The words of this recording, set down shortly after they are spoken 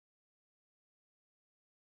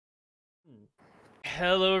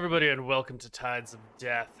Hello, everybody, and welcome to Tides of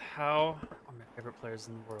Death. How are my favorite players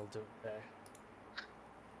in the world doing today?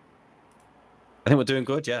 I think we're doing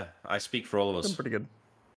good, yeah. I speak for all of us. I'm pretty good.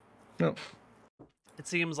 No. It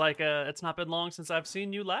seems like it's not been long since I've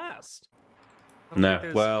seen you last.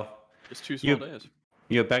 No, well, it's 2 small days.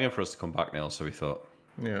 You're begging for us to come back, Neil, so we thought,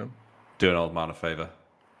 Yeah. do an old man a favour.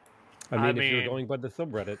 I mean, if you're going by the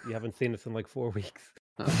subreddit, you haven't seen us in like 4 weeks.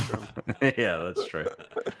 That's true. Yeah, that's true.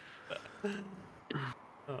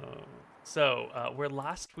 Where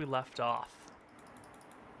last we left off,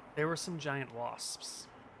 there were some giant wasps.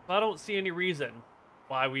 I don't see any reason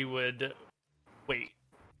why we would wait.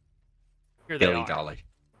 Here they are. Dilly-dally.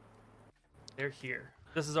 They're here.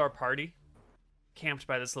 This is our party, camped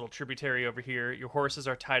by this little tributary over here. Your horses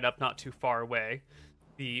are tied up not too far away.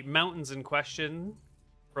 The mountains in question,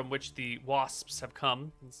 from which the wasps have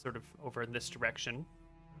come, sort of over in this direction.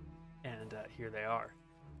 And here they are.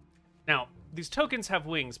 Now, these tokens have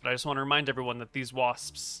wings, but I just want to remind everyone that these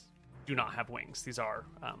wasps do not have wings. These are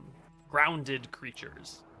grounded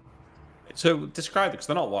creatures. So describe it, because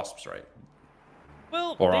they're not wasps, right?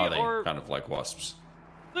 Well, Or they are they are kind of like wasps?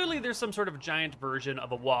 Clearly, there's some sort of giant version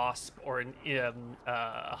of a wasp, or a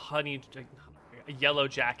yellow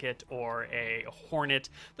jacket, or a hornet.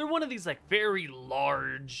 They're one of these like very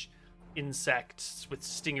large insects with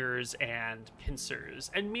stingers and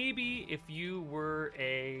pincers. And maybe if you were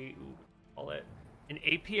an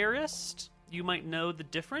apiarist, you might know the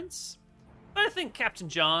difference. But I think Captain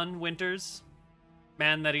John Winters,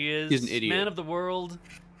 man that he is, he's an idiot. Man of the world,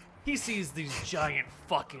 he sees these giant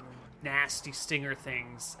fucking nasty stinger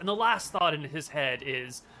things, and the last thought in his head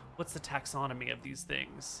is, what's the taxonomy of these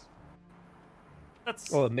things?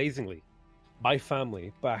 That's... Well, amazingly, my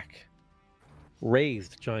family back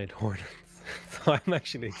raised giant hornets, so I'm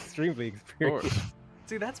actually extremely experienced.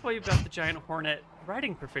 See, that's why you've got the giant hornet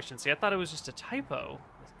writing proficiency. I thought it was just a typo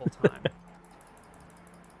this whole time.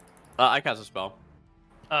 I cast a spell.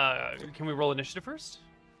 Can we roll initiative first?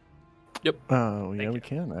 Yep. Oh, yeah, Thank we you.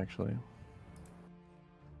 can actually.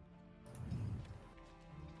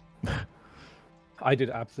 I did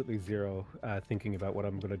absolutely zero thinking about what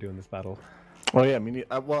I'm going to do in this battle. Oh yeah, I mean,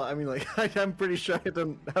 I'm pretty sure I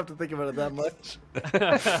don't have to think about it that much.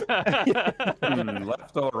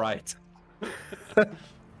 Left or right?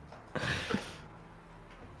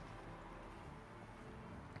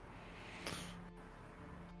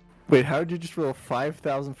 Wait, how did you just roll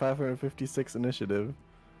 5,556 initiative?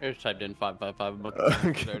 I just typed in 555. But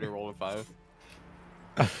Okay. I already rolled a 5.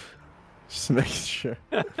 Just to make sure.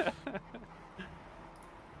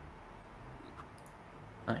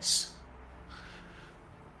 Nice.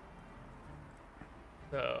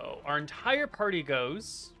 So our entire party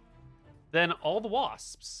goes. Then all the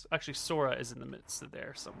wasps. Actually, Sora is in the midst of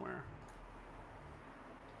there somewhere.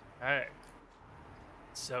 Okay.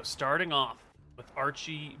 So starting off with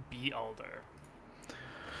Archie B. Alder.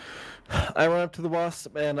 I run up to the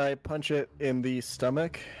wasp and I punch it in the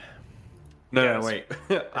stomach. No, wait.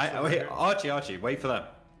 Wait, Archie, wait for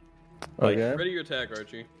that. Okay. Ready your attack,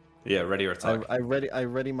 Archie. Yeah, ready your attack. I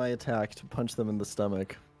ready my attack to punch them in the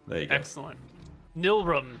stomach. There you go. Excellent.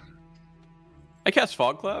 Nilrum. I cast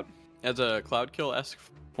Fog Cloud as a Cloud Kill-esque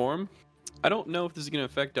form. I don't know if this is going to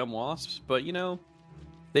affect dumb wasps, but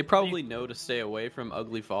they probably know to stay away from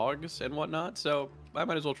ugly fogs and whatnot, so I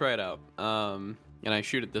might as well try it out. And I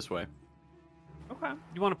shoot it this way. Okay.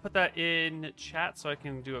 You want to put that in chat so I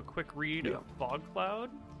can do a quick read of Fog Cloud?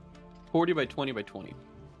 40 by 20 by 20.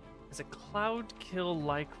 It's a cloud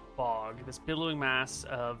kill-like fog, this billowing mass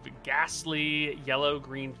of ghastly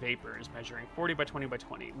yellow-green vapors measuring 40 by 20 by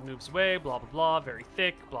 20. Moves away, blah, blah, blah, very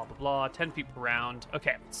thick, blah, blah, blah, 10 feet per round.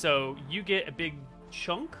 Okay, so you get a big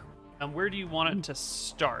chunk. Where do you want it to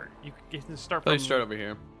start? You can start from... Let's start over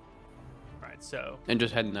here. Right, so... And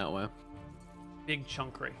just heading that way. Big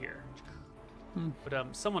chunk right here.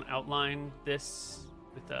 But someone outline this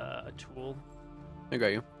with a tool. I got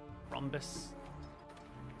you. Rhombus.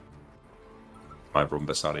 My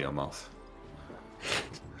rhombus out of your mouth.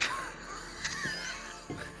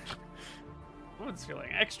 One's feeling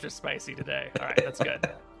extra spicy today. All right, that's good.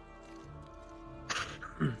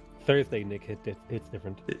 Thursday, Nick, it's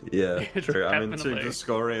different. Yeah, true. I'm into Definitely.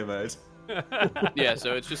 Discovery mode. Yeah,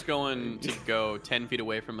 so it's just going to go 10 feet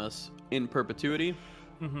away from us in perpetuity.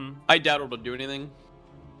 Mm-hmm. I doubt it'll do anything,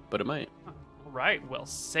 but it might. All right, well,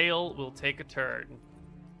 Sail will take a turn.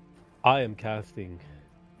 I am casting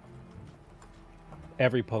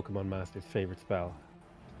every Pokemon Master's favorite spell.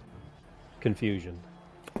 Confusion.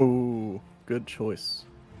 Ooh, good choice.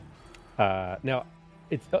 Now,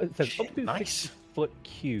 it says up to Nice. 6-foot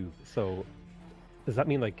cube, so does that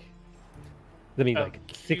mean like I mean, A like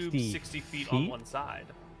cube 60 feet on one side.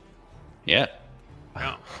 Yeah.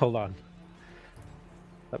 Yeah. Hold on.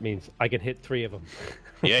 That means I can hit 3 of them.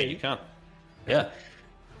 Yeah, you can. Yeah.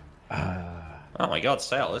 Uh, Oh my god,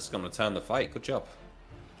 Sale, this is going to turn the fight. Good job.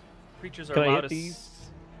 Creatures are Can I allowed hit to... these?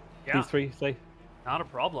 Yeah, These 3, say? not a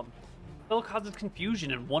problem. Spell causes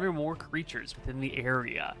confusion in one or more creatures within the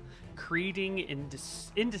area, creating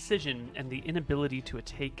indecision and the inability to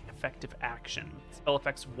take effective action. Spell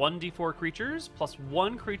affects 1d4 creatures, plus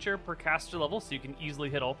 1 creature per caster level, so you can easily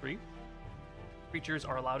hit all 3. Creatures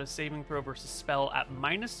are allowed a saving throw versus spell at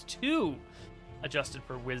 -2, adjusted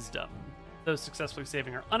for wisdom. Those successfully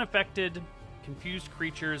saving are unaffected. Confused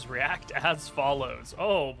creatures react as follows.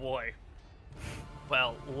 Oh boy.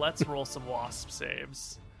 Well, let's roll some wasp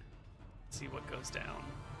saves. See what goes down.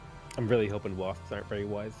 I'm really hoping wasps aren't very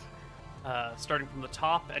wise. Starting from the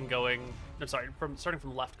top and going... I'm sorry, starting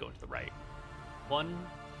from the left, going to the right. 1,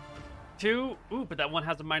 2... Ooh, but that one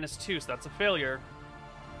has a -2, so that's a failure.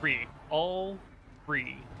 3. All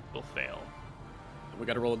 3 will fail. We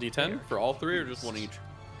got to roll a d10 for all 3 or just 1 each?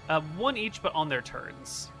 1 each, but on their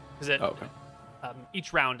turns. Because Okay.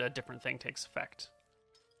 Each round, a different thing takes effect.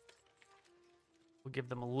 We'll give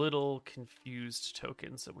them a little confused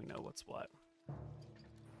token so we know what's what.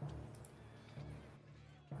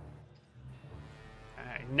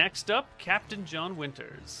 Alright, next up, Captain John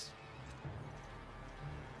Winters.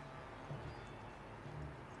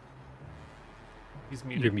 He's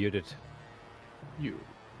muted. You're muted. You.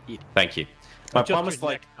 Thank you. My Adjust plan your was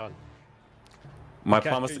like... neck on. My Okay,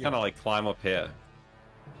 plan was to yeah. kind of like climb up here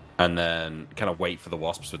and then kind of wait for the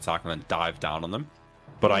wasps to attack and then dive down on them.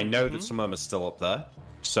 But I know that some of them are still up there.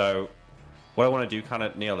 So what I want to do kind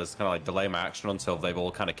of, Neil, is kind of like delay my action until they've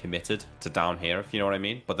all kind of committed to down here, if you know what I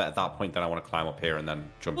mean. But at that point, then I want to climb up here and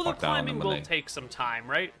then jump Well, the back down on them. climbing will take some time,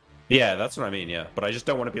 right? Yeah, that's what I mean, yeah. But I just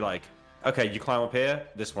don't want to be like, okay, you climb up here,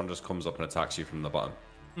 this one just comes up and attacks you from the bottom.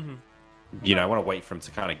 You know, I want to wait for him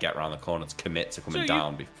to kind of get around the corner to commit to coming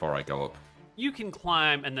down before I go up. You can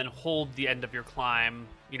climb and then hold the end of your climb,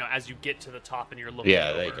 you know, as you get to the top and you're looking Yeah,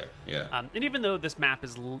 over. there you go. Yeah. And even though this map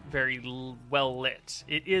is very well lit,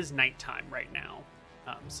 it is nighttime right now.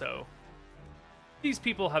 So these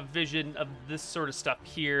people have vision of this sort of stuff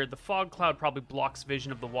here. The fog cloud probably blocks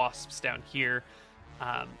vision of the wasps down here.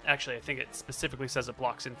 Actually, I think it specifically says it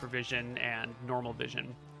blocks infravision and normal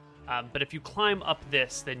vision. But if you climb up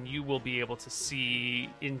this, then you will be able to see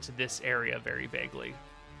into this area very vaguely.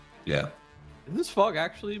 Yeah. Does this fog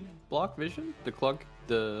actually block vision?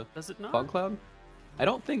 The Does it not? fog cloud? I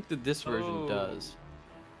don't think that this version does.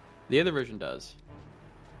 The other version does.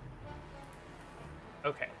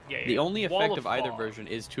 Okay, yeah. The only Wall effect of either fog. version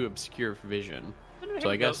is to obscure vision. No, no, So here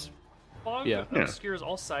I we go. guess Fog yeah. obscures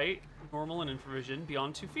all sight, normal and infravision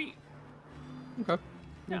beyond 2 feet. Okay.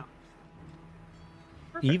 Yeah.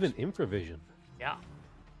 Perfect. Even infravision. Yeah.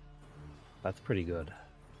 That's pretty good.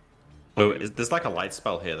 Oh, there's like a light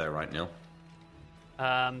spell here, though, right, Neil?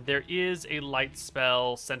 There is a light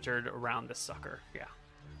spell centered around this sucker. Yeah.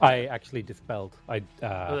 I actually dispelled. Oh,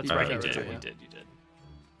 that's Oh, right. yeah, You did. yeah. You did. You did.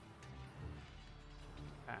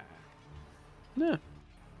 Yeah.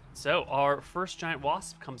 So our first giant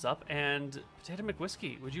wasp comes up, and Potato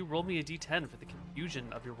McWhiskey, would you roll me a d10 for the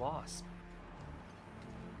confusion of your wasp?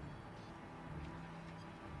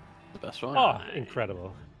 The best one. Oh,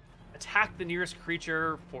 incredible. Attack the nearest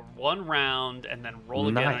creature for 1 round, and then roll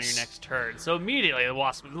again on your Nice. next turn. So immediately the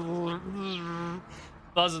wasp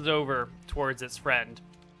buzzes over towards its friend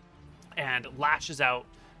and lashes out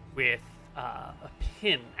with a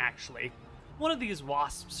pin, actually. One of these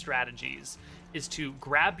wasp strategies is to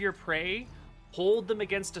grab your prey, hold them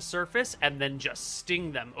against a surface, and then just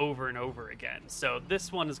sting them over and over again. So this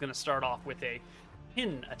one is going to start off with a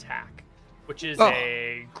pin attack, which is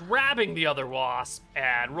a grabbing the other wasp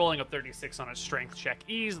and rolling a 36 on a strength check,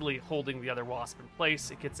 easily holding the other wasp in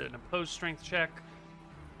place. It gets an opposed strength check,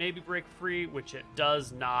 maybe break free, which it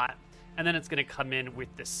does not. And then it's going to come in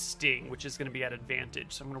with this sting, which is going to be at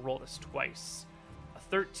advantage. So I'm going to roll this twice. A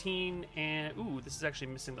 13 and... Ooh, this is actually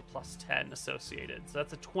missing the plus 10 associated. So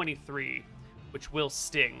that's a 23, which will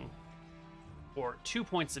sting for 2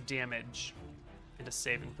 points of damage and a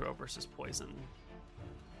saving throw versus poison.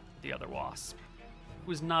 The other wasp,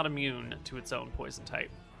 who is not immune to its own poison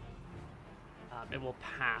type. It will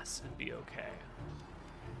pass and be okay.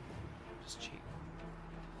 Just cheat.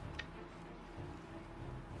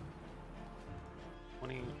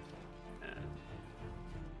 20.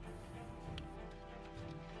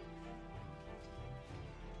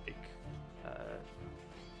 Take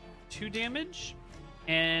 2 damage,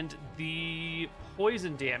 and the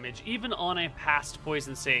poison damage, even on a past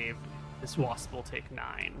poison save, this wasp will take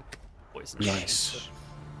 9. Poison. Nice.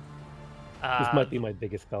 This might be my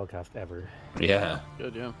biggest spellcast ever. Yeah.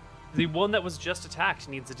 Good, yeah. The one that was just attacked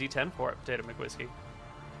needs a D10 for it, Potato McWhiskey.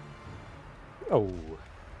 Oh,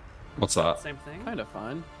 What's that? Same thing. Kind of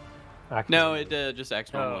fine. actually, No, it just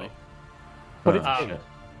acts normally. But it's Oh, pinned. shit.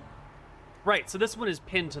 Right, so this one is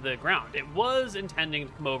pinned to the ground. It was intending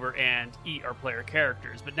to come over and eat our player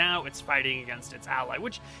characters, but now it's fighting against its ally,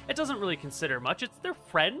 which it doesn't really consider much. It's their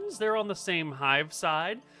friends. They're on the same hive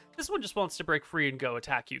side. This one just wants to break free and go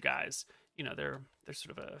attack you guys. You know, they're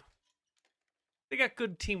sort of they got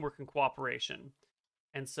good teamwork and cooperation.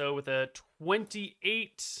 And so with a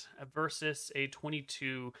 28 versus a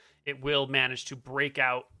 22, it will manage to break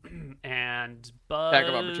out and buzz. Attack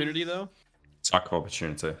of opportunity, though? Attack of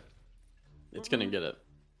opportunity. It's going to get it.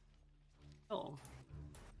 Oh.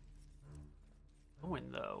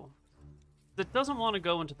 Going, though. It doesn't want to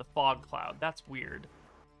go into the fog cloud. That's weird.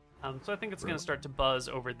 So I think it's going to start to buzz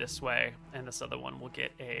over this way, and this other one will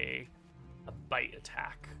get a bite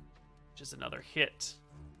attack, which is another hit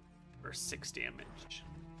for 6 damage.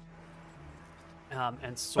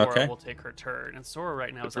 And Sora will take her turn. And Sora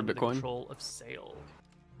right now is under the control of Sail.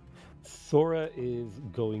 Sora is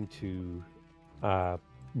going to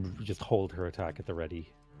just hold her attack at the ready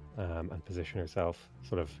and position herself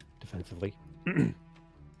sort of defensively.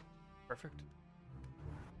 Perfect.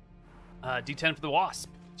 D10 for the Wasp,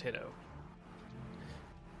 Potato.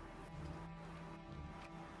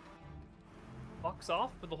 Fucks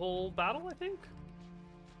off for the whole battle, I think.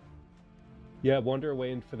 Yeah, wander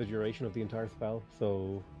away for the duration of the entire spell.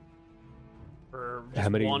 So Or How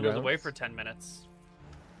just many wanders away rounds? for 10 minutes.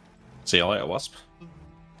 See you later, Wasp.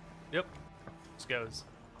 Yep. Just goes.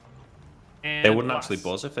 And They wouldn't actually Wasp.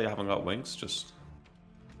 buzz if they haven't got wings, just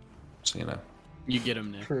so you know. You get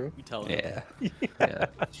him, Nick. True. You tell him. Yeah.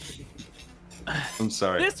 I'm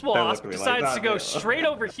sorry. This Don't look wasp at me like decides that, to go mate. straight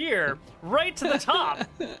over here, right to the top.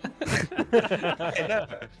 I know.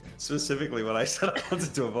 Specifically what I said I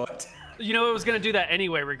wanted to avoid. You know, it was going to do that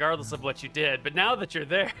anyway, regardless of what you did. But now that you're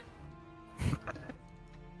there,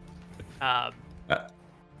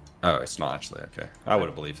 Oh, it's not actually. Okay. I would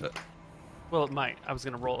have believed it. well, it might. I was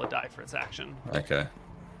going to roll a die for its action. Okay.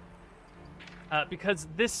 Because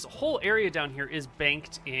this whole area down here is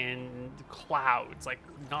banked in clouds, like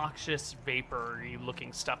noxious, vapory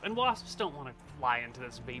looking stuff. And wasps don't want to fly into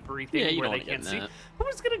this vapory thing Yeah, you where don't they wanna can't get see. in that.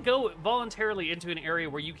 Who's going to go voluntarily into an area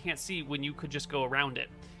where you can't see when you could just go around it?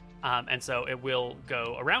 And so it will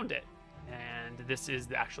go around it. And this is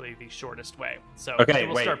actually the shortest way. So Okay, it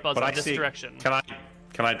will wait. start buzzing but I this see, direction.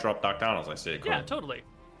 Can I drop back down as I see it coming? Yeah, totally.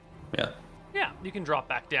 Yeah. Yeah, you can drop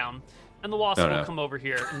back down. And the wasp Oh, will no. come over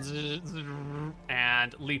here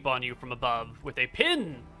and leap on you from above with a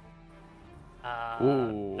pin.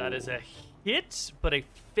 Ooh. That is a hit, but a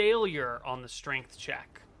failure on the strength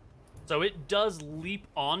check. So it does leap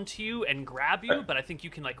onto you and grab you, but I think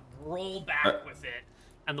you can like roll back with it,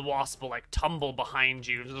 and the wasp will like tumble behind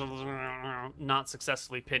you, not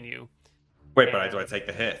successfully pin you. Wait, but do I take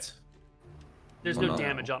the hit? There's Oh, no no.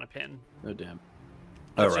 damage on a pin. Oh, damn.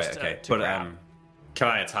 Oh, It's right, just, okay. to But grab. can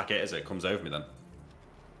I attack it as it comes over me then?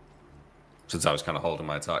 Since I was kind of holding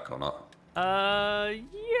my attack or not?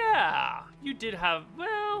 Yeah, you did have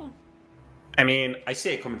I mean, I see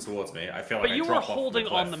it coming towards me. I feel like but I you were drop off holding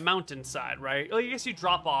the on the cliff. mountainside, right? Oh, I guess you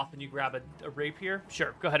drop off and you grab a rapier.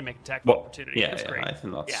 Sure, go ahead and make an attack of Well, opportunity. yeah, That's yeah, great. I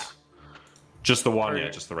think that's Yeah. just the one. Or- Yeah,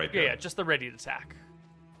 just the rapier. Yeah, just the ready to attack.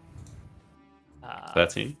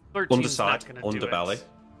 13. 13's not Underside, gonna do underbelly. it.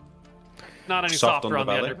 Not any Soft softer on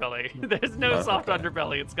the underbelly? underbelly. There's no Oh, soft okay.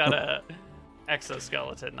 underbelly. It's got a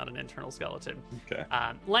exoskeleton, not an internal skeleton. Okay.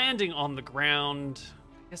 Landing on the ground.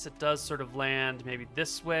 I guess it does sort of land maybe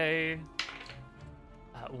this way.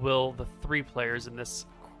 Will the 3 players in this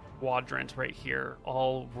quadrant right here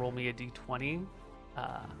all roll me a d20?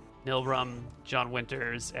 Nilrum, John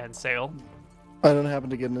Winters, and Sale. I don't happen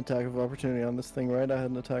to get an attack of opportunity on this thing, right? I had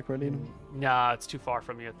an attack ready. Nah, it's too far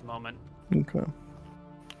from you at the moment. Okay.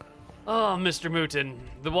 Oh, Mr. Mooten,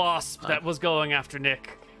 the wasp that was going after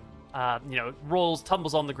Nick,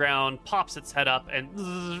 tumbles on the ground, pops its head up,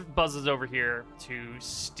 and buzzes over here to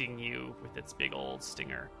sting you with its big old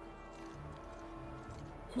stinger.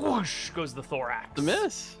 Whoosh goes the thorax. The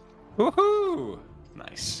miss. Woohoo!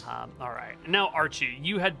 Nice. All right. Now, Archie,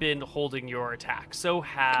 you had been holding your attack. So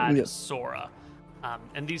had Yes. Sora.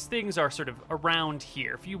 And these things are sort of around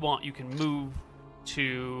here. If you want, you can move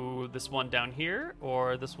to this one down here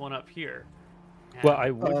or this one up here. Well,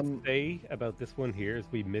 I would Um, say about this one here is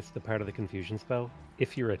we missed the part of the confusion spell.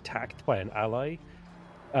 If you're attacked by an ally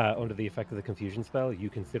under the effect of the confusion spell, you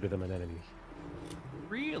consider them an enemy.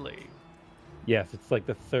 Really? Yes, it's like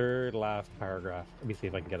the third last paragraph. Let me see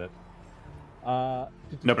if I can get it. No,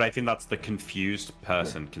 but I think that's the confused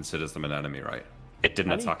person considers them an enemy, right? It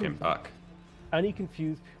didn't Any attack him back. Any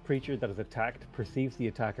confused creature that is attacked perceives the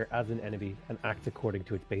attacker as an enemy and acts according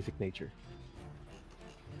to its basic nature.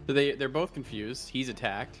 So they're both confused. He's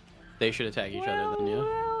attacked. They should attack each other then, yeah.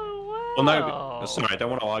 Well, no, sorry, I don't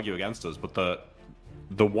want to argue against us, but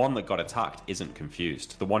the one that got attacked isn't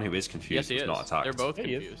confused. The one who is confused Yes, he was is. not attacked. They're both Yeah,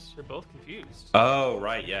 he is. confused. They're both confused. Oh,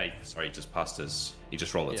 right, yeah. Sorry, he just passed his. He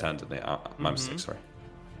just rolled a 10, didn't he? My mistake, sorry.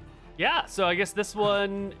 Yeah, so I guess this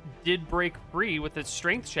one did break free with its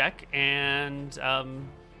strength check, and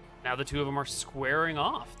now the two of them are squaring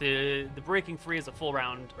off. The breaking free is a full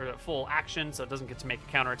round or a full action, so it doesn't get to make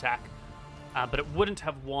a counterattack. But it wouldn't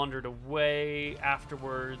have wandered away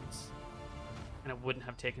afterwards, and it wouldn't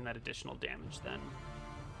have taken that additional damage then.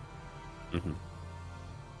 Mm-hmm.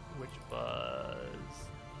 Which was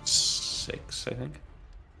 6, I think.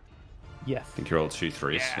 Yes. I think you rolled 2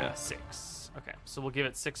 3s. Yeah. 6. Okay, so we'll give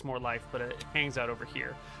it 6 more life, but it hangs out over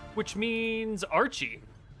here, which means Archie.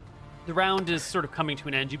 The round is sort of coming to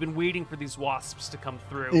an end. You've been waiting for these wasps to come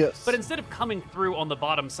through. Yes. But instead of coming through on the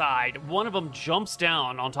bottom side, one of them jumps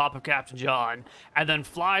down on top of Captain John and then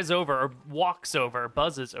flies over, or walks over,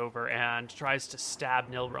 buzzes over, and tries to stab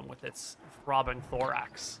Nilrum with its throbbing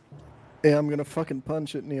thorax. Yeah, I'm gonna fucking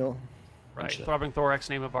punch it, Neil. Right, Punch it. throbbing thorax,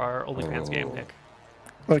 name of our OnlyFans game, Nick.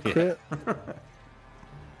 I crit.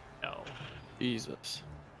 No, Jesus.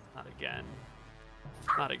 not again.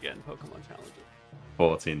 Not again, Pokemon Challenger.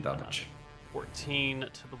 14 damage. 14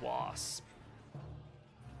 to the wasp.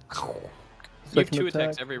 You have Second 2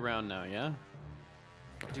 attacks attack. every round now, yeah?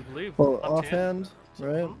 I do believe. Well, Left offhand,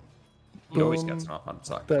 right? He always Boom. gets an offhand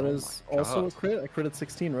attack. That Oh is my also a God. crit. I critted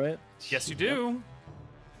 16, right? Yes, you do.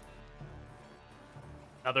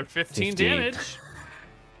 Another 15 15. damage.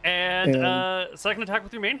 And And- second attack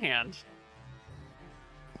with your main hand.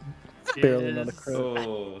 Barely not a is- crit.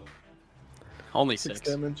 Oh. Only 6 6.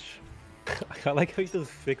 damage. I like how he does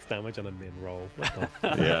 6 damage on a min roll. What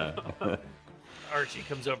the Yeah. Archie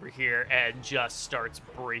comes over here and just starts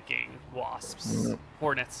breaking wasps, Yep.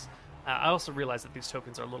 hornets. I also realize that these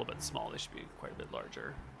tokens are a little bit small. They should be quite a bit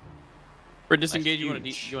larger. For disengage, you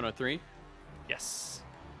huge. want a 3? Yes.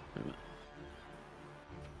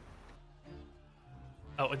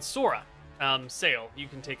 Oh, and Sora. Sail, you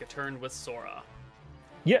can take a turn with Sora.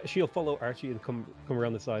 Yeah, she'll follow Archie and come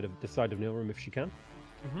around the side of Nilrum if she can.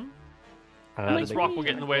 Mm-hmm. And This they- rock will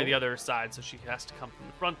get in the way of the other side, so she has to come from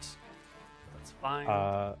the front. That's fine.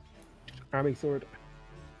 arming sword.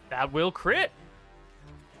 That will crit.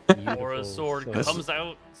 Beautiful. Sora's sword So- comes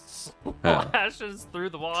out, Yeah. slashes through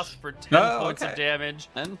the wasp for 10 Oh, points of okay. damage,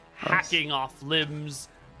 And hacking off limbs,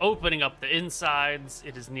 opening up the insides.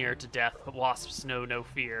 It is near to death, but wasps know no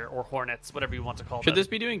fear, or hornets, whatever you want to call should them. this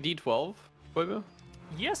be doing D12, Boibo?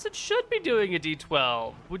 Yes, it should be doing a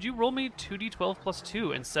d12. Would you roll me 2d12 plus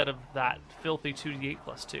 2 instead of that filthy 2d8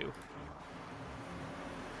 plus 2?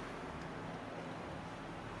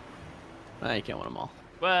 You can't win them all.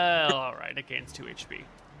 Well, alright, it gains 2 HP.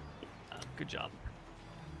 Good job.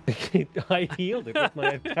 I healed it with my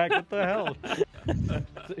attack. What the hell?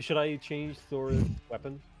 Should I change Sora's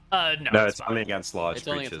weapon? No, No, it's it's fine. only against large It's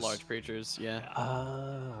only creatures. against large creatures,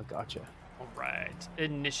 yeah. Gotcha. Alright,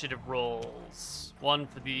 initiative rolls. One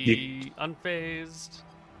for the You- unfazed.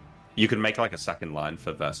 You can make like a second line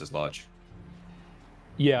for versus large.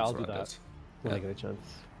 Yeah, I'll That's do what I that did. when I Yeah. get a chance.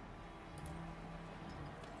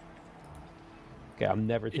 Okay, I'm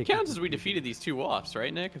never It taking. counts as we defeated these 2 wasps,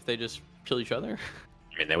 right, Nick? If they just kill each other?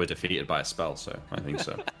 I mean, they were defeated by a spell, so I think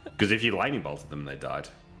so. Because if you lightning bolted them, they died.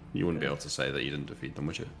 You wouldn't be able to say that you didn't defeat them,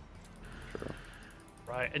 would you?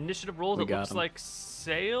 Right, initiative rolls. We It got looks 'em. like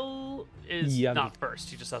Sail is Yeah, not first.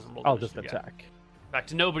 He just hasn't rolled I'll just initiative yet. attack. In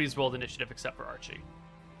fact, nobody's rolled initiative except for Archie.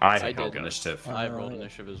 I I held did. initiative I've rolled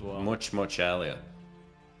initiative as well. much earlier.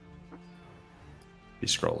 You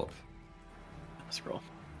scroll up. Scroll.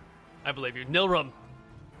 I believe you. Nilrum.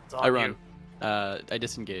 It's on I run. you. I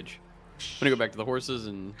disengage. I'm gonna go back to the horses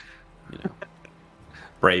and, you know.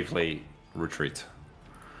 Bravely retreat.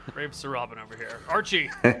 Brave Sir Robin over here. Archie.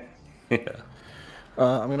 Yeah.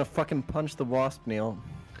 I'm gonna fucking punch the wasp, Neil.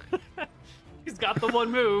 He's got the one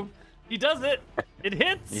move. He does it. It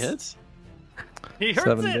hits. He hits? He hurts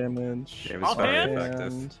 7 it. damage. It was Offhand? very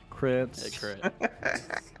effective. And crits. Yeah,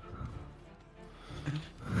 crit.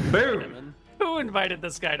 Boom! Who invited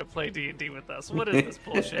this guy to play D&D with us? What is this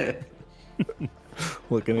bullshit?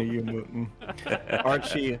 Looking at you, Mooten.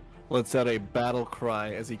 Archie lets out a battle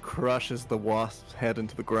cry as he crushes the wasp's head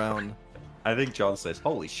into the ground. I think John says,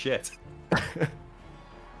 "Holy shit!"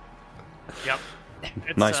 Yep.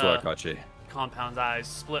 It's, Nice work, Archie. Compound's eyes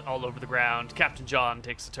split all over the ground. Captain John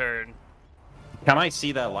takes a turn. Can I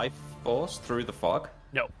see their life force through the fog?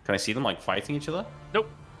 No. Can I see them like fighting each other? Nope.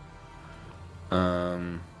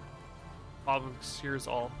 Fog Obscures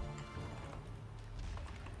all.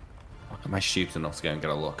 Am I stupid enough to go and get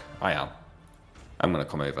a look? I am. I'm gonna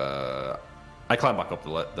come over. I climb back up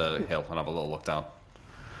the hill and have a little look down.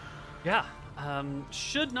 Yeah.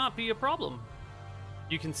 Should not be a problem.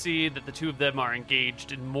 You can see that the two of them are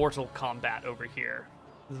engaged in mortal combat over here.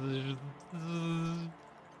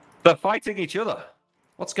 They're fighting each other.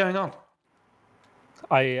 What's going on?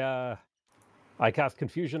 I cast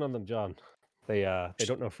confusion on them, John. They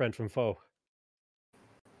don't know friend from foe.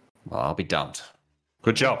 Well, I'll be damned.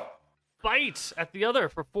 Good job. Bite at the other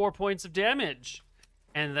for 4 points of damage.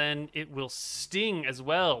 And then it will sting as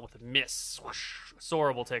well with a miss. Swoosh.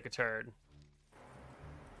 Sora will take a turn.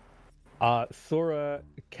 Sora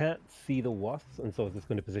can't see the wasps, and so is just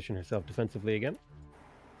going to position herself defensively again.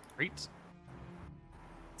 Great.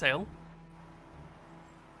 Tail.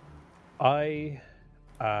 I'm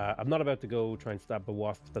not about to go try and stab the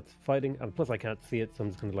wasp that's fighting, and plus I can't see it, so I'm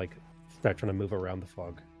just going to like start trying to move around the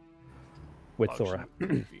fog with Sora.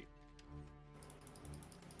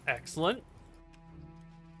 Excellent.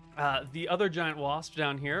 The other giant wasp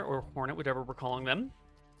down here, or hornet, whatever we're calling them,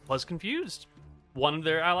 was confused. One of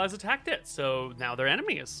their allies attacked it, so now they're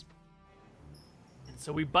enemies. And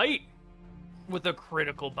so we bite with a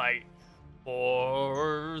critical bite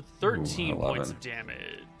for 13 points of damage.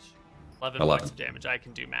 11 points of damage. I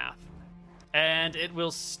can do math. And it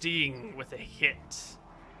will sting with a hit.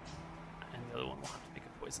 And the other one will have to make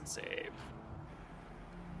a poison save.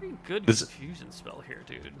 Pretty good confusion spell here,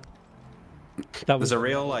 dude. There's a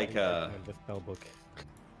real like the spell book.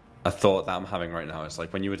 a thought that I'm having right now is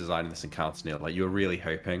like when you were designing this encounter, Neil, like you were really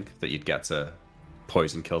hoping that you'd get to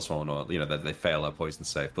poison kill someone, or you know that they fail their poison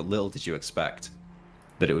save. But little did you expect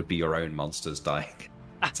that it would be your own monsters dying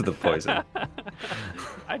to the poison.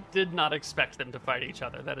 I did not expect them to fight each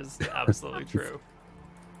other. That is absolutely true.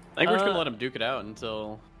 I think we're just gonna let them duke it out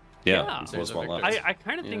until. Yeah. So what's one left? I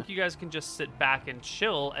kind of think you guys can just sit back and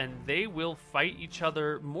chill, and they will fight each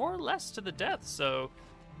other more or less to the death. So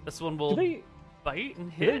this one will bite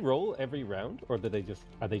and hit. Do they roll every round, or are they just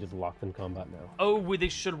locked in combat now? Oh, they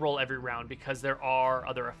should roll every round because there are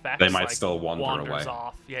other effects. They might like still wander wanders away.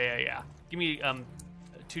 off. Yeah. Give me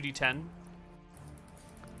 2d10.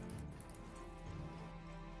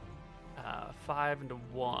 5 into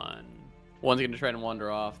 1. One's gonna try and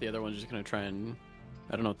wander off. The other one's just gonna try and.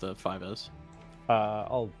 I don't know what the 5 is.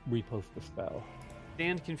 I'll repost the spell.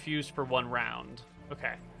 Stand confused for 1 round.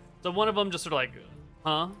 Okay. So one of them just sort of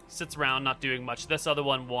like, sits around, not doing much. This other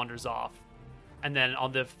one wanders off. And then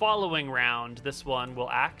on the following round, this one will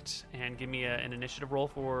act and give me an initiative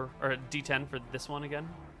roll or a d10 for this one again.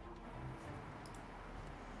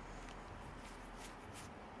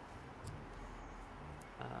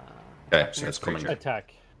 Okay, so it's coming.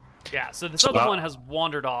 Attack. Yeah, so this other one has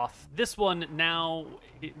wandered off. This one now,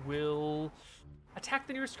 it will attack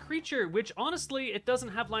the nearest creature, which honestly, it doesn't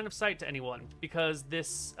have line of sight to anyone because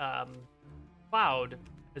this cloud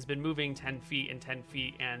has been moving 10 feet and 10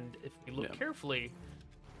 feet, and if we look carefully,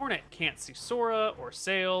 Hornet can't see Sora or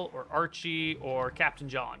Sail or Archie or Captain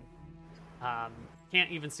John.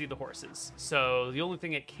 Can't even see the horses. So the only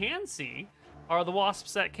thing it can see are the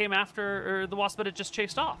wasps that came after, or the wasp that it just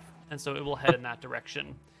chased off. And so it will head in that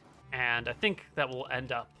direction. And I think that will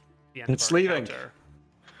end up the end It's of our leaving. encounter.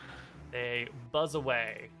 They buzz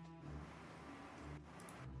away.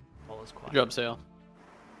 All is quiet. Good job, Sail.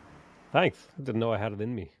 Thanks. I didn't know I had it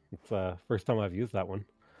in me. It's first time I've used that one.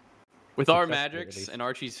 With our Successfully, at magics least. and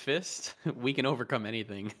Archie's fist, we can overcome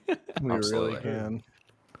anything. We Absolutely. really can.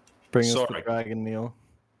 Bring us the Sorry. dragon, Neil.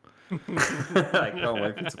 I can't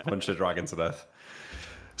wait for you to punch a dragon to death.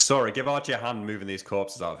 Sorry, give Archie a hand moving these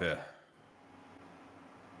corpses out of here.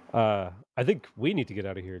 I think we need to get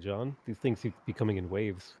out of here, John. These things seem to be coming in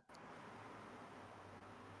waves.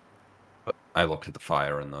 I look at the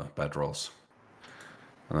fire and the bedrolls.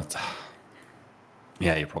 And that's...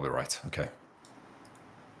 Yeah, you're probably right. Okay.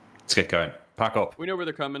 Let's get going. Pack up. We know where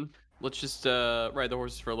they're coming. Let's just ride the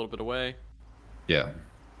horses for a little bit away. Yeah.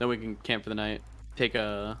 Then we can camp for the night. Take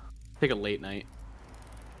a late night.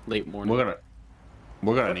 Late morning.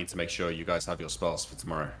 We're gonna need to make sure you guys have your spells for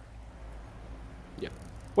tomorrow. Yeah.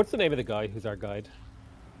 What's the name of the guy who's our guide?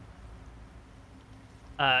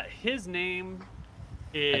 His name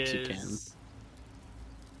Mexican. is...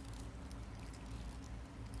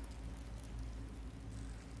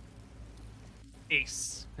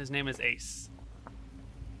 Ace. His name is Ace.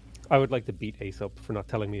 I would like to beat Ace up for not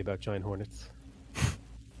telling me about giant hornets.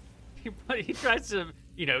 He tries to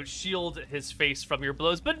shield his face from your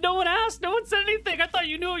blows. But no one asked. No one said anything. I thought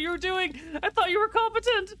you knew what you were doing. I thought you were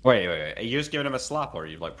competent. Wait. Are you just giving him a slap, or are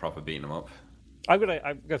you like proper beating him up? I'm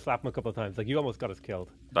gonna slap him a couple of times. Like, you almost got us killed.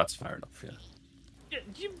 That's fair enough. Yeah.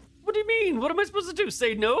 What do you mean? What am I supposed to do?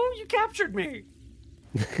 Say no? You captured me.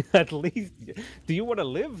 At least, do you want to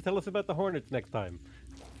live? Tell us about the Hornets next time.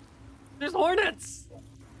 There's hornets.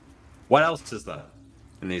 What else is there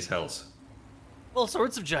in these hills? All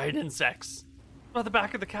sorts of giant insects. By the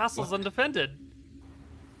back of the castle's undefended.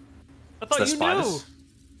 I thought Is you there knew. spiders?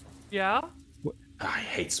 Yeah? I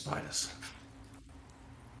hate spiders.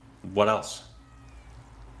 What else?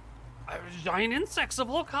 Giant insects of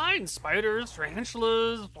all kinds. Spiders,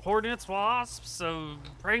 tarantulas, hornets, wasps,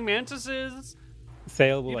 praying mantises.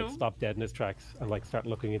 Sale will stop dead in his tracks and start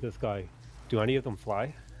looking at this guy. Do any of them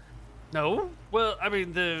fly? No? Well, I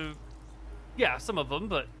mean, yeah, some of them,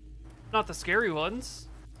 but not the scary ones.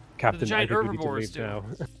 Captain, giant I think we need to herbivores leave do.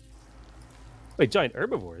 now. Wait, giant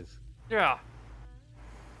herbivores? Yeah.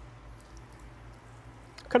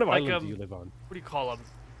 What kind of Like, island do you live on? What do you call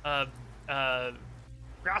them?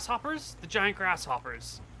 Grasshoppers? The giant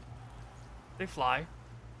grasshoppers. They fly.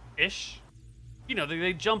 Ish.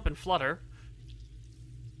 They jump and flutter.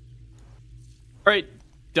 All right,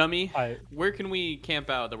 dummy. I- Where can we camp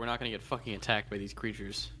out that we're not going to get fucking attacked by these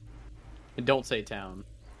creatures? And don't say town.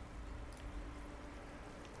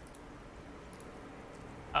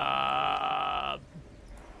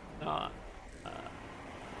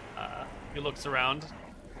 He looks around.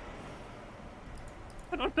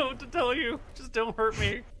 I don't know what to tell you. Just don't hurt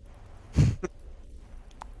me.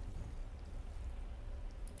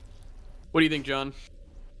 What do you think, John?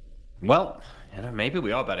 Well, maybe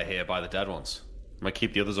we are better here by the dead ones. Might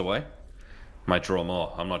keep the others away. Might draw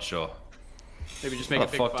more. I'm not sure. Maybe just make How a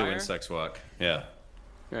the big fuck do fire? insects work? Yeah.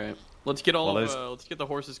 All right, let's get Well, let's get the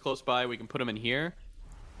horses close by. We can put them in here.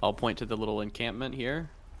 I'll point to the little encampment here.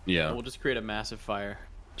 Yeah. And we'll just create a massive fire.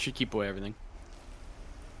 Should keep away everything.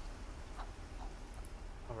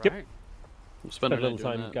 All Yep. right. We'll Spend a our little night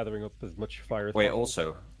doing time that. gathering up as much fire as Wait, possible.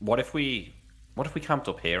 also, what if we camped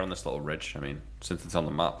up here on this little ridge? I mean, since it's on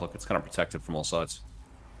the map, look, it's kind of protected from all sides.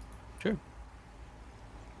 Sure.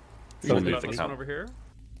 We'll About move the this one camp. over here.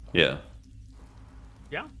 Yeah.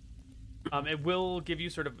 Yeah. It will give you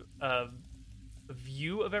sort of a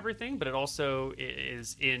view of everything, but it also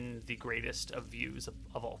is in the greatest of views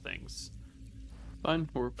of all things. Fine.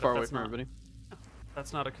 We're if far away that's from not- everybody.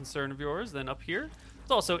 That's not a concern of yours. Then up here,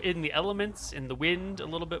 it's also in the elements, in the wind a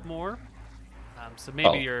little bit more. So maybe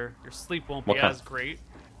Oh. your sleep won't What be kind- as great.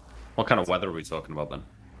 What kind of weather are we talking about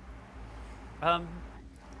then?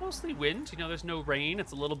 Mostly wind. There's no rain.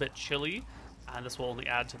 It's a little bit chilly. And this will only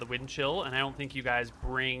add to the wind chill. And I don't think you guys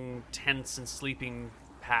bring tents and sleeping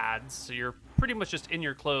pads. So you're pretty much just in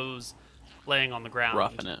your clothes, laying on the ground.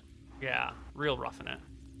 Roughing it. Yeah, real roughing it.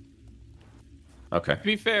 Okay. To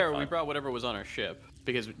be fair, we Fine. brought whatever was on our ship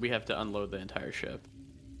because we have to unload the entire ship.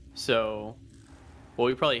 So, well,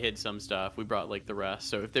 we probably hid some stuff. We brought the rest.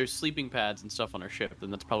 So if there's sleeping pads and stuff on our ship, then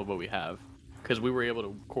that's probably what we have because we were able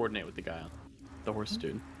to coordinate with the guy, the horse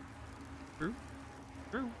dude. True.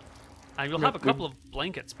 And you'll have a couple of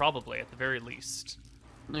blankets probably at the very least.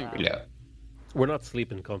 There you go. Yeah. We're not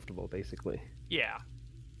sleeping comfortable, basically. Yeah.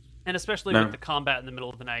 And especially No. with the combat in the middle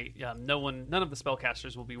of the night, none of the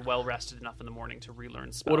spellcasters will be well rested enough in the morning to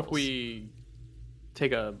relearn spells. What if we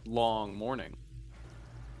take a long morning?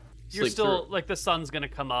 You're Sleep still through it. the sun's gonna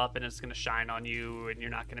come up and it's gonna shine on you, and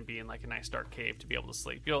you're not gonna be in a nice dark cave to be able to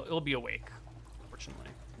sleep. It'll be awake, fortunately.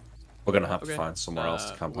 We're gonna have Okay. to find somewhere else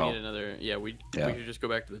to camp we out. need another. Yeah, we should just go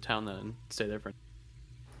back to the town then and stay there for. You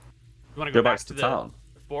want to Go go back to the town.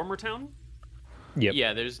 former town? Yep.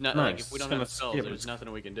 Yeah, there's not Nice. if we don't It's have spells, gonna- there's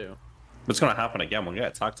nothing we can do. What's gonna happen again? We'll get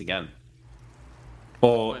attacked again.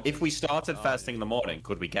 Or Went if to we the started town. first thing in the morning,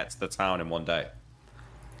 could we get to the town in one day?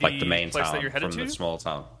 Like the main place town that you're headed from to? the small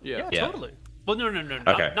town. Yeah. Yeah. Totally. Well, no,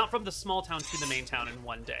 Okay. not from the small town to the main town in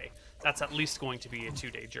one day. That's at least going to be a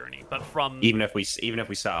 2-day journey. But from Even if we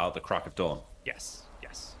set out at the crack of dawn. yes.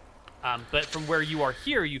 But from where you are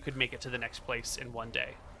here, you could make it to the next place in one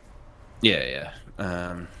day. Yeah.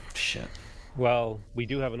 Shit. Well, we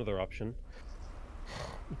do have another option.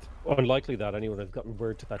 It's unlikely that anyone has gotten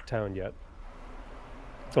word to that town yet.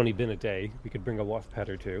 It's only been a day. We could bring a wasp head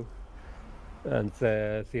or two and see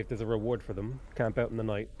if there's a reward for them. Camp out in the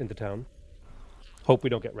night in the town. Hope we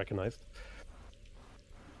don't get recognized.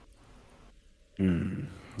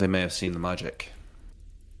 They may have seen the magic.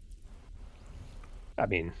 I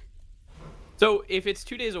mean, So if it's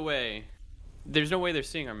 2 days away, there's no way they're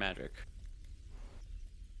seeing our magic.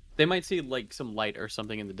 They might see some light or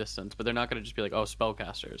something in the distance, but they're not going to just be like, "Oh,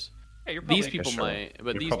 spellcasters." Yeah, you're probably, These people sure. might,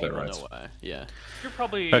 but You're these probably people right. no way. Yeah. you're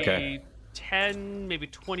probably Okay. 10, maybe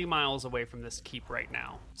 20 miles away from this keep right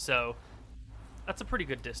now. So that's a pretty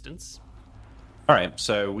good distance. All right,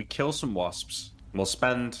 so we kill some wasps. We'll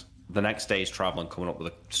spend the next days traveling, coming up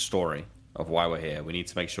with a story of why we're here. We need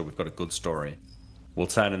to make sure we've got a good story. We'll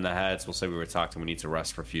turn in their heads. We'll say we were attacked and we need to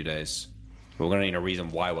rest for a few days. But we're going to need a reason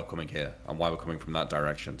why we're coming here and why we're coming from that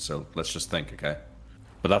direction. So let's just think, okay?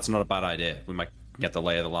 But that's not a bad idea. We might get the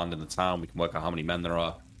lay of the land in the town. We can work out how many men there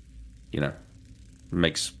are. You know,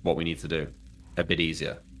 makes what we need to do a bit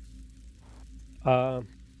easier. I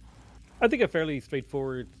think a fairly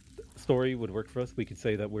straightforward story would work for us. We could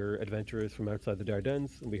say that we're adventurers from outside the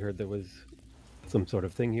Dardanelles, and we heard there was some sort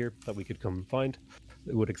of thing here that we could come find.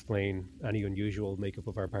 It would explain any unusual makeup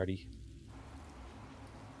of our party.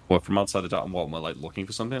 Well, from outside the dot, what? We're like looking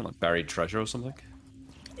for something, like buried treasure or something?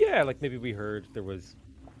 Yeah, like maybe we heard there was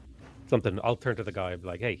something. I'll turn to the guy and be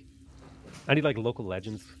like, hey, any like local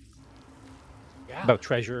legends Yeah. about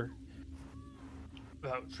treasure?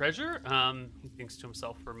 About treasure? He thinks to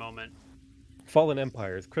himself for a moment. Fallen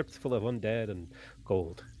empires, crypts full of undead and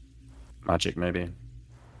gold. Magic, maybe.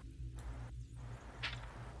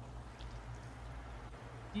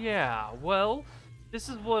 Yeah, well, this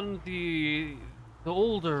is one of the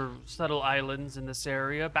older settled islands in this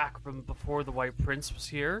area, back from before the White Prince was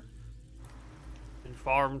here. Been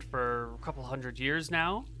farmed for a couple hundred years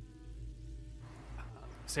now.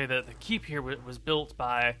 Say that the keep here was built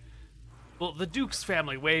by, well, the Duke's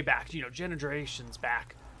family way back, generations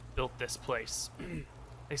back, built this place.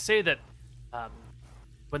 They say that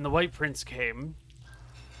when the White Prince came,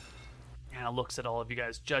 and looks at all of you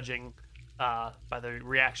guys, judging by the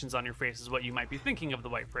reactions on your faces what you might be thinking of the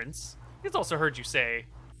White Prince. He's also heard you say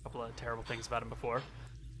a couple of terrible things about him before.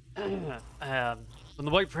 When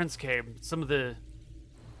the White Prince came, some of the,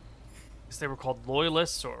 I guess they were called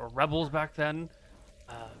loyalists or rebels back then,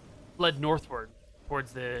 fled northward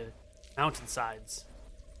towards the mountainsides.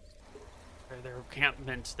 Their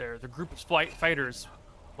encampment, their group of fighters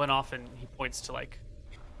went off, and he points to like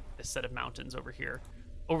this set of mountains over here.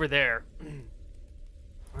 Over there,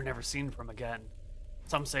 were never seen from again.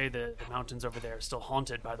 Some say the mountains over there are still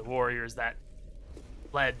haunted by the warriors that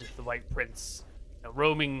led the White Prince,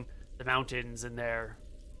 roaming the mountains in their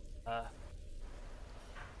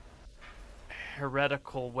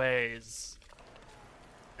heretical ways.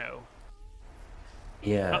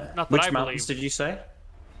 Yeah. Not that Which I mountains believe. did you say?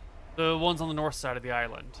 The ones on the north side of the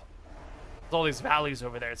island. There's all these valleys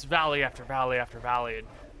over there. It's valley after valley after valley, and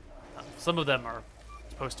some of them are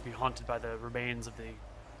supposed to be haunted by the remains of the...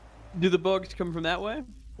 Do the bugs come from that way?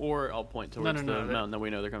 Or I'll point towards no, the mountain that we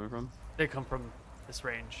know they're coming from. They come from this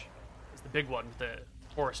range. It's the big one, the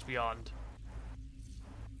forest beyond.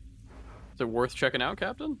 Is it worth checking out,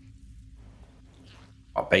 Captain?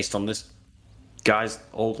 Based on this guy's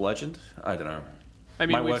old legend? I don't know. I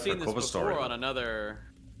mean, Might we've work for a seen this cover before story, on but-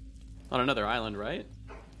 another island, right?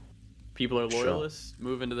 People are Sure. loyalists,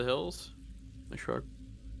 move into the hills. I shrug.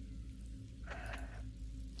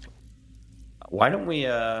 Why don't we,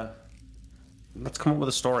 let's come up with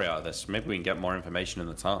a story out of this. Maybe we can get more information in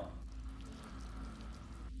the town.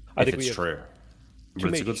 I If think we it's have true. two But it's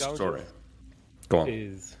a major good challenges. story. Go on.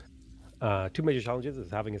 Is two major challenges is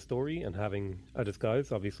having a story and having a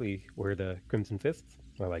disguise. Obviously, we're the Crimson Fists.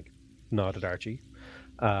 I like nod at Archie.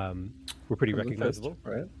 We're pretty recognizable.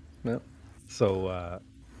 Right? Yeah. So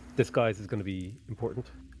disguise is going to be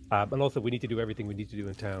important. And also, we need to do everything we need to do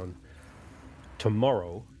in town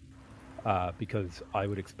tomorrow, because I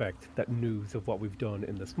would expect that news of what we've done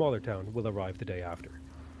in the smaller town will arrive the day after.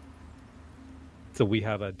 So we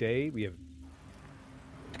have a day, we have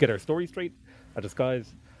to get our story straight, a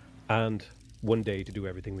disguise, and one day to do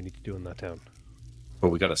everything we need to do in that town. But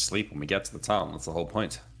we gotta sleep when we get to the town. That's the whole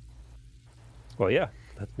point. Well, yeah,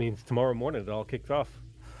 that means tomorrow morning it all kicks off.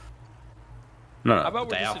 No, no. How about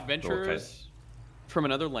the we're day just after. adventurers from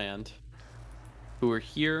another land who are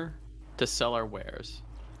here to sell our wares?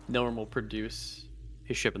 No one will produce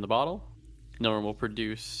his ship in the bottle. No one will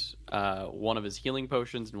produce one of his healing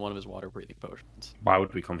potions and one of his water-breathing potions. Why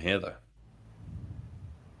would we come here, though?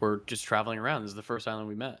 We're just traveling around. This is the first island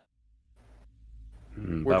we met. We're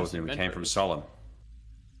That just was when we came from adventurers. Solemn.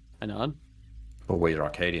 I nod. But we're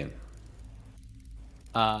Arcadian.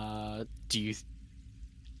 Do you?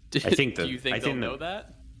 I think do that- you think I they'll think know that-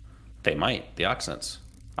 that? They might. The accents.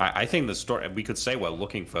 I think the story... We could say we're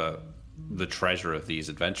looking for the treasure of these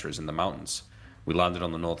adventurers in the mountains. We landed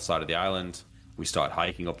on the north side of the island. We started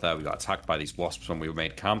hiking up there. We got attacked by these wasps when we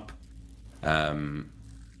made camp.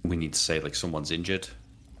 We need to say, like, someone's injured.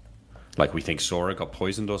 Like, we think Sora got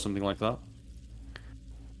poisoned or something like that.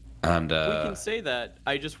 And We can say that.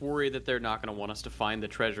 I just worry that they're not going to want us to find the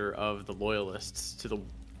treasure of the loyalists to the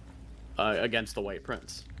against the White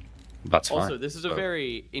Prince. that's fine. Also, this is a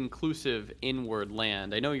very inclusive inward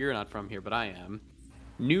land. I know you're not from here, but I am.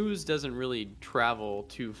 News doesn't really travel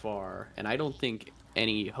too far, and I don't think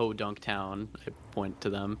any Ho-Dunk town, I point to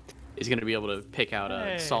them, is going to be able to pick out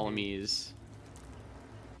a Solemese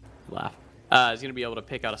laugh. Is going to be able to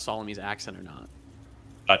pick out a Solemese accent or not.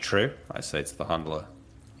 True. I say to the handler.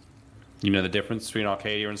 You know the difference between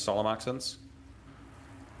Arcadia and Solemn accents?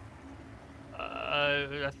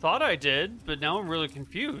 I thought I did, but now I'm really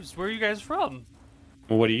confused. Where are you guys from?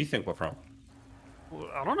 Well, what do you think we're from? Well,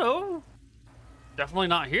 I don't know. Definitely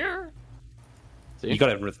not here. You got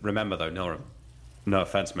to remember, though, Nilram. No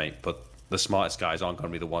offense, mate, but the smartest guys aren't going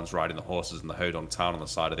to be the ones riding the horses in the Hodong town on the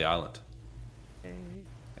side of the island.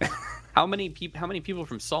 How many people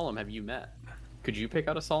from Solemn have you met? Could you pick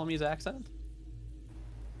out a Solemese accent?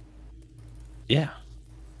 Yeah.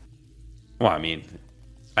 Well, I mean,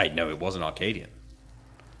 I know it wasn't Arcadian.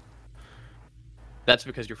 That's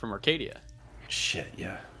because you're from Arcadia. Shit,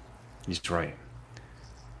 yeah. He's right.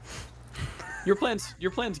 Your plan's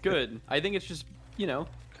good. I think it's just, I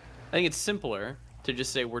think it's simpler to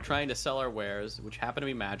just say we're trying to sell our wares, which happen to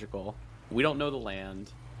be magical. We don't know the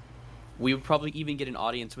land. We would probably even get an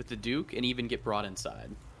audience with the Duke and even get brought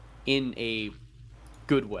inside in a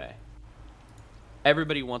good way.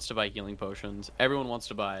 Everybody wants to buy healing potions. Everyone wants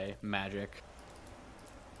to buy magic.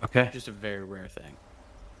 Okay. Just a very rare thing.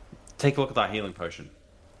 Take a look at that healing potion.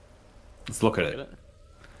 Let's look at it.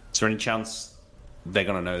 Is there any chance they're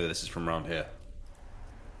going to know that this is from around here?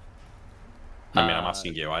 I mean, I'm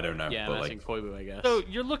asking you. I don't know. Yeah, but I'm asking Koibu, I guess. So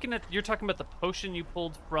you're talking about the potion you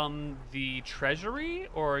pulled from the treasury,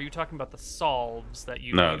 or are you talking about the salves that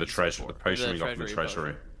you? No, the used treasure. before? The potion we got from the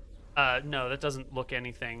treasury treasury. No, that doesn't look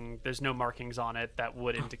anything. There's no markings on it that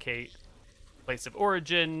would indicate place of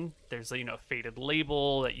origin. There's a faded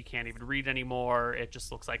label that you can't even read anymore. It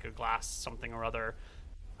just looks like a glass something or other.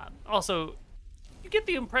 Also, you get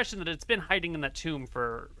the impression that it's been hiding in that tomb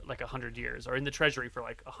for like 100 years, or in the treasury for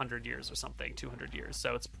like 100 years or something, 200 years.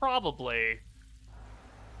 So it's probably,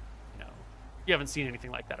 you haven't seen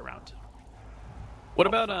anything like that around. What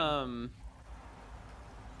about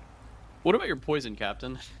your poison,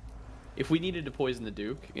 Captain? If we needed to poison the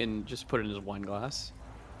Duke and just put it in his wine glass,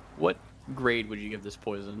 what grade would you give this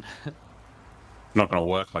poison? Not going to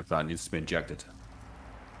work like that. It needs to be injected.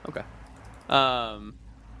 Okay.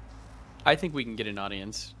 I think we can get an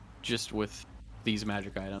audience just with these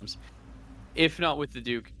magic items. If not with the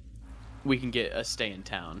Duke, we can get a stay in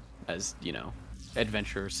town as,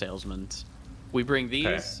 adventurer salesmen. We bring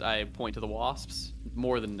these, Okay. I point to the wasps,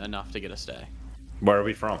 more than enough to get a stay. Where are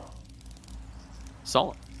we from?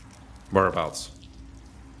 Solid. Whereabouts?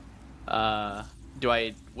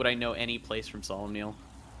 Would I know any place from Solemn, Neil?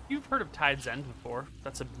 You've heard of Tide's End before.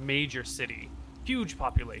 That's a major city. Huge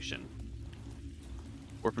population.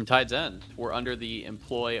 We're from Tide's End. We're under the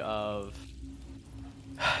employ of...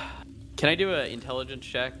 Can I do an intelligence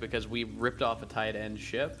check? Because we ripped off a Tide End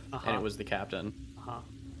ship, and it was the captain.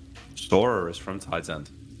 Sora is from Tide's End,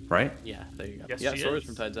 right? Yeah, there you go. Yes, yeah, she Sora's is.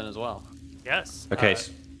 from Tide's End as well. Yes. Okay.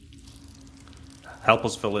 Help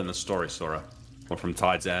us fill in the story, Sora. We're from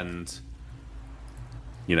Tide's End.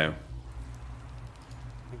 I think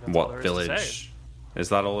that's all there What is to say. village? Is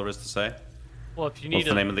that all there is to say? Well, if you need What's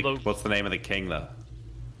the a name of the lo- What's the name of the king there?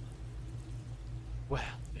 Well,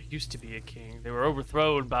 there used to be a king. They were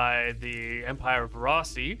overthrown by the Empire of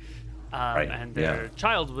Rossi, and their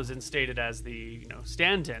child was instated as the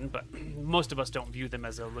stand-in. But most of us don't view them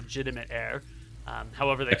as a legitimate heir.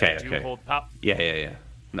 However, they do hold power. Yeah.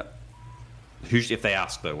 No. If they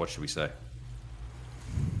ask though, what should we say?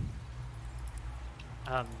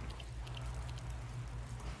 I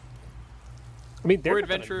mean, they're We're not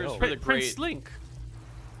gonna adventurers know. for the Prince great... Link.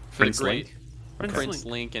 For Prince the great Link? Prince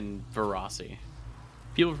Link and Verasi.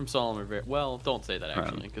 People from Solemn are very... Well, don't say that,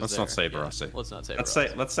 actually. 'cause Let's not say yeah, Barassi. let's not say Let's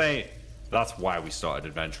Verasi. say that's why we started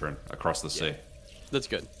adventuring across the sea. That's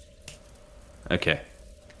good. Okay.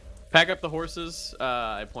 Pack up the horses,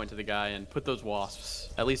 I point to the guy, and put those wasps,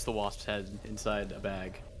 at least the wasp's head, inside a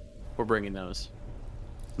bag. We're bringing those.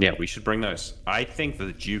 Yeah, we should bring those. I think that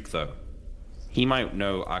the Duke, though, he might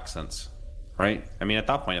know accents, right? I mean, at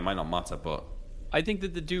that point, it might not matter, but... I think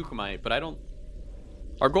that the Duke might, but I don't...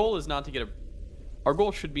 Our goal is not to get a... Our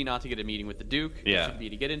goal should be not to get a meeting with the Duke. Yeah. It should be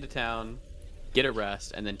to get into town, get a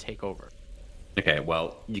rest, and then take over. Okay,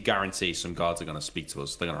 well, you guarantee some guards are going to speak to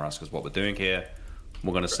us. They're going to ask us what we're doing here.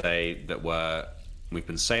 We're going to say that we've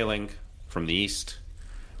been sailing from the east.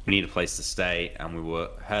 We need a place to stay, and we were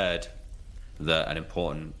heard that an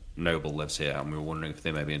important noble lives here, and we were wondering if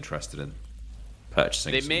they may be interested in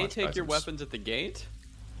purchasing. They some may magic take your items. weapons at the gate.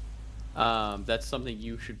 That's something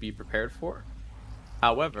you should be prepared for.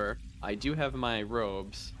 However, I do have my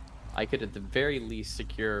robes. I could at the very least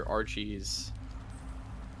secure Archie's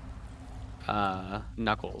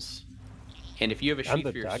knuckles. And if you have a And sheath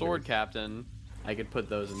the for your sword, daggers. Captain, I could put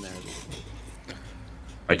those in there as well.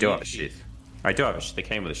 I do You have need a a sheath. I do have a sheath. They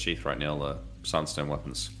came with a sheath, right, Neil? The sandstone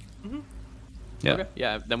weapons. Yeah. Okay.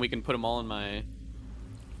 Yeah, then we can put them all in my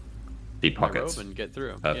Deep my pockets. robe and get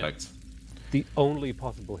through. Perfect. The only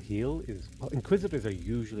possible heal is Inquisitors are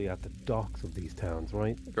usually at the docks of these towns,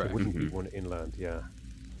 right? Correct. There wouldn't be one inland, yeah.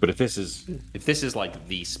 But if this is like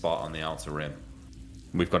the spot on the outer rim,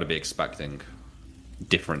 we've got to be expecting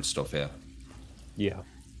different stuff here. Yeah.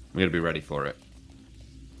 We got to be ready for it.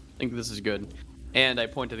 I think this is good. And I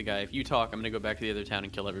point to the guy. If you talk, I'm gonna go back to the other town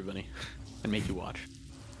and kill everybody, and make you watch.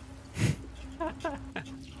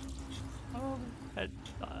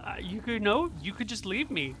 You could just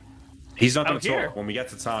leave me. He's not going Out to here. talk. When we get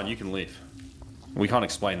to town, you can leave. We can't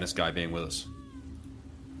explain this guy being with us.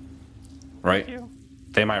 Right? Thank you.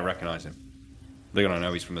 They might recognize him. They're going to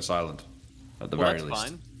know he's from this island. At the Well, very that's least.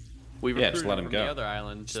 fine. We Yeah, recruited just let him from go. the other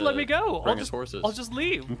island. Just let me go. Bring us horses. I'll just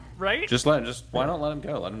leave, right? Why not let him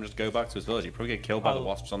go? Let him just go back to his village. He'd probably get killed by the I'll-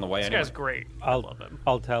 wasps on the way This anyway. guy's great. I love him.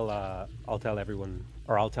 I'll tell everyone,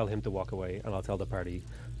 or I'll tell him to walk away, and I'll tell the party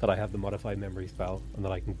that I have the modify memory spell, and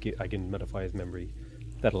that I can modify his memory.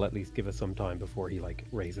 That'll at least give us some time before he like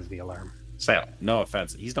raises the alarm. Say, no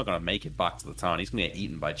offense, he's not going to make it back to the town. He's going to get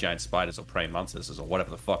eaten by giant spiders or praying mantises or whatever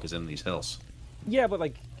the fuck is in these hills. Yeah, but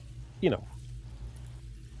like, you know,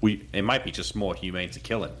 It might be just more humane to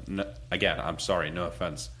kill him. No, again, I'm sorry, no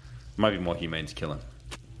offense. It might be more humane to kill him.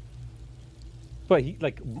 but he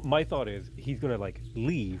like my thought is he's gonna like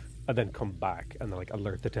leave and then come back and then like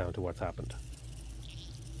alert the town to what's happened.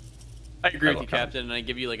 I agree with love you, that. Captain, and I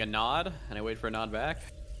give you like a nod, and I wait for a nod back.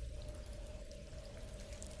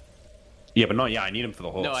 Yeah, but I need him for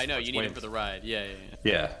the horse. No, I know Let's you need him wait. for the ride. Yeah.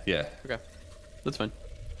 Yeah. Okay, that's fine.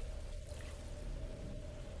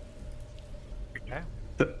 Okay.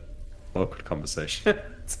 Awkward conversation.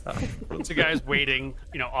 The guy's waiting,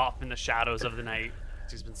 off in the shadows of the night.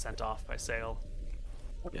 He's been sent off by Sail.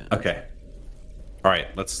 Yeah. Okay. All right,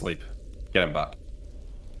 let's sleep. Get him back.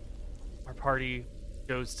 Our party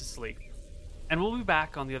goes to sleep. And we'll be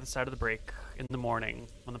back on the other side of the break in the morning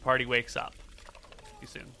when the party wakes up. See you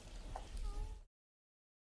soon.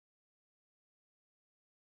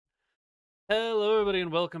 Hello, everybody,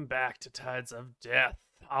 and welcome back to Tides of Death.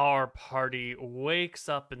 Our party wakes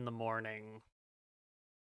up in the morning,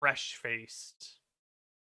 fresh-faced,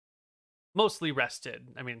 mostly rested.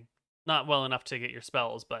 I mean, not well enough to get your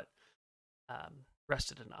spells, but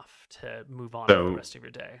rested enough to move on with the rest of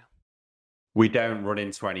your day. We don't run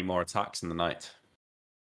into any more attacks in the night.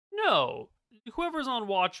 No, whoever's on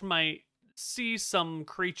watch might see some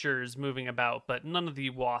creatures moving about, but none of the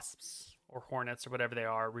wasps or hornets or whatever they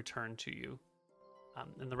are return to you.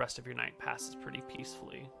 And the rest of your night passes pretty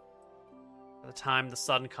peacefully. By the time the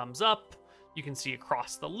sun comes up, you can see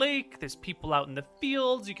across the lake. There's people out in the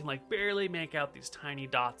fields. You can barely make out these tiny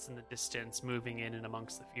dots in the distance moving in and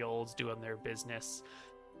amongst the fields, doing their business.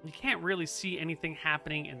 You can't really see anything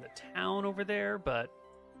happening in the town over there, but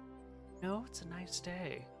it's a nice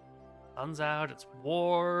day. Sun's out, it's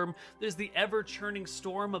warm. There's the ever-churning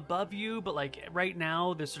storm above you, but right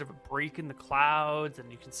now there's sort of a break in the clouds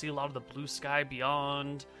and you can see a lot of the blue sky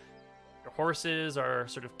beyond. Your horses are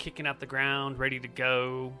sort of kicking at the ground, ready to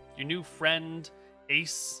go. Your new friend,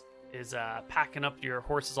 Ace, is packing up your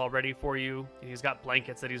horses already for you. He's got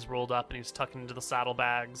blankets that he's rolled up and he's tucking into the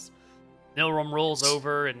saddlebags. Nilrum rolls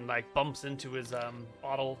over and bumps into his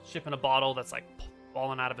bottle, shipping a bottle that's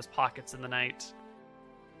falling out of his pockets in the night.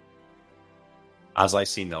 As I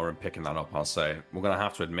see Nilrim picking that up, I'll say, we're going to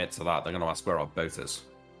have to admit to that. They're going to ask where our boat is.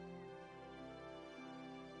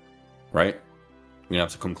 Right? We're going to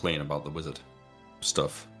have to come clean about the wizard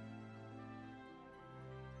stuff.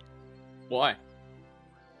 Why?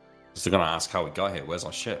 Because they're going to ask how we got here. Where's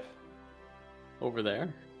our ship? Over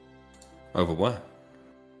there. Over where?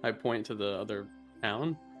 I point to the other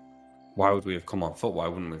town. Why would we have come on foot? Why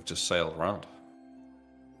wouldn't we have just sailed around?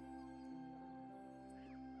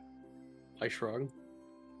 I shrug.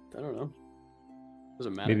 I don't know.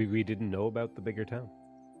 Doesn't matter. Maybe we didn't know about the bigger town.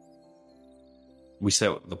 We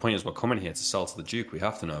say the point is we're coming here to sell to the Duke. We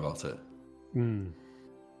have to know about it. Hmm.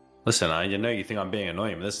 Listen, you think I'm being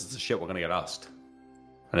annoying, but this is the shit we're going to get asked.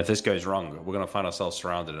 And if this goes wrong, we're going to find ourselves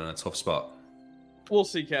surrounded in a tough spot. We'll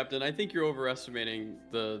see, Captain. I think you're overestimating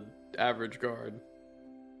the average guard.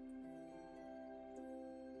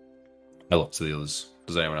 I look to the others.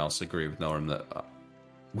 Does anyone else agree with Norum that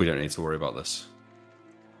we don't need to worry about this?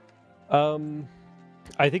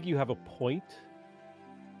 I think you have a point,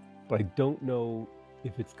 but I don't know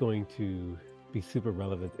if it's going to be super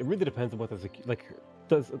relevant. It really depends on what there's like.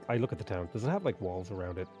 I look at the town? Does it have like walls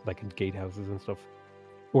around it, like in gatehouses and stuff,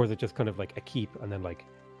 or is it just kind of like a keep and then like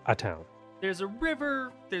a town? There's a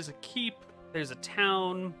river. There's a keep. There's a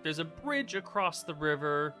town. There's a bridge across the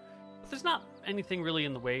river. But there's not anything really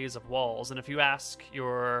in the ways of walls. And if you ask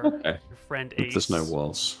your friend Ace, If there's no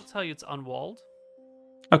walls. he'll tell you it's unwalled.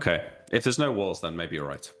 Okay. If there's no walls, then maybe you're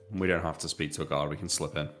right. We don't have to speak to a guard. We can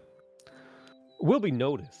slip in. Will be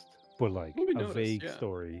noticed, but like Will be a noticed, vague yeah.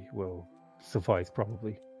 story will suffice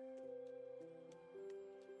probably.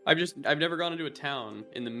 I've never gone into a town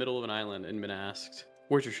in the middle of an island and been asked,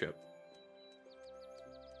 "Where's your ship?"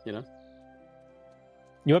 You know?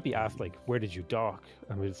 You might be asked like, "Where did you dock?"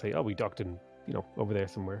 And we'd say, "Oh, we docked in, over there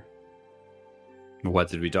somewhere." Where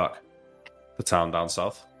did we dock? The town down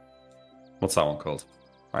south? What's that one called?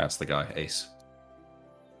 I asked the guy, Ace.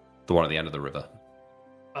 The one at the end of the river.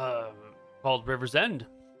 Called River's End.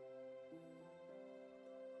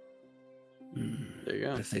 There you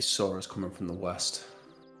go. If they saw us coming from the west.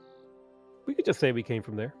 We could just say we came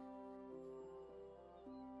from there.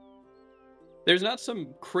 There's not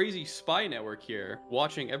some crazy spy network here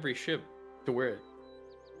watching every ship to where it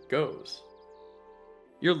goes.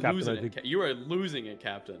 You're Captain, losing I it. think- You are losing it,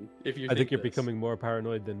 Captain. If you I think you're this. becoming more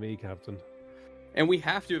paranoid than me, Captain. And we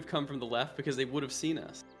have to have come from the left because they would have seen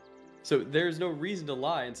us. So there's no reason to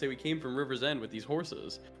lie and say we came from River's End with these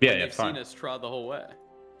horses. Yeah, when yeah, they've fine. seen us trot the whole way.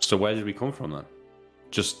 So where did we come from then?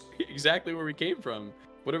 Just Exactly where we came from.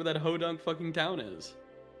 Whatever that hodunk fucking town is.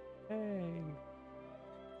 Hey.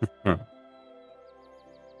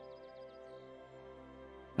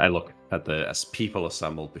 I look at as people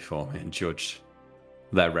assembled before me and judge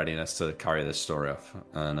their readiness to carry this story off.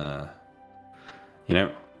 And,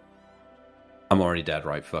 I'm already dead,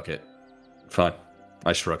 right? Fuck it. Fine.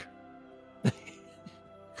 I shrug.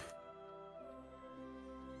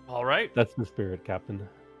 All right. That's the spirit, Captain.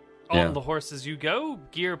 Yeah. On the horses you go,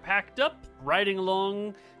 gear packed up, riding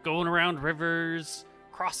along, going around rivers,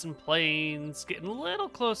 crossing plains, getting a little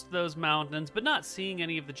close to those mountains, but not seeing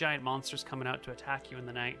any of the giant monsters coming out to attack you in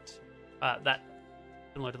the night. That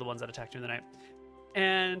similar to the ones that attacked you in the night.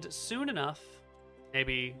 And soon enough,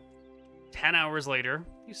 maybe 10 hours later,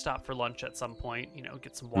 you stop for lunch at some point,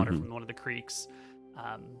 get some water from one of the creeks.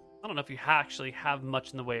 I don't know if you actually have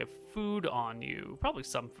much in the way of food on you. Probably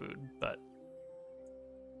some food, but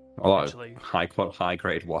A lot Eventually. of high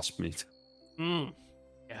grade wasp meat.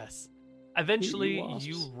 Yes. Eventually, wasps.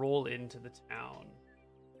 you roll into the town.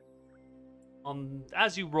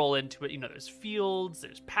 As you roll into it, there's fields,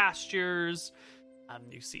 there's pastures.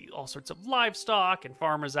 You see all sorts of livestock and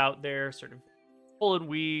farmers out there, sort of pulling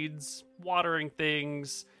weeds, watering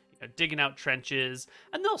things, digging out trenches,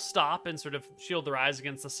 and they'll stop and sort of shield their eyes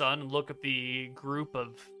against the sun and look at the group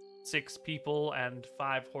of 6 people and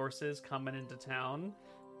 5 horses coming into town,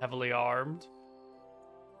 heavily armed.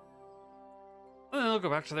 And then they'll go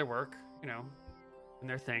back to their work, and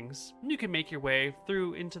their things. And you can make your way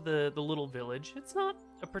through into the little village. It's not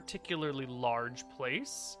a particularly large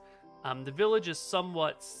place. The village is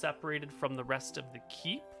somewhat separated from the rest of the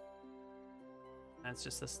keep. And it's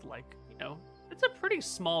just this, it's a pretty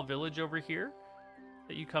small village over here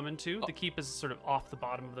that you come into. The keep is sort of off the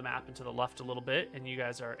bottom of the map and to the left a little bit, and you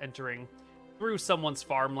guys are entering through someone's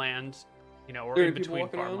farmland, or There are in people between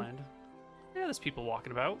walking around? farmland. Yeah, there's people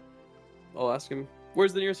walking about. I'll ask him,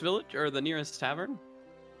 where's the nearest village or the nearest tavern?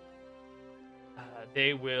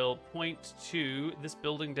 They will point to this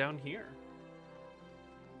building down here.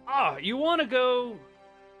 You want to go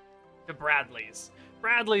to Bradley's.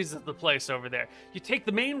 Bradley's is the place over there. You take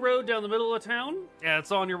the main road down the middle of town, and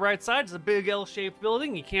it's on your right side. It's a big L-shaped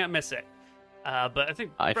building. You can't miss it. But I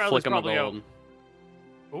think I Bradley's flick him a probably out.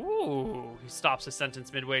 gold. Ooh, he stops his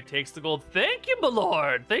sentence midway, takes the gold. Thank you, my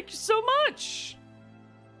lord. Thank you so much.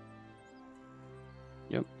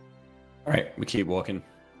 All right, we keep walking.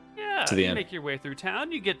 Yeah, To the you end. make your way through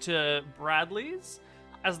town. You get to Bradley's.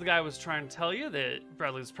 As the guy was trying to tell you, that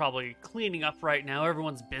Bradley's probably cleaning up right now.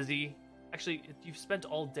 Everyone's busy. Actually, you've spent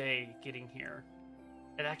all day getting here.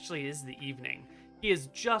 It actually is the evening. He is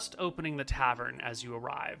just opening the tavern as you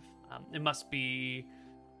arrive. It must be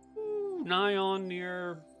nigh on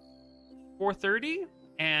near 4:30.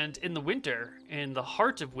 And in the winter, in the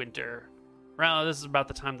heart of winter, around this is about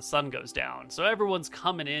the time the sun goes down. So everyone's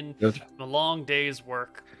coming in Good. from a long day's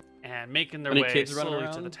work and making their Any way kids running slowly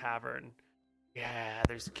to the around? tavern. Yeah,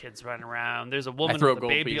 there's kids running around. There's a woman throw with a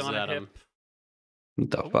gold baby pieces on a at 'em. hip.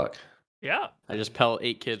 What the fuck? Yeah. I just pelt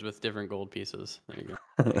 8 kids with different gold pieces. There you go.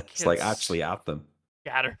 It's like Kids actually at them.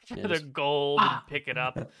 scatter Yeah, the just- gold and pick it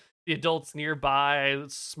up. The adults nearby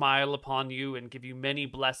smile upon you and give you many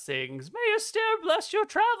blessings. May Astaire bless your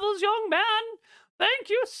travels, young man.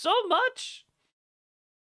 Thank you so much.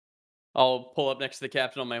 I'll pull up next to the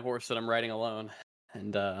captain on my horse that I'm riding alone,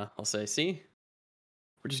 and I'll say, "See,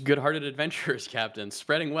 we're just good-hearted adventurers, Captain,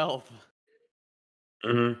 spreading wealth.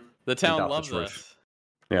 Mm-hmm. The town that's the loves truth. us.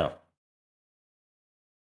 Yeah.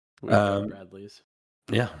 We go Bradley's.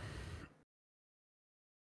 Yeah. Well,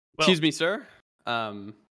 Excuse me, sir.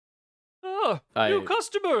 Oh, new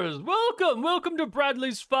customers. Welcome to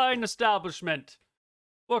Bradley's fine establishment.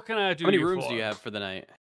 What can I do? How many you rooms for? do you have for the night?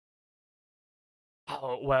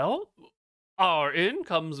 Oh, well, our inn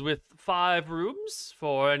comes with 5 rooms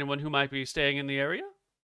for anyone who might be staying in the area.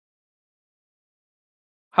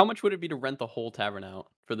 How much would it be to rent the whole tavern out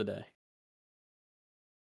for the day?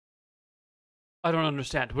 I don't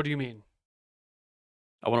understand. What do you mean?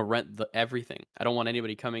 I want to rent everything. I don't want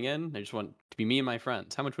anybody coming in. I just want to be me and my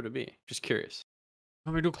friends. How much would it be? Just curious.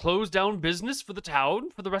 Want me to close down business for the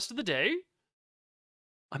town for the rest of the day?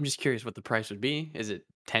 I'm just curious what the price would be. Is it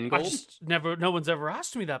 10 I gold? just never. No one's ever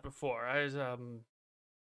asked me that before.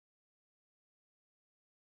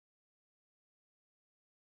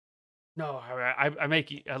 No, I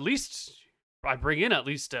make at least. I bring in at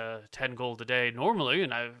least 10 gold a day normally,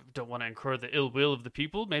 and I don't want to incur the ill will of the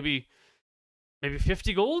people. Maybe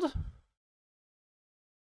 50 gold.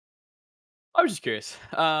 I was just curious.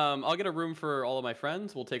 I'll get a room for all of my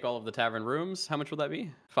friends. We'll take all of the tavern rooms. How much will that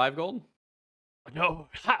be? 5 gold? No,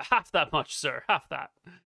 half that much, sir. Half that.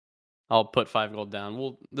 I'll put 5 gold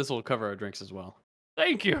down. This will cover our drinks as well.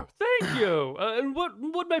 Thank you. And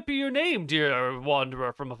what might be your name, dear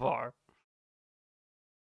wanderer from afar?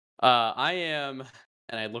 I am,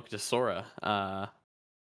 and I look to Sora. I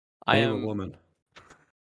am a woman.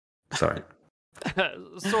 Sorry.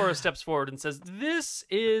 Sora steps forward and says, "This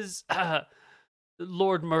is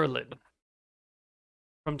Lord Merlin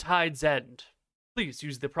from Tide's End. Please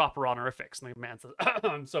use the proper honorifics." And the man says,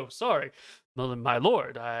 "I'm so sorry, Merlin, my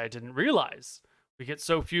lord. I didn't realize we get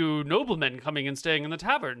so few noblemen coming and staying in the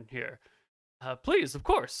tavern here. Please, of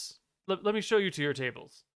course. Let me show you to your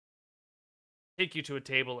tables." Take you to a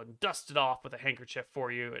table and dust it off with a handkerchief for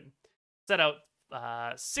you and set out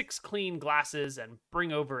 6 clean glasses and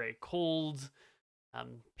bring over a cold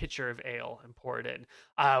pitcher of ale and pour it in.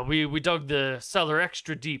 We dug the cellar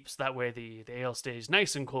extra deep so that way the ale stays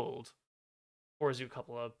nice and cold. Pours you a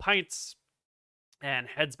couple of pints and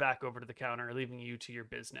heads back over to the counter, leaving you to your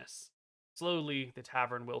business. Slowly, the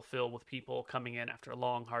tavern will fill with people coming in after a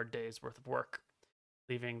long, hard day's worth of work,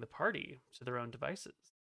 leaving the party to their own devices.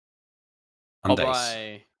 I'll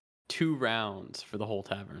buy 2 rounds for the whole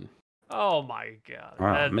tavern. Oh my god.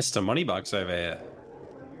 Wow, Mr. Moneybags over here.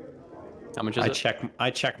 How much is it?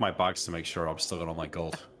 I check my bags to make sure I'm still got all my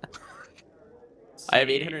gold. I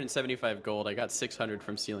have 875 gold. I got 600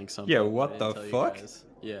 from stealing something. Yeah, what I the didn't tell you fuck? guys.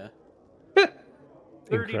 Yeah. 30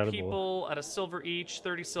 Incredible. people at a silver each,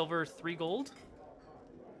 30 silver, 3 gold.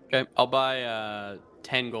 Okay, I'll buy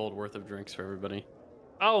 10 gold worth of drinks for everybody.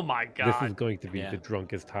 Oh my god. This is going to be Yeah. the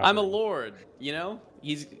drunkest tavern. I'm a lord, you know?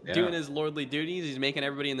 He's doing his lordly duties. He's making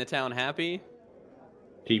everybody in the town happy.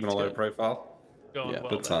 Keeping a low good. profile. Going Yeah,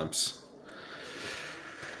 well Good then. times.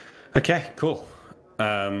 Okay, cool.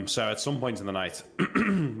 So at some point in the night,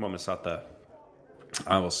 when we're sat there,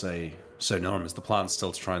 I will say, "So Norm, is the plan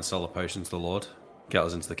still to try and sell the potion to the Lord? Get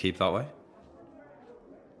us into the keep that way?"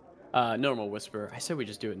 Normal whisper. I said we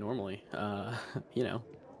just do it normally. You know,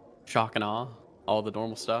 shock and awe, all the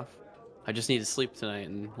normal stuff. I just need to sleep tonight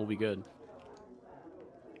and we'll be good.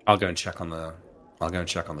 I'll go and check on the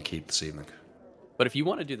keep this evening. But if you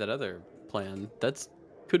want to do that other plan, that's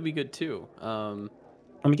could be good too.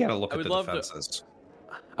 Let me get a look I at would the love to- defenses.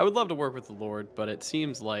 I would love to work with the Lord, but it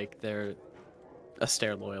seems like they're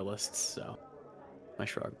Astaire loyalists, so I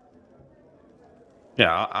shrug.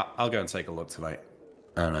 Yeah, I'll go and take a look tonight,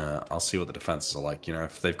 and I'll see what the defenses are like. You know,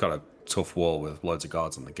 if they've got a tough wall with loads of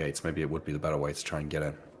guards on the gates, maybe it would be the better way to try and get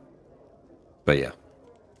in. But yeah,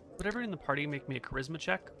 Would everyone in the party make me a charisma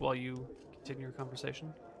check while you continue your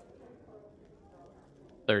conversation?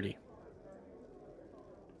 30.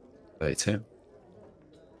 32.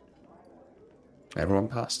 Everyone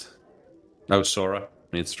passed. No, Sora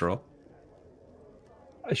needs to roll.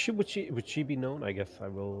 Would she be known? I guess I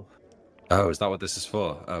will. Oh, is that what this is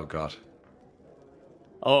for? Oh god.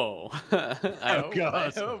 Oh,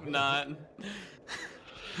 I hope not.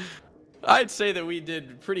 I'd say that we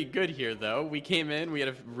did pretty good here, though. We came in, we had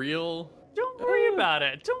a real... Don't worry about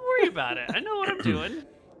it. Don't worry about it. I know what I'm doing.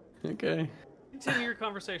 Okay. Continue your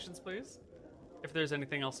conversations, please. If there's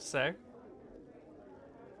anything else to say.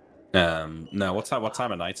 No, what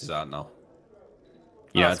time of night is that now?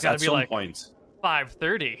 Yeah, it's gotta at be some like point.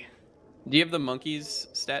 5:30. Do you have the monkeys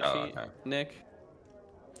stat Oh, sheet, okay. Nick?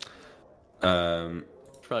 Um,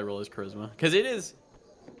 Probably roll his charisma because it is.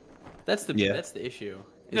 That's the Yeah. that's the issue.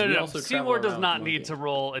 is No, we no, no. also Seymour travel does around not with the need monkey. to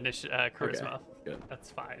roll charisma. Okay, good.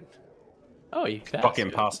 That's fine. Oh, you passed. fucking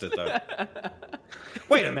Good. past it though.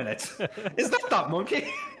 Wait a minute. Is that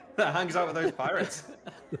monkey that hangs out with those pirates?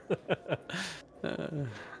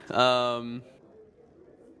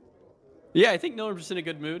 Yeah, I think Miller's just in a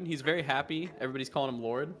good mood. He's very happy. Everybody's calling him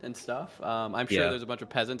Lord and stuff. I'm sure Yeah. there's a bunch of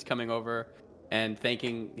peasants coming over and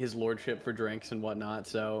thanking his lordship for drinks and whatnot.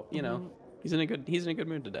 So he's in a good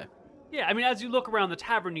mood today. Yeah, I mean, as you look around the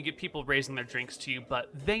tavern, you get people raising their drinks to you, but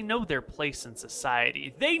they know their place in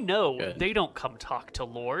society. They know Good. they don't come talk to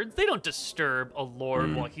lords. They don't disturb a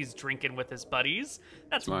lord while he's drinking with his buddies.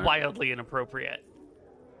 That's Smart. wildly inappropriate.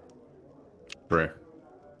 True.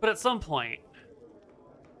 But at some point,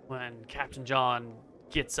 when Captain John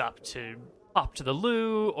gets up to the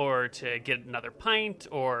loo or to get another pint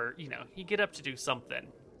or, he get up to do something.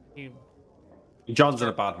 John's in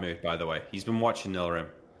a bad mood, by the way. He's been watching Nilrim,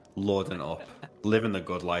 lording up, living the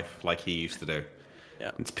good life like he used to do.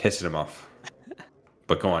 Yeah. It's pissing him off.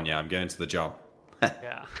 But go on, I'm going to the job.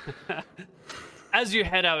 Yeah. As you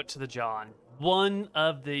head out to the John, one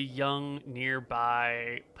of the young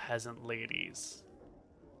nearby peasant ladies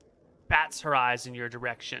bats her eyes in your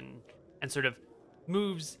direction and sort of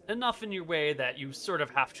moves enough in your way that you sort of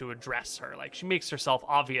have to address her. Like, she makes herself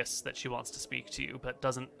obvious that she wants to speak to you, but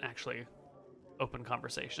doesn't actually open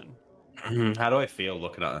conversation. How do I feel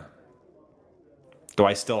looking at her? Do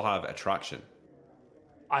I still have attraction?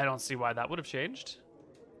 I don't see why that would have changed.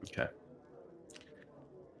 Okay.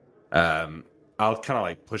 I'll kind of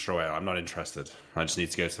like push her away. I'm not interested. I just need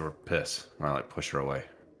to go to the piss. And I like push her away.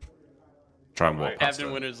 Try and walk past Captain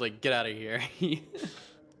her. Winter's like, get out of here.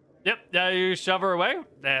 Yep, you shove her away.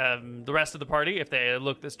 The rest of the party, if they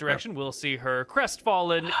look this direction, will see her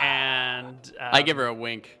crestfallen and... I give her a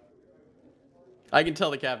wink. I can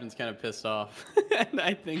tell the captain's kind of pissed off. And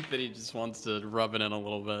I think that he just wants to rub it in a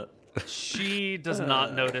little bit. She does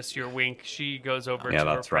not notice your wink. She goes over Yeah, to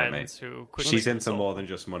her that's right, friends mate. who quickly She's into consult. more than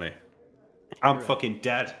just money. I'm fucking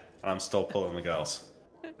dead, and I'm still pulling the girls.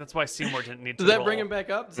 That's why Seymour didn't need to Does that roll. bring him back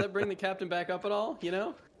up? Does that bring the captain back up at all?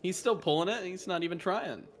 He's still pulling it. He's not even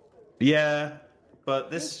trying. Yeah, but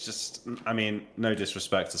this is just, I mean, no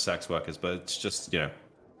disrespect to sex workers, but it's just,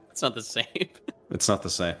 It's not the same. it's not the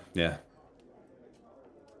same. Yeah.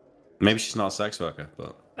 Maybe she's not a sex worker,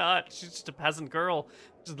 but... She's just a peasant girl.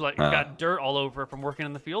 Just like Ah. got dirt all over her from working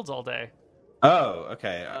in the fields all day. Oh,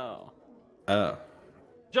 okay. Oh. Oh.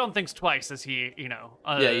 John thinks twice as he, he-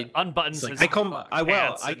 unbuttons it's like, his I will.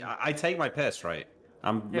 pants and- I take my piss, right?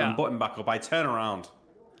 I'm Yeah. buttoned back up. I turn around,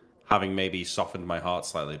 having maybe softened my heart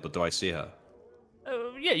slightly, but do I see her?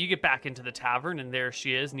 Yeah, you get back into the tavern, and there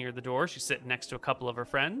she is near the door. She's sitting next to a couple of her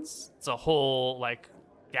friends. It's a whole,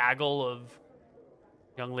 gaggle of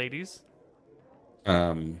young ladies.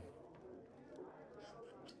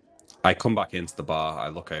 I come back into the bar. I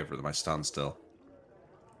look over at them. I stand still.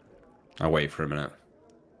 I wait for a minute.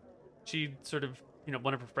 She sort of,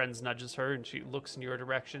 one of her friends nudges her, and she looks in your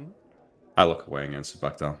direction. I look away and sit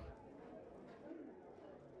back down.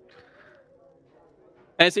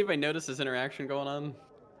 And I see if I notice this interaction going on.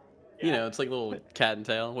 It's like a little cat and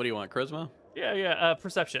tail. What do you want, charisma? Yeah,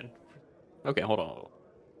 perception. Okay, hold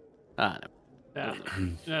on. No.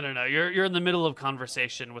 No. You're in the middle of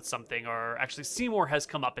conversation with something, or actually Seymour has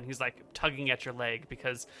come up and he's tugging at your leg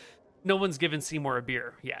because no one's given Seymour a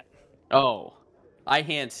beer yet. Oh, I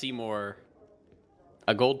hand Seymour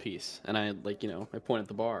a gold piece, and I I point at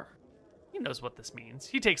the bar. He knows what this means.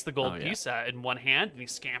 He takes the gold Oh, yeah. piece in one hand and he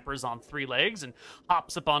scampers on 3 legs and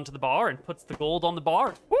hops up onto the bar and puts the gold on the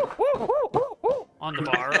bar. Woo, woo, woo, woo, woo, on the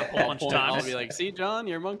bar a whole bunch of I'll times. be like, see, John,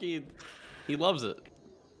 your monkey, he loves it.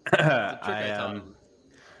 It's a trick I taught him.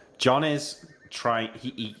 John is trying.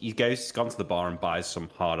 He goes gone to the bar and buys some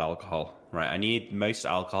hard alcohol. Right. I need most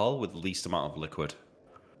alcohol with the least amount of liquid.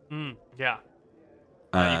 Yeah.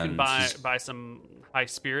 You can buy some high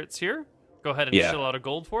spirits here. Go ahead and Yeah. chill out a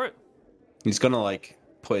gold for it. He's gonna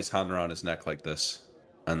put his hand around his neck like this,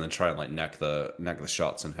 and then try and neck the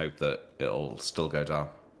shots and hope that it'll still go down.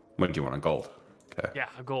 When do you want a gold? Okay. Yeah,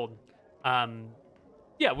 a gold.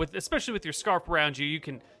 Yeah, especially with your scarf around you, you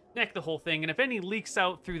can neck the whole thing, and if any leaks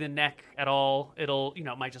out through the neck at all, it'll it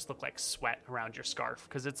might just look like sweat around your scarf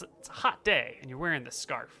because it's a hot day and you're wearing this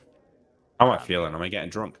scarf. How am I feeling? Am I getting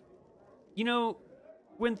drunk?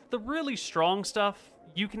 When the really strong stuff,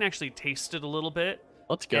 you can actually taste it a little bit.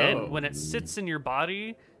 Let's go. And when it sits in your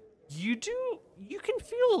body, you can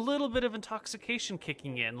feel a little bit of intoxication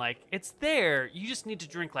kicking in. Like, it's there. You just need to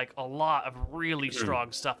drink like a lot of really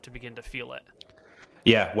strong stuff to begin to feel it.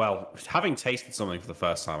 Yeah, well, having tasted something for the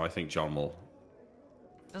first time, I think John will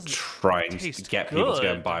try and get people to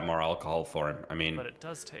go and buy more alcohol for him. I mean, but it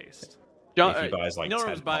does taste. John, if he buys like 10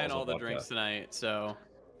 Norm's buying bottles all of the vodka. drinks tonight, so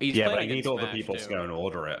he's Yeah, playing but I need against all the Smash, people too. to go and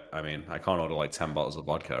order it. I mean, I can't order like 10 bottles of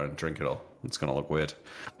vodka and drink it all. It's going to look weird.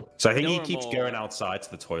 So I think he keeps going outside to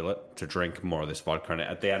the toilet to drink more of this vodka. And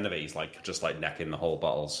at the end of it, he's like just like necking the whole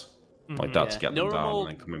bottles like that to get them down and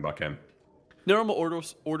then coming back in. Normal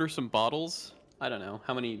order some bottles. I don't know.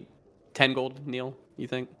 How many? 10 gold, Neil, you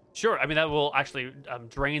think? Sure. I mean, that will actually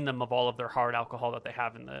drain them of all of their hard alcohol that they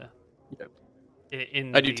have in the...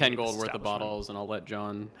 I do 10 gold worth of bottles, and I'll let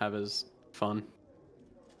John have his fun.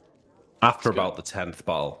 After about the 10th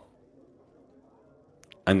bottle,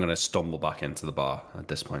 I'm going to stumble back into the bar at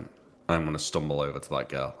this point. I'm going to stumble over to that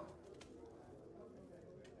girl.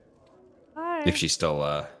 Hi. If she's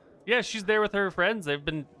still... Yeah, she's there with her friends. They've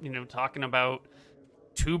been, talking about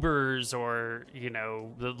tubers or,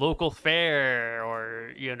 the local fair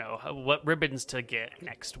or, what ribbons to get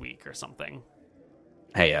next week or something.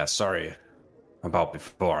 Hey, sorry about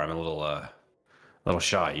before. I'm a little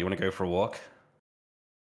shy. You want to go for a walk?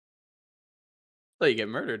 Oh, you get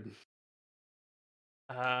murdered.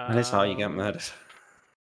 That is how you get murdered.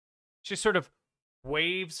 She sort of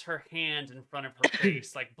waves her hand in front of her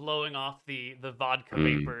face, like blowing off the vodka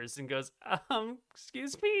vapors, and goes,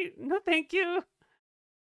 excuse me, no thank you.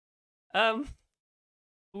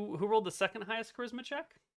 Who rolled the second highest charisma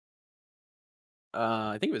check?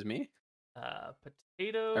 I think it was me.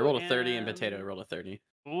 Potato. I rolled a 30 and Potato rolled a 30.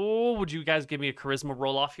 Oh, would you guys give me a charisma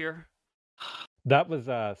roll off here? That was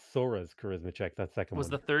Sora's charisma check, that second Was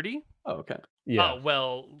one. the 30? Oh, okay. Yeah. Oh,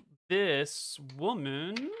 well, this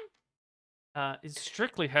woman is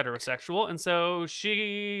strictly heterosexual, and so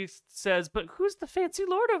she says, but who's the fancy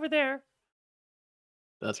lord over there?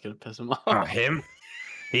 That's going to piss him off. Him?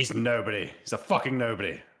 He's nobody. He's a fucking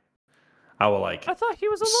nobody. I will I thought he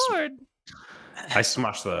was a lord. I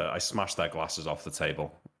smash their glasses off the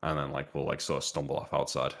table, and then we'll sort of stumble off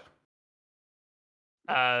outside.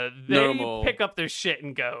 They pick up their shit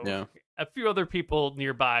and go. Yeah. A few other people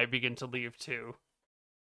nearby begin to leave too.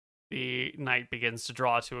 The night begins to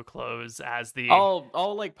draw to a close as the... I'll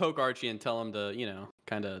poke Archie and tell him to,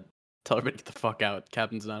 kind of tell everybody to get the fuck out.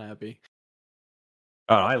 Captain's not happy.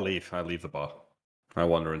 Oh, I leave the bar. I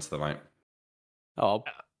wander into the night. Oh,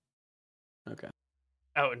 okay.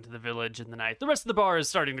 Out into the village in the night. The rest of the bar is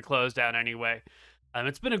starting to close down anyway.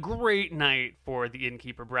 It's been a great night for the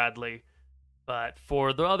innkeeper, Bradley. But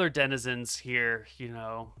for the other denizens here,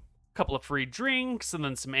 a couple of free drinks and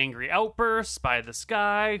then some angry outbursts by this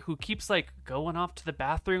guy who keeps going off to the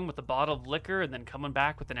bathroom with a bottle of liquor and then coming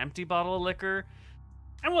back with an empty bottle of liquor.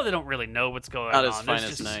 And well, they don't really know what's going on. Not his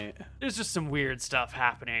finest night. There's just some weird stuff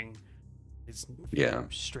happening. These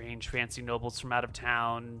strange fancy nobles from out of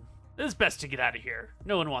town. It's best to get out of here.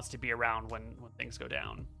 No one wants to be around when things go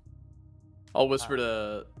down. I'll whisper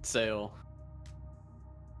to Sail.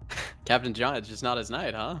 Captain John, it's just not his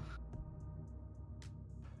night, huh?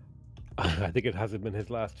 I think it hasn't been his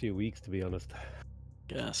last few weeks, to be honest.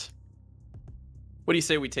 Guess. What do you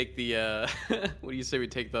say we take the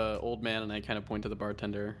old man, and I kind of point to the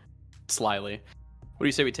bartender slyly. What do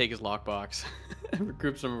you say we take his lockbox and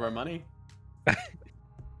recoup some of our money? I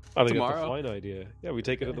think Tomorrow? that's a fine idea. Yeah, we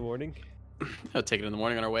take it in the morning. I'll take it in the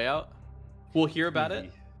morning on our way out. We'll hear about Easy.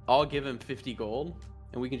 it. I'll give him 50 gold,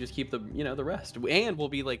 and we can just keep the rest. And we'll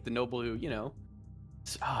be like the noble who,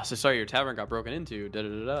 so sorry your tavern got broken into. Da da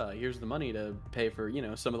da da. Here's the money to pay for,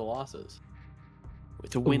 some of the losses.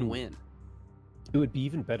 It's a win-win. It would be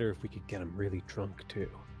even better if we could get him really drunk too.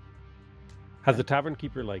 Has the tavern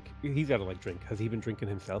keeper he's got to drink? Has he been drinking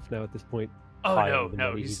himself now at this point? Oh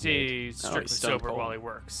no, he stays strictly sober cold. while he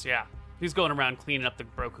works. Yeah, he's going around cleaning up the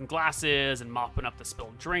broken glasses and mopping up the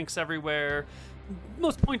spilled drinks everywhere.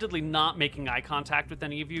 Most pointedly, not making eye contact with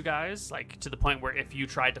any of you guys, to the point where if you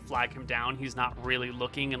tried to flag him down, he's not really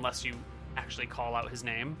looking unless you actually call out his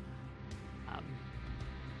name.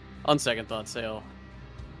 On second thought, Sale,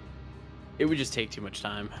 it would just take too much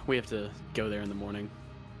time. We have to go there in the morning,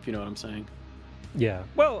 if you know what I'm saying. Yeah.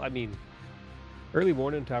 Well, I mean, early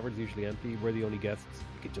morning tavern's usually empty. We're the only guests.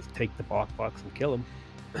 We could just take the box and kill him.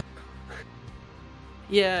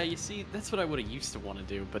 Yeah, you see, that's what I would have used to want to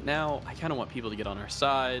do, but now I kind of want people to get on our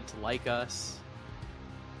side, to like us.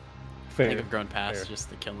 Fair. I think I've grown past just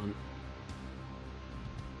the killing.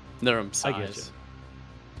 Nerum sighs.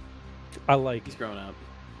 I like He's grown up.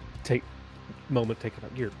 moment taken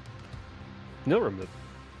up. You're Nilrim,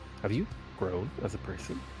 have you grown as a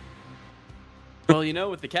person? Well, you know,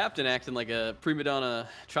 with the captain acting like a prima donna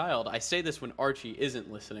child, I say this when Archie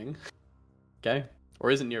isn't listening, okay,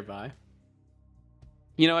 or isn't nearby.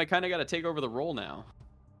 You know, I kind of got to take over the role now.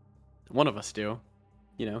 One of us do.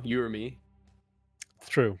 You know, you or me. It's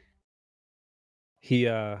true.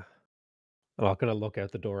 I'm not gonna look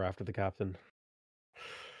out the door after the captain.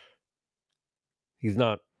 He's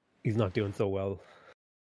not doing so well.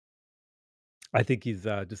 I think his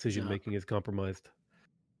decision making is compromised.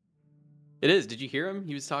 It is. Did you hear him?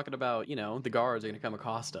 He was talking about, you know, the guards are going to come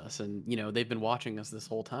accost us, and, you know, they've been watching us this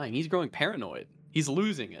whole time. He's growing paranoid. He's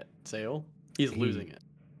losing it, Sale. He's losing it.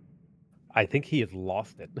 I think he has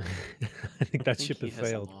lost it. I think that ship has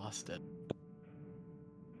sailed. He lost it.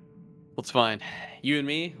 Well, it's fine. You and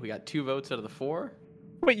me, we got 2 votes out of the 4.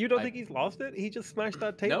 Wait, you don't think he's lost it? He just smashed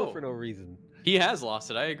that table for no reason. He has lost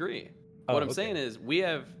it. I agree. What I'm saying is, we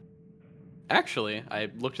have. Actually, I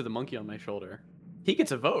looked at the monkey on my shoulder. He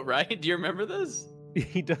gets a vote, right? Do you remember this?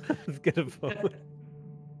 He does get a vote.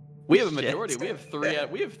 We have a majority. We have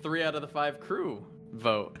 3 out of the 5 crew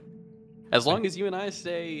vote. As long as you and I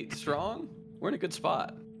stay strong, we're in a good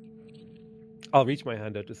spot. I'll reach my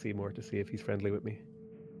hand out to Seymour to see if he's friendly with me.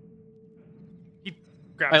 He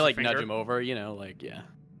grabs I your like finger. nudge him over, you know, like yeah.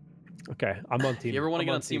 Okay, I'm on team. If you ever want to I'm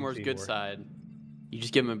get on Team Seymour's good side, you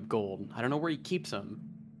just give him a gold. I don't know where he keeps them,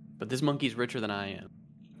 but this monkey's richer than I am.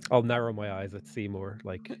 I'll narrow my eyes at Seymour,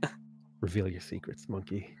 like, reveal your secrets,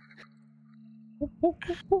 monkey.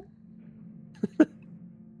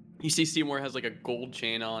 You see Seymour has like a gold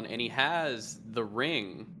chain on, and he has the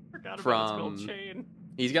ring Forgot about from... his gold chain.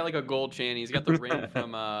 He's got like a gold chain. He's got the ring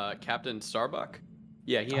from Captain Starbuck.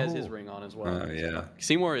 Yeah, he has his ring on as well. Oh, yeah.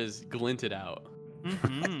 Seymour is glinted out.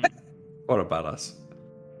 Mm-hmm. What about us?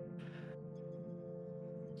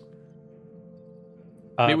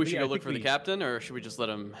 Maybe we should yeah, go I look think for the captain, or should we just let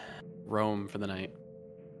him roam for the night?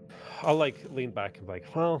 I'll like lean back and be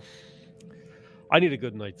like, well, I need a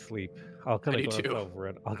good night's sleep. I'll kind of glance over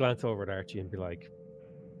it. I'll glance over at Archie and be like,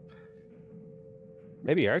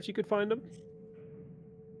 maybe Archie could find him.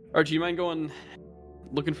 Archie, you mind going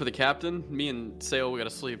looking for the captain? Me and Sale, we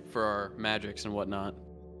gotta sleep for our magics and whatnot.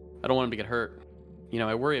 I don't want him to get hurt. You know,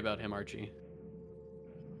 I worry about him, Archie.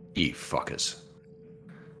 You fuckers.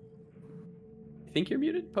 You think you're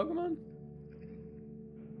muted, Pokemon?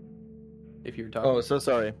 If you're talking. Oh, so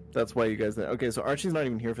sorry. That's why you guys. Okay, so Archie's not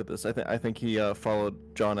even here for this. I think he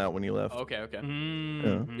followed John out when he left. Okay.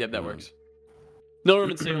 Mm-hmm. Yep, that works.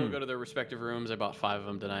 Nilrim and Sale will go to their respective rooms. I bought 5 of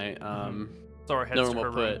them tonight. So our heads Nilrim to will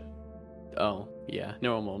her put. room. Oh yeah,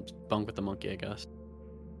 Nilrim will bunk with the monkey, I guess.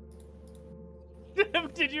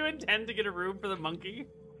 Did you intend to get a room for the monkey?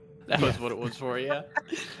 That was what it was for, yeah.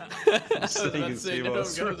 I was So you about can to say, see Nilrim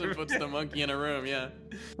what's goes and puts the monkey in a room, yeah.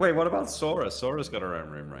 Wait, what about Sora? Sora's got her own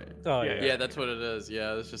room, right? Oh, Yeah, Yeah, that's what it is.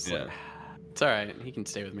 Yeah, it's just like, it's all right. He can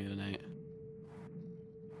stay with me tonight.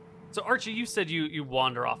 So Archie, you said you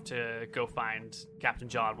wander off to go find Captain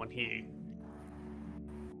John when he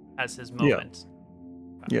has his moment.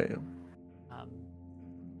 Yeah.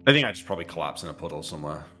 I think I just probably collapse in a puddle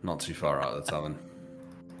somewhere, not too far out of the tavern.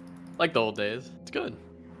 Like the old days. It's good.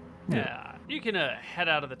 Yeah, you can head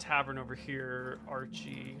out of the tavern over here,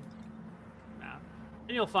 Archie.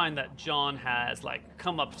 And you'll find that John has like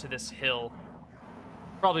come up to this hill,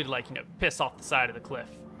 probably to like piss off the side of the cliff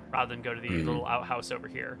rather than go to the little outhouse over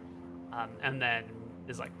here, and then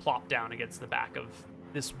is like plopped down against the back of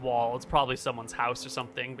this wall. It's probably someone's house or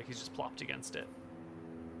something, but he's just plopped against it.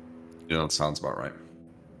 Yeah, that sounds about right.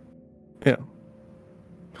 Yeah.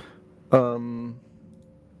 I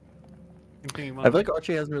Continue feel like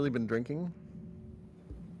Archie hasn't really been drinking.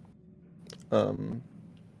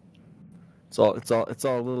 It's all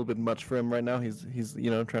a little bit much for him right now. He's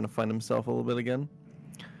trying to find himself a little bit again.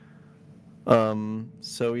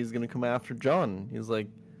 So he's gonna come after John. He's like,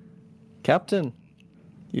 Captain,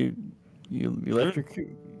 you left your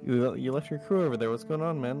crew. You left your crew over there. What's going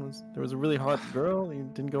on, man? There was a really hot girl. You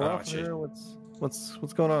didn't go after her.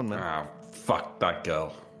 What's going on, man? Ah, fuck that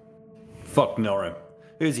girl. Fuck Nilrim.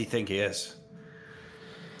 Who does he think he is?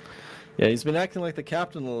 Yeah, he's been acting like the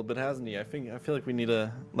captain a little bit, hasn't he? I feel like we need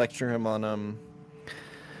to lecture him on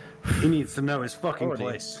He needs to know his fucking Already.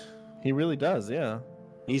 place. He really does, yeah.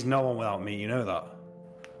 He's no one without me, you know that.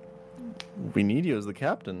 We need you as the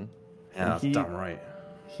captain. Yeah, that's damn right.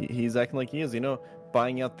 He's acting like he is,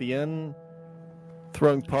 buying out the inn,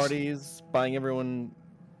 throwing parties, buying everyone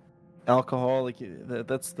alcohol. Like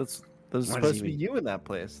that's supposed to be you in that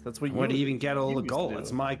place. That's what. Where do you even get all the used to gold? do.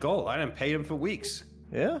 That's my goal. I didn't pay him for weeks.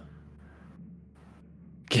 Yeah.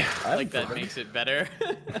 Yeah, Like that makes it better.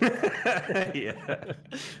 Yeah.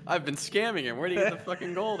 I've been scamming him. Where do you get the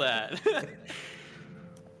fucking gold at?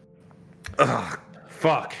 Ugh,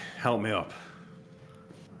 fuck. Help me up.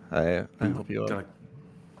 I hope you are.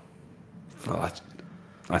 Well,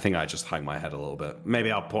 I think I just hang my head a little bit.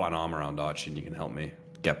 Maybe I'll put an arm around Archie and you can help me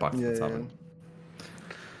get back to the tavern.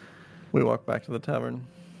 We walk back to the tavern.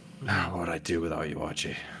 What would I do without you,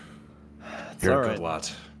 Archie? It's You're all a right. good lad.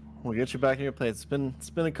 We'll get you back in your place. It's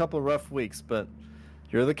been a couple of rough weeks, but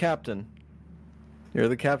you're the captain. You're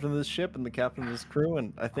the captain of this ship and the captain of this crew,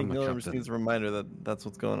 and I think the Miller just captain. needs a reminder that that's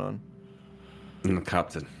what's going on. I'm the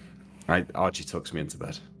captain. Archie tucks me into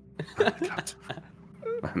bed. I'm the captain.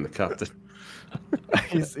 I'm the captain.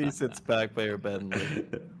 He sits back by your bed and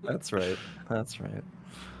like, that's right. That's right.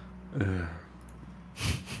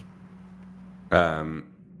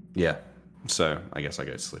 Yeah. So I guess I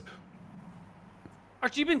go to sleep.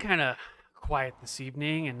 Archie, you've been kind of quiet this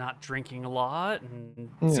evening and not drinking a lot, and it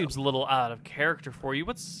Yeah. seems a little out of character for you.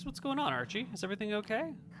 What's going on, Archie? Is everything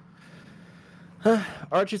okay?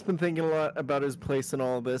 Archie's been thinking a lot about his place in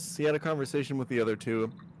all of this. He had a conversation with the other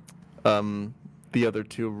two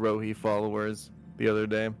Rohi followers the other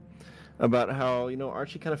day about how,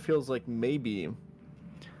 Archie kind of feels like maybe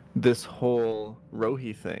this whole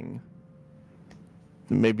Rohi thing,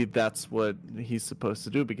 maybe that's what he's supposed to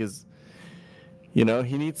do because, he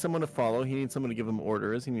needs someone to follow. He needs someone to give him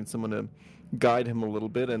orders. He needs someone to guide him a little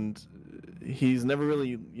bit. And he's never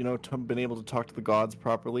really, been able to talk to the gods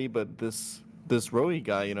properly. But this Rohi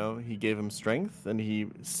guy, he gave him strength and he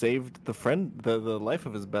saved the life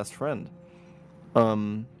of his best friend.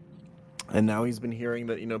 And now he's been hearing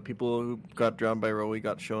that, people who got drowned by Rohi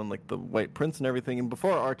got shown like the White Prince and everything. And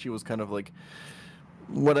before, Archie was kind of like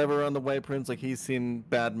whatever on the White Prince, like he's seen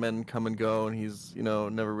bad men come and go and he's,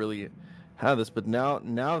 never really had this. But now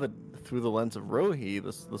that through the lens of Rohi,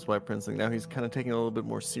 this White Prince thing, now he's kind of taking it a little bit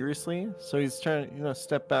more seriously. So he's trying to,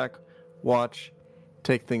 step back, watch,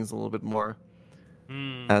 take things a little bit more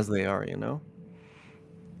as they are,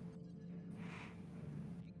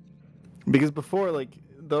 Because before, like,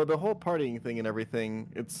 the whole partying thing and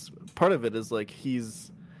everything, it's part of it is like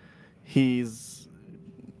he's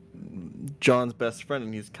John's best friend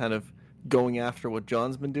and he's kind of going after what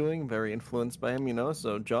John's been doing, very influenced by him,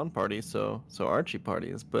 so John parties, so Archie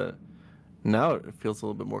parties, but now it feels a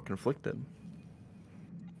little bit more conflicted.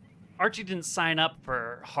 Archie didn't sign up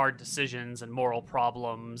for hard decisions and moral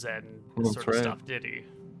problems and this That's sort of right. stuff, did he?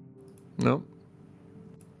 Nope.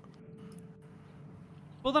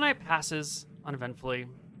 Well, the night passes uneventfully.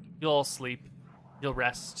 You'll all sleep. You'll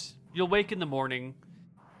rest. You'll wake in the morning.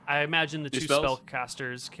 I imagine the Do two spells?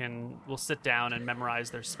 spellcasters will sit down and memorize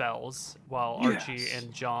their spells while Archie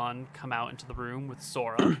and John come out into the room with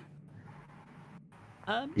Sora.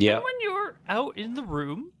 Yeah. And when you're out in the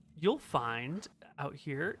room, you'll find out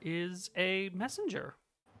here is a messenger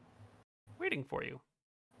waiting for you.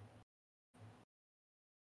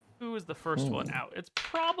 Who is the first one out? It's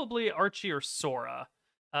probably Archie or Sora.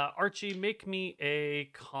 Archie, make me a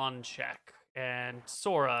con check. And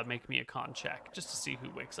Sora, make me a con check, just to see who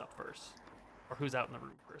wakes up first. Or who's out in the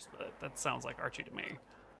room first, but that sounds like Archie to me.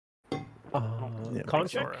 Con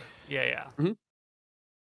check? Sora. Yeah.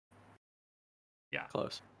 Yeah.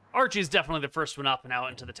 Close. Archie's definitely the first one up and out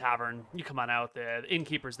into the tavern. You come on out, the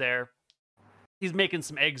innkeeper's there. He's making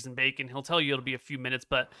some eggs and bacon. He'll tell you it'll be a few minutes,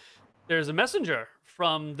 but there's a messenger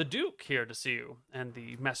from the Duke here to see you. And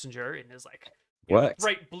the messenger in his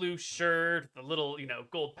bright blue shirt, the little,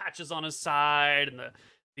 gold patches on his side, and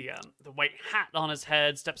the white hat on his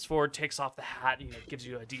head, steps forward, takes off the hat, gives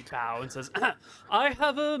you a deep bow and says, I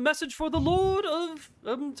have a message for the Lord of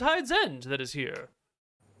Tide's End that is here.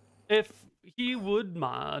 If he would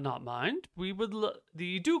not mind,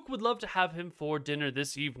 the Duke would love to have him for dinner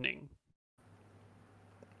this evening.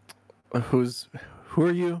 Who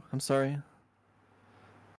are you? I'm sorry.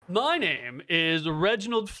 My name is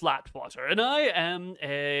Reginald Flatwater, and I am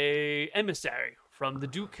a emissary from the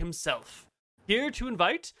Duke himself, here to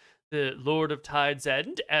invite the Lord of Tide's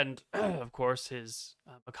End and, of course, his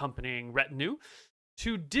accompanying retinue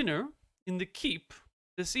to dinner in the keep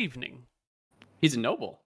this evening. He's a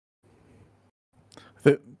noble.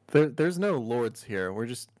 There's no lords here. We're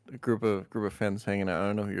just a group of fans hanging out. I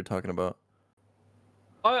don't know who you're talking about.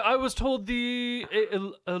 I was told a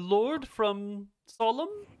lord from Solemn,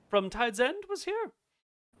 from Tide's End, was here.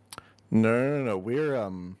 No. We're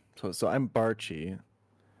so I'm Barchi,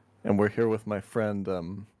 and we're here with my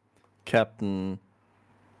friend Captain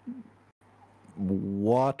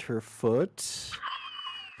Waterfoot,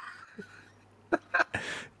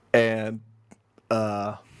 and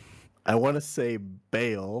I want to say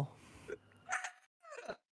Bale.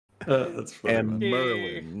 That's funny, and man.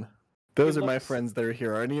 Merlin. Those He are my looks- friends that are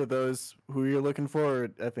here. Are any of those who you're looking for? Or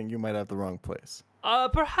I think you might have the wrong place.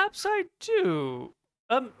 Perhaps I do.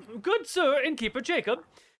 Good sir, innkeeper Jacob.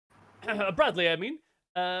 Bradley, I mean.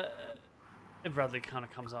 And Bradley kind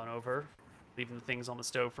of comes on over, leaving the things on the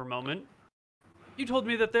stove for a moment. You told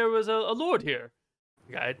me that there was a lord here.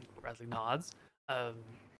 Guy, Bradley nods.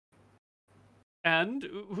 And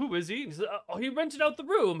who is he? He says, he rented out the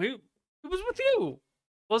room. He was with you,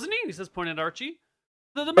 wasn't he? He says, pointing at Archie.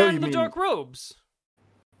 The man you in the mean- dark robes.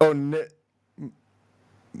 Oh,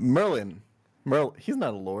 Merlin. He's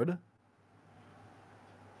not a lord.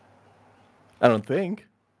 I don't think.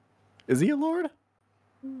 Is he a lord?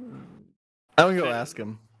 I'm gonna go ask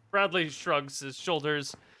him. Bradley shrugs his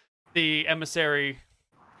shoulders. The emissary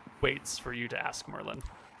waits for you to ask Merlin.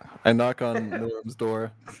 I knock on Norm's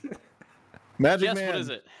door. Magic Yes, Man. what is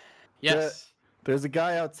it? Yes. There's a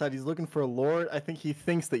guy outside. He's looking for a lord. I think he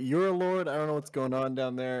thinks that you're a lord. I don't know what's going on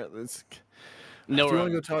down there. Do you want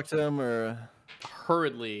to go talk to him or?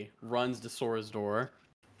 Hurriedly runs to Sora's door.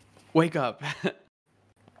 Wake up.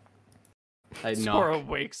 I Sora knock.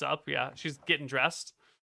 wakes up. Yeah, she's getting dressed.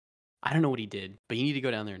 I don't know what he did, but you need to go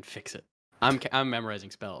down there and fix it. I'm memorizing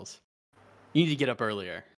spells. You need to get up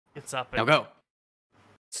earlier. Gets up Now and go.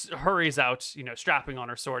 hurries out, strapping on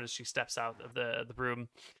her sword as she steps out of the room.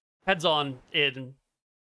 Heads on in,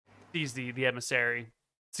 sees the emissary,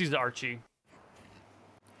 sees Archie.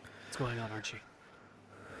 What's going on, Archie?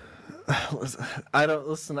 I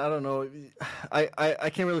don't know. I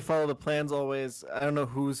can't really follow the plans always. I don't know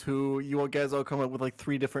who's who. You guys all come up with like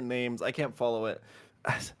 3 different names. I can't follow it.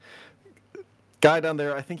 Guy down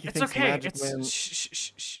there, I think he It's thinks okay. Magic Man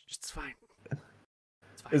It's fine.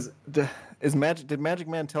 It's fine. is Magic. Did Magic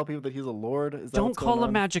Man tell people that he's a lord? Is that Don't what's call going him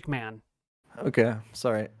on? Magic Man. Okay,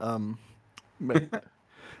 sorry.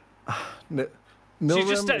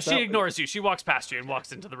 She ignores you. She walks past you and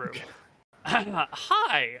walks into the room.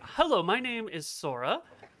 Hi. Hello, my name is Sora.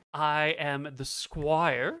 I am the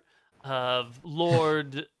squire of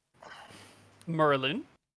Lord Merlin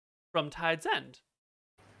from Tide's End.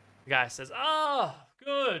 The guy says,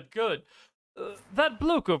 good. That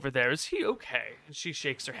bloke over there, is he okay? And she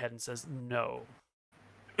shakes her head and says, no.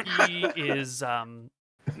 He is,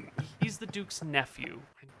 he's the Duke's nephew.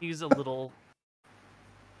 And he's a little...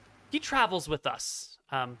 He travels with us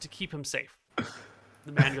to keep him safe.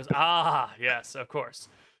 The man goes, yes, of course.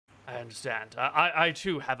 I understand. I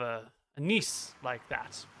too have a niece like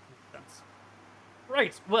that. Makes sense.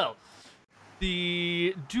 Right, well,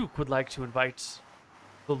 the Duke would like to invite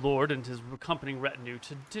the Lord and his accompanying retinue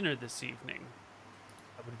to dinner this evening.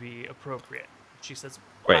 That would be appropriate. She says,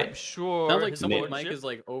 Wait. I'm sure Sounds like his someone's lordship... mic is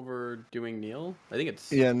like overdoing Neil. I think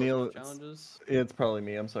it's Neil. challenges. It's probably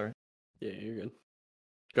me. I'm sorry. Yeah, you're good.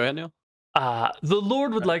 Go ahead, Neil. The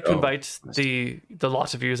Lord would like to Oh, invite the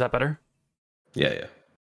lot of you, is that better? Yeah.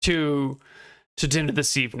 To dinner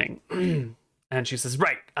this evening. And she says,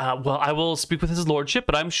 right, well, I will speak with his lordship,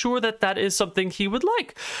 but I'm sure that is something he would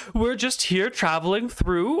like. We're just here traveling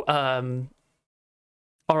through our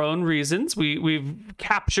own reasons. We've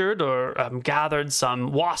captured or gathered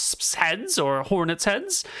some wasps' heads or hornets'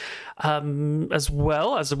 heads, as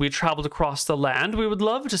well as we traveled across the land. We would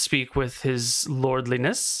love to speak with his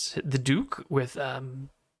lordliness, the Duke, with... it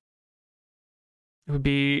would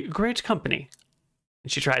be great company.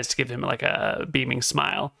 And she tries to give him like a beaming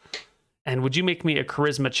smile. And would you make me a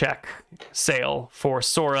charisma check, Sale, for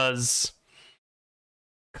Sora's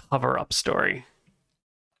cover-up story?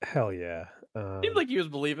 Hell yeah. Seemed like he was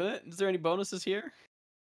believing it. Is there any bonuses here?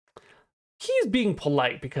 He's being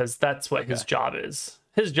polite because that's what his Okay. job is.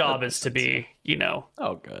 His job That is makes to sense, be,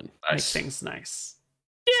 Oh, good. make things nice.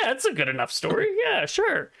 Yeah, it's a good enough story. Yeah,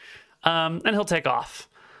 sure. And he'll take off.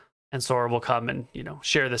 And Sora will come and,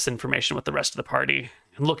 share this information with the rest of the party.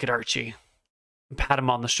 And look at Archie. And pat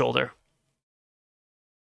him on the shoulder.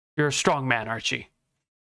 You're a strong man, Archie.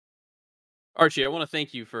 Archie, I want to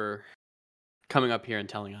thank you for coming up here and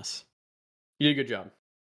telling us. You did a good job.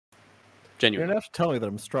 You Genuinely. don't have to tell me that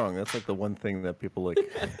I'm strong. That's like the one thing that people like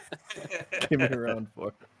give me around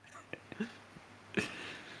for.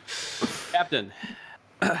 Captain.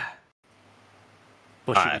 I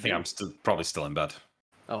think I'm probably still in bed.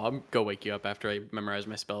 Oh, I'll go wake you up after I memorize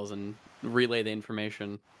my spells and relay the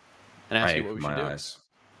information and ask you what we should do. Eyes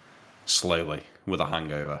slowly with a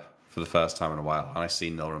hangover for the first time in a while, and I see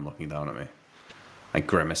Nilrim looking down at me. I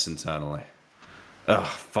grimace internally. Ugh,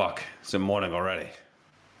 fuck. It's the morning already.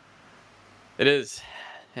 It is.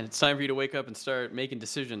 And it's time for you to wake up and start making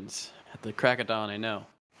decisions at the crack of dawn, I know.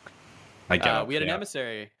 I get up, We had an yeah.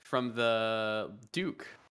 emissary from the Duke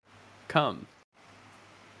come.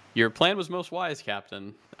 Your plan was most wise,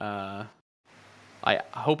 Captain. I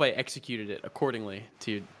hope I executed it accordingly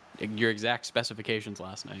to your exact specifications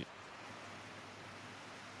last night.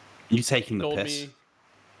 You taking the Told piss? me.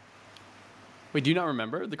 Wait, do you not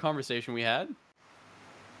remember the conversation we had?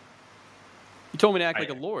 You told me to act like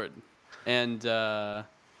a lord and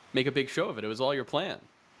make a big show of it. It was all your plan.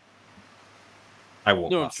 I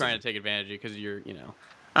walk No one's past trying him. to take advantage of you because you're,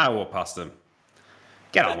 I walk past him.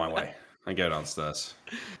 Get out of my way. I go downstairs.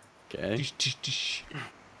 Okay.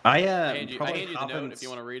 I I hand you probably the note if you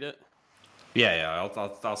want to read it. Yeah.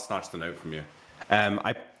 I'll snatch the note from you.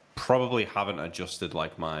 I probably haven't adjusted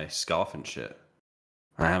like my scarf and shit.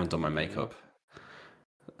 I haven't done my makeup.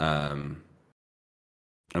 I'm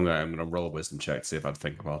gonna roll a wisdom check to see if I'd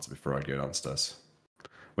think about it before I go downstairs,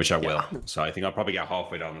 which I will. So I think I'll probably get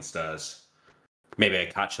halfway down the stairs. Maybe I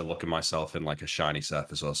catch a look at myself in like a shiny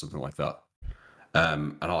surface or something like that,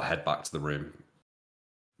 and I'll head back to the room,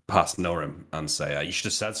 past Norum, and say, "You should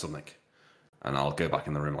have said something." And I'll go back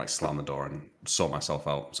in the room, like slam the door, and sort myself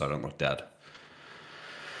out so I don't look dead.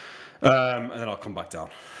 And then I'll come back down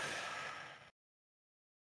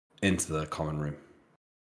into the common room.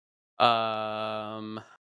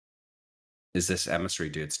 Is this emissary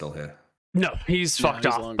dude still here? No, he's fucked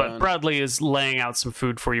he's off. long But gone. Bradley is laying out some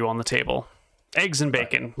food for you on the table. Eggs and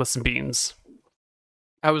bacon with some beans.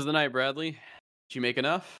 How was the night, Bradley? Did you make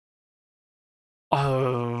enough?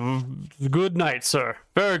 Good night, sir.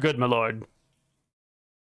 Very good, my lord.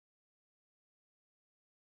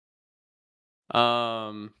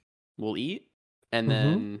 We'll eat, and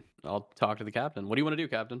then I'll talk to the captain. What do you want to do,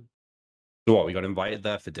 Captain? So what, we got invited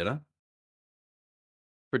there for dinner?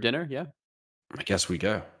 For dinner? Yeah. I guess we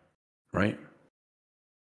go, right?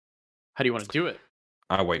 How do you want to do it?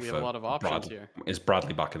 I wait We for have a lot of options Bradley. here. Is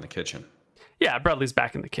Bradley back in the kitchen? Yeah, Bradley's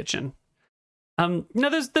back in the kitchen. Now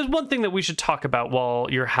there's one thing that we should talk about while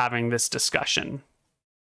you're having this discussion.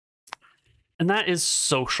 And that is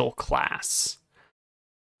social class.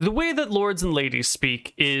 The way that lords and ladies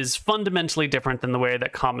speak is fundamentally different than the way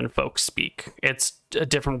that common folk speak. It's a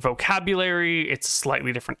different vocabulary, it's a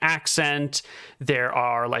slightly different accent, there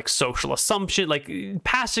are like social assumptions, like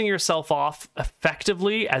passing yourself off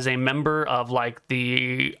effectively as a member of like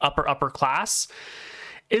the upper class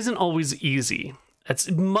isn't always easy. It's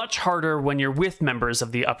much harder when you're with members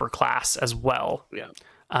of the upper class as well. Yeah.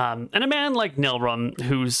 And a man like Nilrum,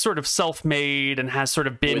 who's sort of self-made and has sort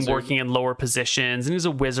of been Wizard. working in lower positions, and he's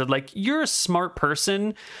a wizard, like, you're a smart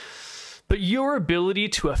person, but your ability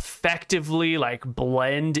to effectively, like,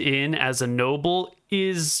 blend in as a noble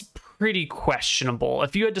is pretty questionable.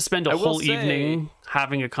 If you had to spend a I will whole say, evening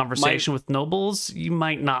having a conversation with nobles, you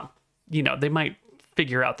might not, they might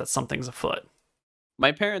figure out that something's afoot.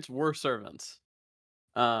 My parents were servants.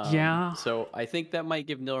 Yeah. So I think that might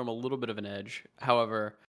give Nilrum a little bit of an edge.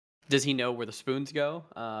 However, does he know where the spoons go?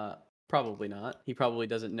 Probably not. He probably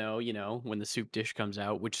doesn't know, when the soup dish comes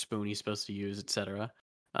out, which spoon he's supposed to use, etc.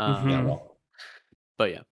 Yeah, well,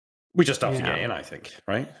 But yeah, we just have to Yeah. get in, I think,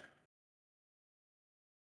 right?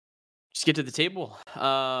 just get to the table.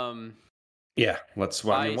 Yeah, let's.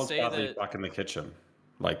 Well, I mean, I once say Bradley's that- back in the kitchen,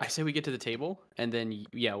 I like, say we get to the table, and then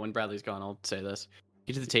when Bradley's gone, I'll say this: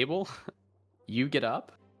 get to the table. You get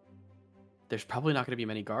up. There's probably not going to be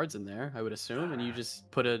many guards in there, I would assume, and you just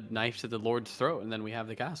put a knife to the Lord's throat, and then we have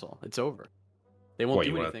the castle. It's over. They won't What, do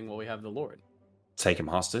you wanna- anything while we have the Lord. take him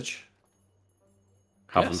hostage,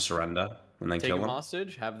 have them Yes. surrender, and then Take kill them them.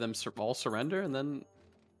 hostage, have them all surrender, and then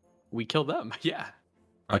we kill them. Yeah.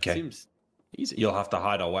 Okay, Seems easy. you'll have to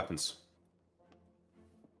hide our weapons.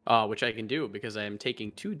 Which I can do because I am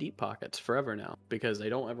taking 2 deep pockets forever now because I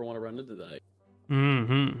don't ever want to run into that.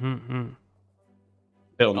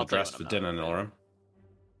 Put on the I'll tell you dress when for I'm dinner, out.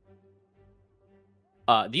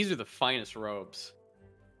 Nilrum. These are the finest robes.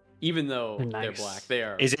 Even though They're they're nice. black, they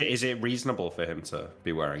are. Is it reasonable for him to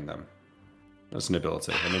be wearing them as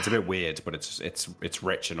nobility? I mean, it's a bit weird, but it's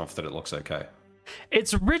rich enough that it looks okay.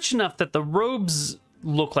 It's rich enough that the robes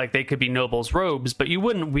look like they could be nobles' robes, but you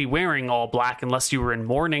wouldn't be wearing all black unless you were in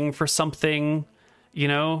mourning for something,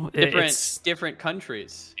 It's different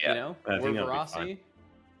countries. Yeah, I think We're that'll be Verasi. fine.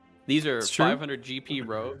 These are It's true. 500 GP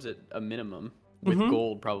robes at a minimum, with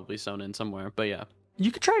gold probably sewn in somewhere. But yeah,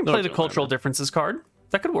 You could try and No, play it's the okay, cultural man. differences card.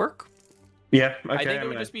 That could work. Yeah, okay. I think it mean,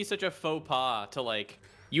 would just be such a faux pas to like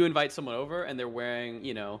you invite someone over and they're wearing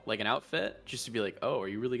like an outfit just to be like, oh, are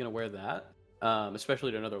you really gonna wear that?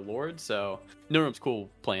 Especially to another lord. So Nurum's cool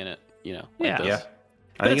playing it. Like Yeah. this. yeah. I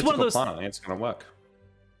But think it's it's one a of good those- plan. I think it's gonna work.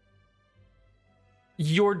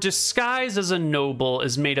 Your disguise as a noble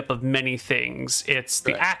is made up of many things. It's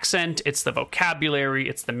the Right. accent, it's the vocabulary,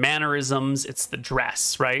 it's the mannerisms, it's the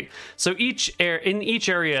dress, right? So in each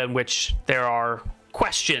area in which there are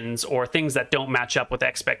questions or things that don't match up with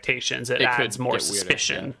expectations, it adds more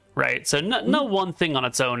suspicion, right? So no one thing on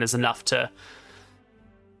its own is enough to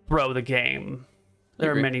throw the game.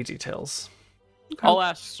 There are many details. Okay. I'll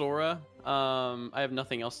ask Sora. I have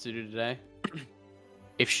nothing else to do today.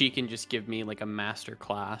 If she can just give me like a master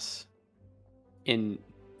class in,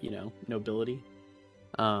 nobility.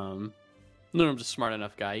 Lunarum's a smart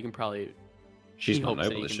enough guy. He can probably. She's not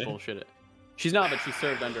noble, is she? Bullshit it. She's not, but she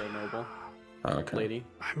served under a noble lady.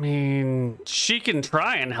 I mean, she can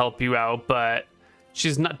try and help you out, but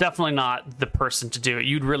she's definitely not the person to do it.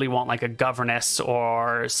 You'd really want like a governess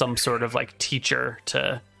or some sort of like teacher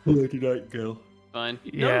to. Lady Nightingale. Fine.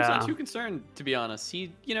 Yeah. No, he's not too concerned, to be honest.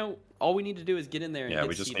 He, all we need to do is get in there and get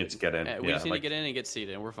we just seated. need to get in. We just need to get in and get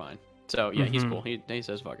seated, and we're fine. So, yeah, he's cool. He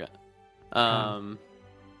says fuck it.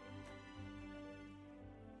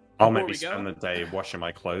 I'll maybe spend the day washing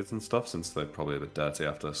my clothes and stuff, since they're probably a bit dirty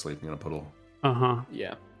after sleeping in a puddle.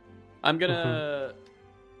 Yeah. I'm gonna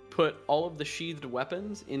put all of the sheathed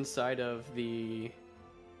weapons inside of the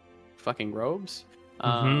fucking robes.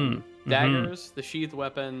 Daggers, the sheathed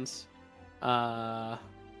weapons. Is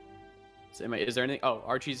there anything? Oh,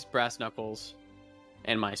 Archie's brass knuckles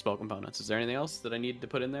and my spell components. Is there anything else that I need to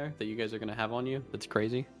put in there that you guys are gonna have on you that's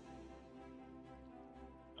crazy?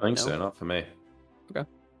 I think so, not for me. Okay.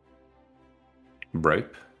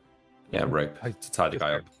 Rope? Yeah, rope. To tie the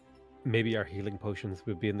guy up. Maybe our healing potions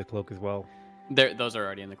would be in the cloak as well. Those are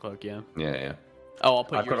already in the cloak, yeah. Yeah. Oh, I'll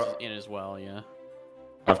put yours in as well, yeah.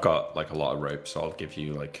 I've got like a lot of rope, so I'll give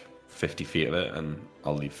you like 50 feet of it, and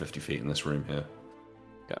I'll leave 50 feet in this room here.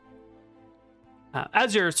 Okay.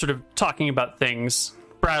 As you're sort of talking about things,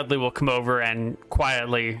 Bradley will come over and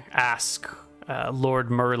quietly ask Lord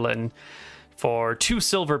Merlin for 2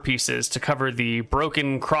 silver pieces to cover the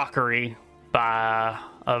broken crockery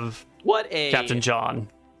of Captain John.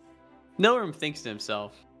 Nillarum thinks to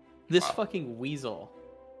himself, this fucking weasel.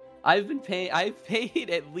 I've paid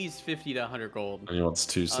at least 50 to 100 gold. And he wants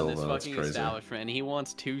 2 silver. On this fucking establishment, and he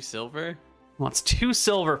wants 2 silver. Wants 2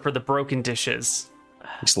 silver for the broken dishes.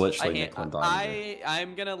 It's literally nickel and diamond.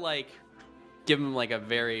 I'm gonna give him like a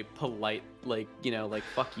very polite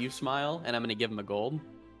fuck you smile, and I'm gonna give him a gold.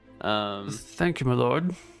 Thank you, my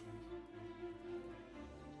lord.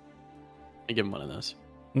 I give him one of those.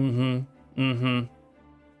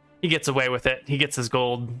 He gets away with it. He gets his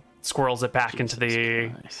gold, squirrels it back into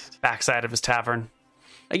the backside of his tavern.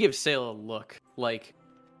 I give Sale a look like,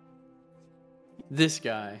 this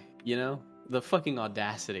guy, the fucking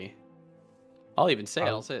audacity.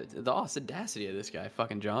 I'll say the audacity of this guy,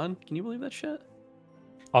 fucking John. Can you believe that shit?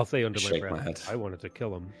 I'll say under my breath, I wanted to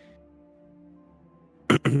kill him.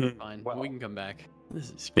 Fine, we can come back.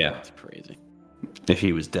 This is crazy. If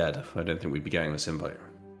he was dead, I don't think we'd be getting this invite.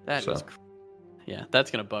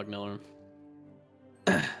 That's gonna bug Nillarum.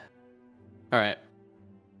 All right.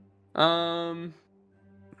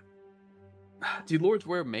 Do lords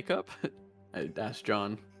wear makeup? I asked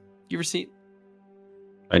John. You ever seen?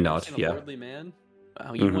 I nod. A lordly man.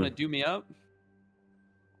 You want to do me up?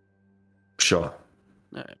 Sure. All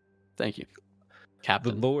right. Thank you,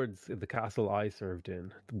 Captain. The lords in the castle I served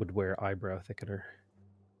in would wear eyebrow thickener.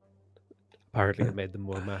 Apparently, it made them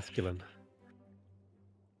more masculine.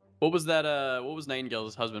 What was that? What was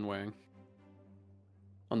Nightingale's husband wearing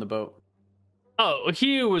on the boat? Oh,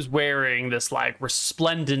 he was wearing this like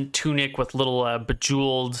resplendent tunic with little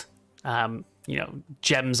bejeweled,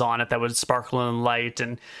 gems on it that would sparkle in light,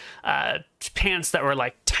 and pants that were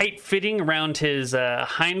like tight fitting around his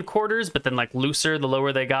hindquarters, but then like looser the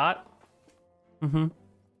lower they got.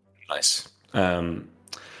 Nice.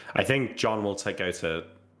 I think John will go to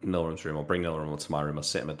Nilrum's room, or bring Nilrum to my room, or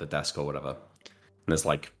sit him at the desk or whatever. And there's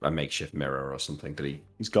like a makeshift mirror or something that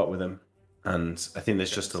he's got with him. And I think there's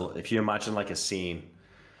just if you imagine like a scene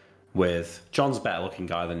with John's a better looking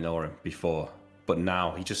guy than Nilrum before, but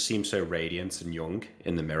now he just seems so radiant and young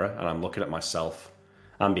in the mirror. And I'm looking at myself.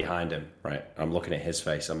 I'm behind him, right? I'm looking at his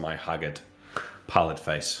face and my haggard, pallid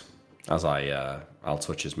face as I'll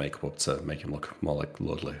touch his makeup up to make him look more like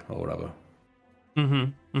lordly or whatever.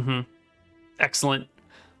 Excellent.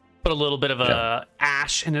 Put a little bit of a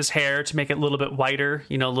ash in his hair to make it a little bit whiter,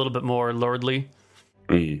 a little bit more lordly.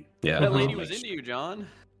 Yeah. That lady was into you, John,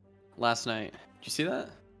 last night. Did you see that?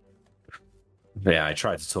 Yeah, I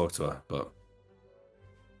tried to talk to her, but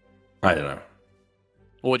I don't know.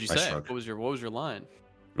 What would you say? What was your line?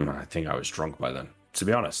 I think I was drunk by then. To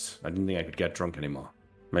be honest, I didn't think I could get drunk anymore.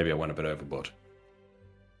 Maybe I went a bit overboard.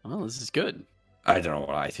 Well, this is good. I don't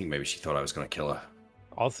know. I think maybe she thought I was going to kill her.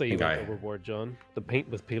 I'll say you went overboard, John. The paint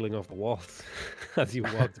was peeling off the walls as you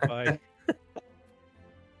walked by.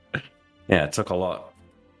 Yeah, it took a lot.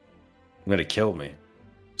 Nearly killed me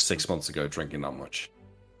 6 months ago drinking that much.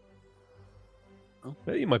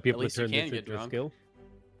 Well, you might be At able to least you turn can this get into a drunk. skill.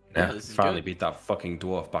 Yeah, this is finally good. beat that fucking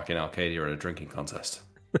dwarf back in Arcadia at a drinking contest.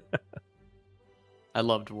 I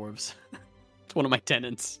love dwarves. It's one of my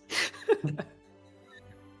tenants.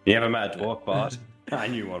 You ever met a dwarf bard? I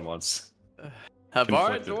knew one once. A bard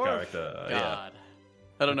Conflicted dwarf? character, yeah. God.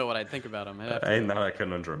 I don't know what I'd think about him. Ain't that a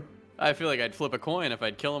conundrum? I feel like I'd flip a coin if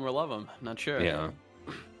I'd kill him or love him. Not sure. Yeah.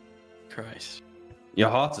 Christ. Your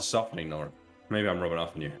hearts are softening, Nora. Maybe I'm rubbing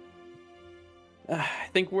off on you. I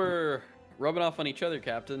think we're rubbing off on each other,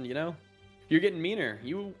 Captain, you know? You're getting meaner.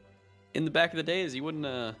 You, in the back of the days, you wouldn't,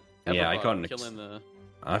 ever Yeah, I got bother an killing the...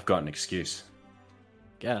 I've got an excuse.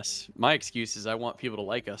 Guess. My excuse is I want people to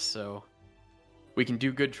like us, so we can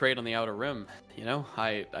do good trade on the Outer Rim, you know?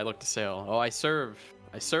 I look to sail. Oh, I serve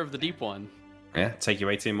the Deep One. Yeah, take you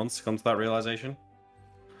 18 months to come to that realization?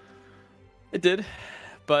 It did.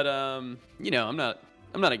 But, you know, I'm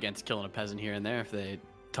not against killing a peasant here and there if they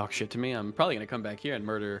talk shit to me. I'm probably going to come back here and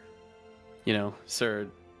murder, you know, Sir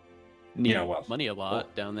Need money a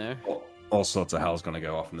lot down there. All sorts of hell's gonna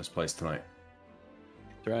go off in this place tonight.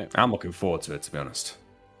 That's right. I'm looking forward to it, to be honest.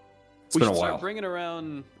 It's We been should a while. start bringing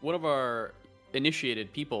around one of our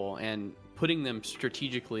initiated people and putting them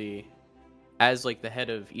strategically as, like, the head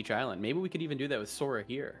of each island. Maybe we could even do that with Sora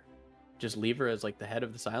here. Just leave her as, like, the head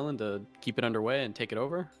of this island to keep it underway and take it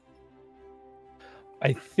over.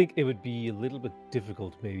 I think it would be a little bit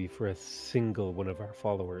difficult, maybe, for a single one of our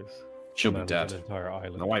followers. She'll to be manage dead. An entire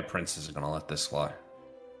island. The White Princes are gonna let this fly.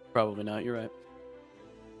 Probably not. You're right.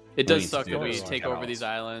 It We does need to suck do that we this take like over these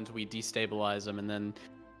islands, we destabilize them, and then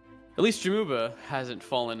at least Jamuba hasn't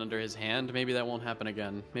fallen under his hand. Maybe that won't happen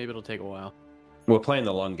again. Maybe it'll take a while. We're playing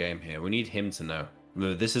the long game here. We need him to know.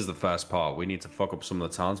 This is the first part. We need to fuck up some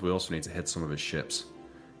of the towns. We also need to hit some of his ships.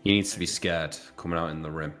 He needs to be scared coming out in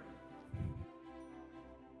the rim.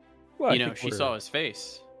 Well, I You know, think she we're- saw his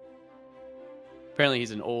face. Apparently,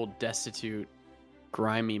 he's an old, destitute,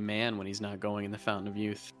 grimy man when he's not going in the Fountain of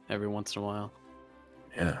Youth every once in a while.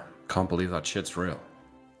 Yeah, can't believe that shit's real.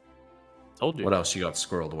 Told you. What else you got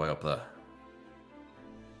squirreled away up there?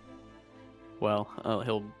 Well,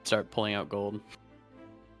 he'll start pulling out gold.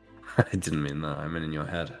 I didn't mean that. I meant in your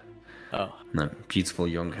head. Oh. That beautiful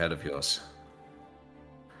young head of yours.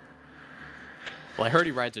 Well, I heard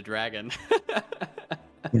he rides a dragon.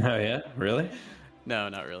 Oh yeah? Really? No,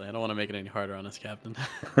 not really. I don't want to make it any harder on us, Captain.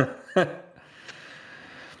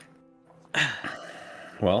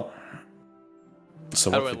 Well,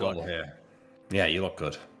 so How what's do the I goal look? here? Yeah, you look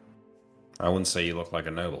good. I wouldn't say you look like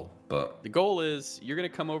a noble, but The goal is you're going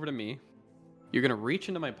to come over to me, you're going to reach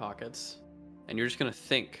into my pockets, and you're just going to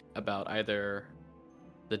think about either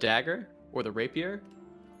the dagger or the rapier,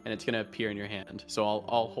 and it's going to appear in your hand. So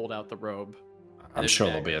I'll hold out the robe. I'm there's sure a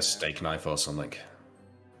there'll be dagger. a steak knife or something.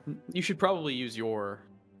 You should probably use your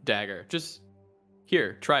dagger. Just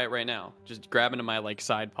here, try it right now. Just grab into my like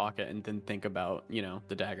side pocket and then think about, you know,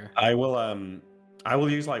 the dagger. I will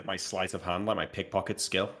use like my sleight of hand, like my pickpocket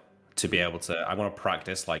skill, to be able to. I want to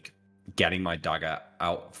practice like getting my dagger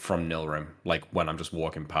out from Nilrim, like when I'm just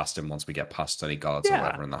walking past him. Once we get past any guards or Yeah.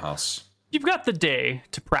 whatever in the house. You've got the day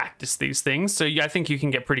to practice these things, so I think you can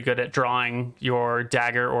get pretty good at drawing your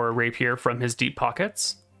dagger or rapier from his deep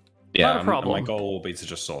pockets. Yeah, Not a and problem. my goal will be to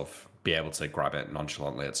just sort of be able to grab it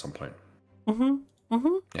nonchalantly at some point. Mm-hmm.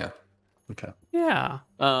 Yeah. Okay. Yeah.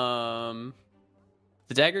 The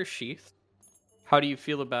dagger sheath. How do you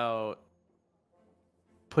feel about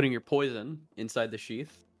putting your poison inside the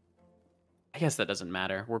sheath? I guess that doesn't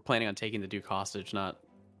matter. We're planning on taking the Duke hostage, not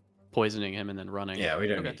poisoning him and then running. Yeah, we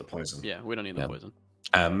don't Okay. need the poison. Yeah, we don't need the poison.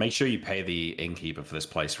 Make sure you pay the innkeeper for this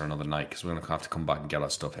place for another night, because we're gonna have to come back and get our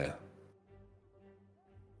stuff here.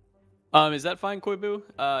 Is that fine,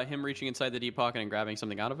 Koibu? Him reaching inside the deep pocket and grabbing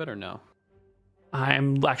something out of it, or no?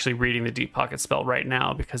 I'm actually reading the deep pocket spell right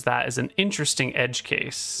now because that is an interesting edge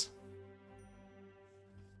case.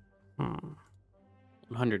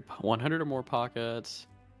 100 or more pockets.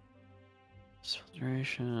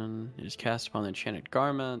 Inspiration is cast upon the enchanted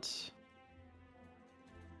garment.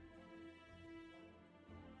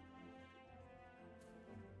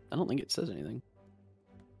 I don't think it says anything.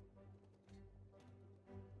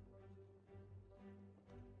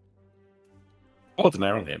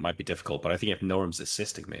 Ordinarily, it might be difficult, but I think if Noram's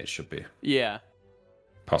assisting me, it should be Yeah.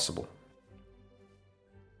 possible.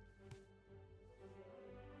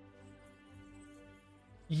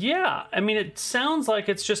 Yeah, I mean, it sounds like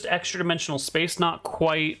it's just extra dimensional space, not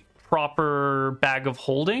quite proper bag of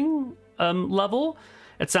holding level.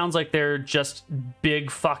 It sounds like they're just big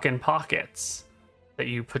fucking pockets that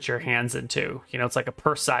you put your hands into. You know, it's like a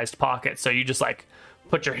purse-sized pocket. So you just like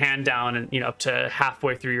put your hand down and up to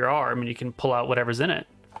halfway through your arm, and you can pull out whatever's in it.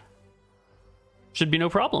 Should be no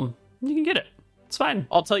problem. You can get it. It's fine.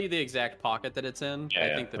 I'll tell you the exact pocket that it's in.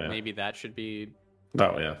 Yeah, I think that maybe that should be.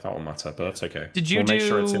 That won't matter, but that's okay. Did you we'll make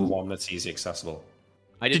sure it's in one that's easy accessible.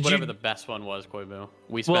 I did Did whatever you- the best one was, Koibu.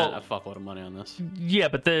 We spent a fuckload of money on this. Yeah,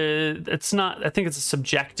 but it's not. I think it's a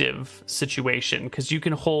subjective situation because you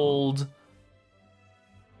can hold.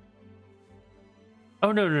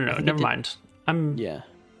 Oh no! Never mind. Yeah.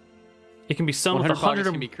 It can be sewn with 100 100 pockets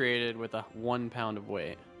or can be created with 1 pound of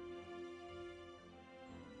weight.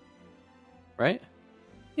 Right?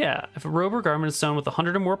 Yeah, if a robe or garment is sewn with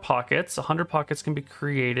 100 or more pockets, 100 pockets can be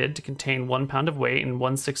created to contain 1 pound of weight and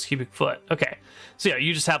 1/6 cubic foot. Okay, so yeah,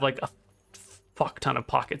 you just have like a fuck ton of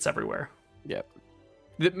pockets everywhere. Yep.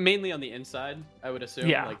 Mainly on the inside, I would assume.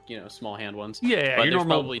 Yeah. Like, small hand ones. Yeah, But your there's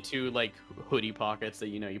normal. probably 2 like hoodie pockets that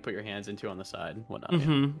you put your hands into on the side and whatnot.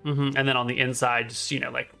 And then on the inside, just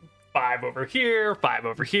like 5 over here, 5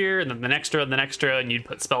 over here, and then the next row and the next row, and you'd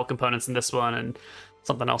put spell components in this one and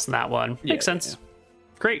something else in that one. Makes sense. Yeah.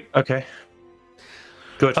 Great. Okay.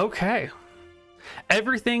 Good. Okay.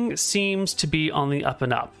 Everything seems to be on the up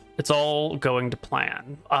and up. It's all going to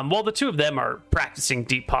plan. While the two of them are practicing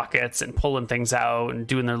deep pockets and pulling things out and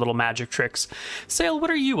doing their little magic tricks, Sail,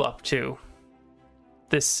 what are you up to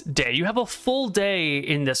this day? You have a full day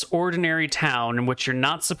in this ordinary town in which you're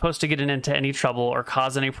not supposed to get into any trouble or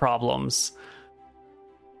cause any problems.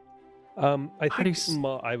 I How do think you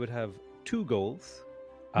I would have 2 goals.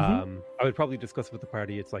 Mm-hmm. I would probably discuss with the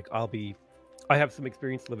party. It's like I have some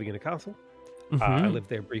experience living in a castle. I Mhm. lived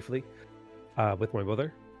there briefly with my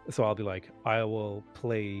mother, so I'll be like, I will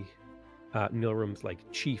play Nilrum's like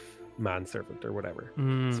chief manservant or whatever.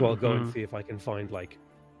 So I'll go and see if I can find like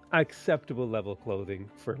acceptable level clothing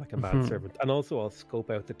for like a manservant, and also I'll scope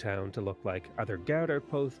out the town to look like, are there guard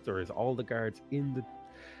outposts or is all the guards in the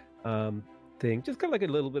thing? Just kind of like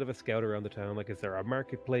a little bit of a scout around the town. Like, is there a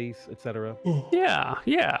marketplace, etc.? Yeah.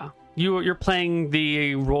 You're playing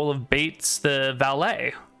the role of Bates, the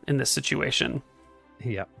valet, in this situation.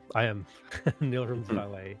 Yeah, I am Nilrum's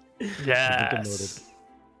valet. Yes.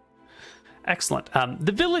 Excellent.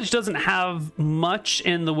 The village doesn't have much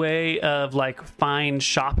in the way of like fine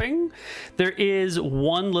shopping. There is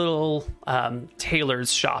one little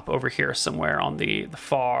tailor's shop over here somewhere on the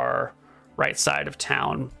far right side of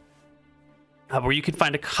town, where you can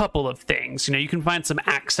find a couple of things. You can find some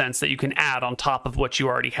accents that you can add on top of what you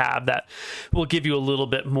already have that will give you a little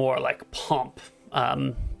bit more like pomp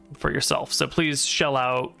for yourself. So please shell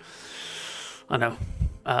out,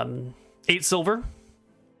 8 silver.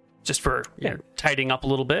 Just for tidying up a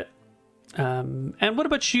little bit. And what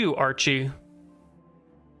about you, Archie?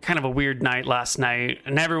 Kind of a weird night last night,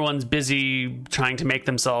 and everyone's busy trying to make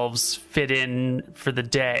themselves fit in for the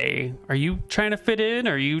day. Are you trying to fit in?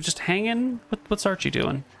 Or are you just hanging? What's Archie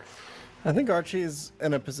doing? I think Archie's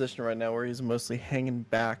in a position right now where he's mostly hanging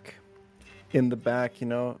back in the back,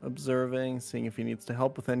 observing, seeing if he needs to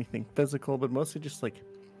help with anything physical, but mostly just like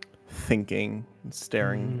thinking and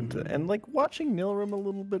staring into, and like watching Nilrum a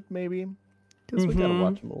little bit, maybe, because we gotta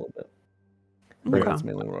watch him a little bit. Okay. That's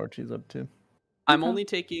mainly what Archie's up to. I'm only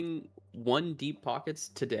taking 1 deep pockets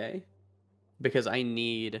today because I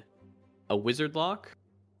need a wizard lock.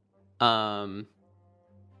 And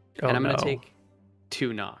I'm gonna take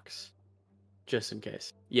 2 knocks just in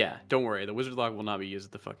case. Yeah, don't worry. The wizard lock will not be used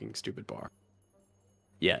at the fucking stupid bar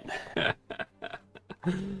yet.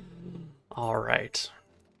 All right.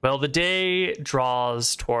 Well, the day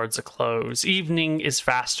draws towards a close. Evening is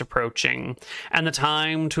fast approaching, and the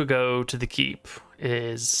time to go to the keep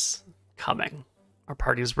is coming. Our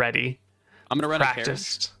party's ready. I'm gonna rent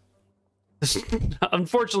Practiced.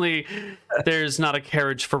 Unfortunately, there's not a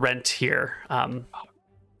carriage for rent here. I'm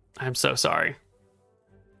so sorry.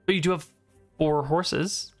 But you do have 5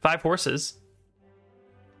 horses.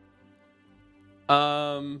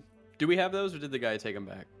 Do we have those, or did the guy take them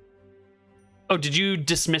back? Oh, did you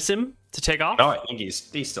dismiss him to take off? No, I think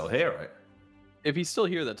he's still here, right? If he's still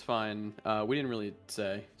here, that's fine. We didn't really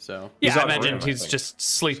say, so. Yeah, He's I our imagine groom, I he's think. just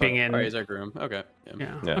sleeping in. All right, he's our groom. Okay.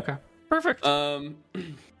 Yeah. Yeah. Okay. Perfect.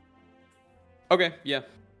 Okay, yeah.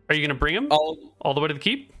 Are you going to bring him all the way to the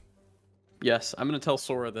keep? Yes, I'm gonna tell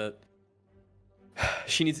Sora that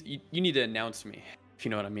she needs. You need to announce me, if you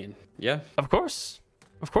know what I mean. Yeah. Of course.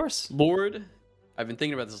 Lord, I've been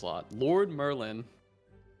thinking about this a lot. Lord Merlin,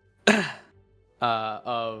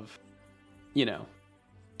 of,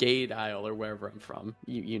 Gade Isle or wherever I'm from.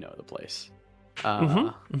 You know the place.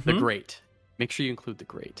 The Great. Make sure you include the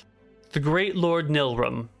Great. The Great Lord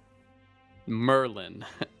Nilrum. Merlin.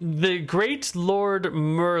 The Great Lord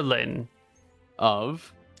Merlin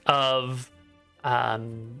of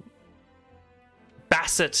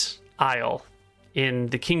Bassett Isle in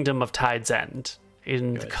the Kingdom of Tide's End,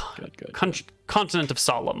 in the continent of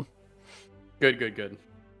Solemn. Good.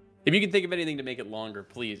 If you can think of anything to make it longer,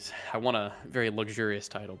 please. I want a very luxurious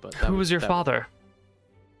title, but Who was your father?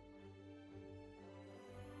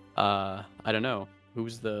 I don't know.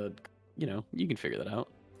 Who's the? You can figure that out.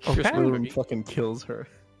 Okay. Boom fucking kills her.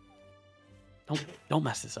 Don't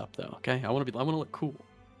mess this up though, okay? I want to look cool.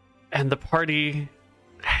 And the party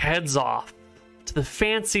heads off to the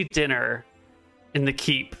fancy dinner in the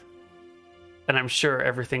keep, and I'm sure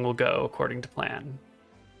everything will go according to plan.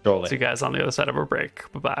 Surely. See you guys on the other side of our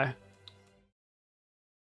break. Bye-bye.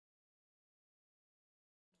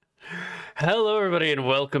 Hello, everybody, and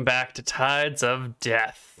welcome back to Tides of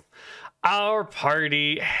Death. Our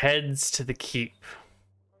party heads to the keep.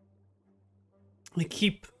 The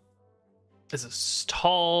keep is a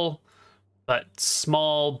tall but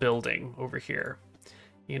small building over here.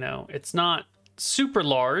 It's not super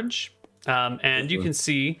large, and you can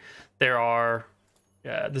see there's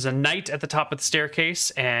a knight at the top of the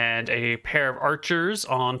staircase and a pair of archers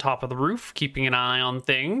on top of the roof, keeping an eye on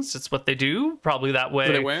things. It's what they do, probably that way. What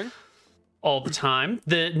are they wearing? All the time.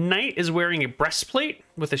 The knight is wearing a breastplate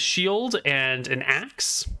with a shield and an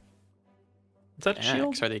axe. Is that a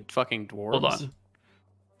shield? Are they fucking dwarves? Hold on.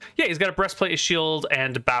 Yeah, he's got a breastplate, a shield,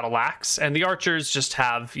 and a battle axe. And the archers just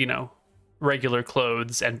have, regular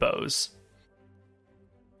clothes and bows.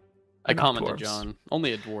 I commented, dwarves. John.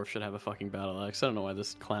 Only a dwarf should have a fucking battle axe. I don't know why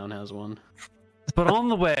this clown has one. But on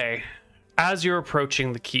the way, as you're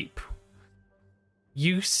approaching the keep,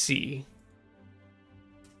 you see,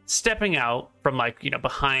 stepping out from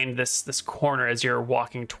behind this corner as you're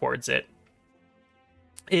walking towards it,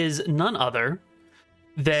 is none other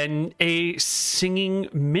than a singing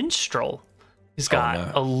minstrel. He's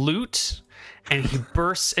got a lute, and he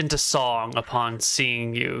bursts into song upon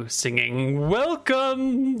seeing you, singing,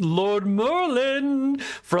 "Welcome, Lord Merlin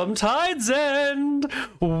from Tide's End.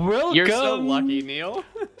 Welcome. You're so lucky, Neil.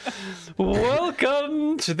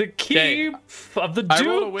 Welcome to the keep of the I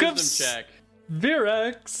rolled a Duke of wisdom check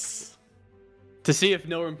Virex." to see if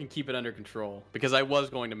Nilrim can keep it under control, because I was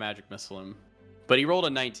going to magic missile him, but he rolled a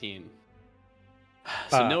 19.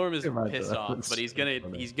 So Nilrim is pissed off, but he's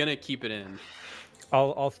gonna keep it in.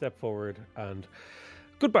 I'll step forward and,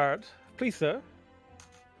 good bard, please, sir.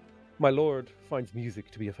 My lord finds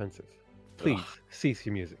music to be offensive. Please cease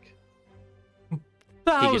your music.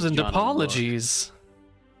 1,000 John apologies.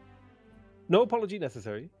 No apology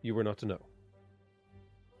necessary. You were not to know.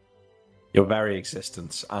 Your very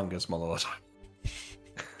existence angers my lord.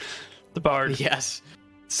 The bard Yes.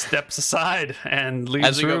 steps aside and leaves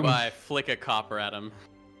As we room. go by, flick a copper at him.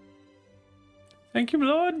 Thank you, my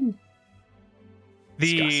lord.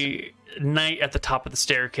 The knight at the top of the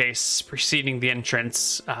staircase preceding the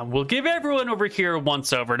entrance will give everyone over here a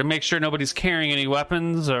once-over to make sure nobody's carrying any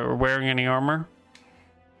weapons or wearing any armor.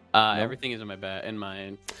 Everything is in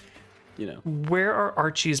my Where are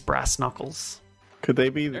Archie's brass knuckles? Could they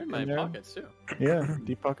be they're in my there? pockets too. Yeah,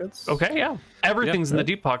 deep pockets. Okay, yeah. Everything's in the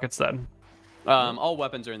deep pockets then. All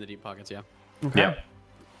weapons are in the deep pockets, yeah. Okay. Yeah.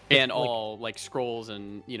 And all scrolls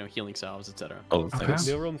and healing salves, etc. All the things.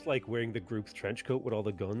 Nilrum's wearing the group's trench coat with all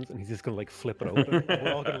the guns, and he's just gonna flip it open. And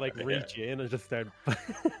we're all gonna reach in and just start.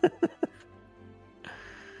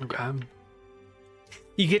 Okay.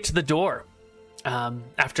 You get to the door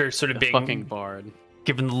after sort of being Fucking bard.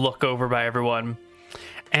 given the look over by everyone.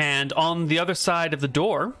 And on the other side of the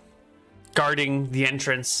door, guarding the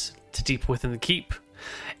entrance to deep within the keep,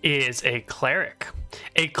 is a cleric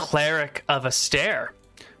of Astaire,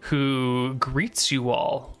 who greets you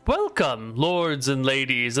all. "Welcome, lords and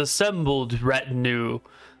ladies, assembled retinue,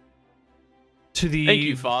 to the..." Thank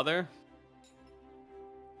you, Father.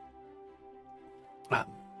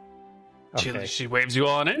 She waves you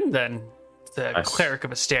on in, then the Nice. cleric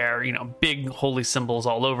of Astaire, big holy symbols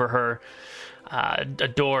all over her,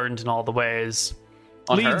 adorned in all the ways,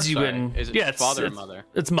 On leads her? you Sorry. in. Is it Yeah, father or mother?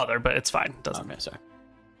 It's mother, but it's fine. Doesn't Okay, sorry.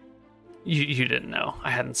 you didn't know?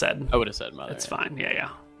 I hadn't said. I would have said mother. It's yeah. fine. Yeah.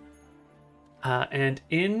 And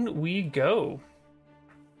in we go.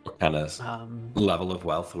 What kind of level of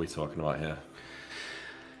wealth are we talking about here?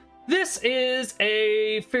 This is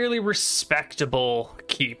a fairly respectable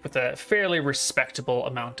keep with a fairly respectable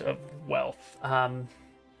amount of wealth. The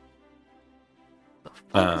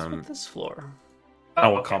fuck is with this floor?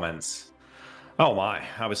 Our okay. comments. Oh my,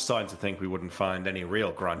 I was starting to think we wouldn't find any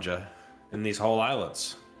real grandeur in these whole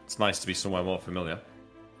islands. It's nice to be somewhere more familiar.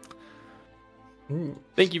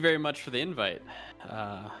 Thank you very much for the invite.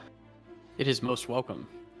 It is most welcome.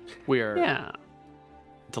 We are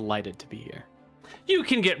delighted to be here. you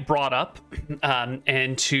can get brought up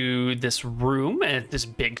into this room, and this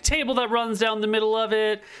big table that runs down the middle of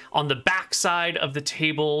it. On the back side of the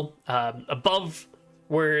table, above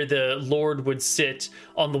where the Lord would sit,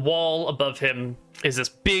 on the wall above him is this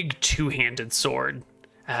big two-handed sword.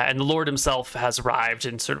 And the Lord himself has arrived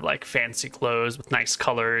in sort of like fancy clothes with nice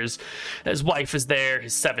colors. His wife is there.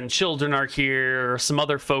 His 7 children are here. Some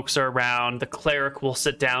other folks are around. The cleric will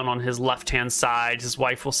sit down on his left-hand side. His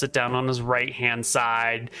wife will sit down on his right-hand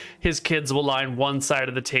side. His kids will line one side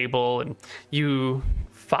of the table. And you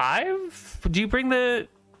 5? Do you bring the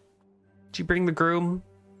groom?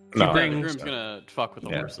 No, The groom's gonna fuck with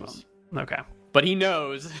the horses. Okay. But he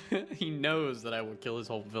knows, he knows that I will kill his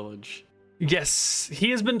whole village. Yes, he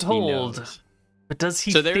has been told. But does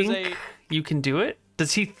he think you can do it?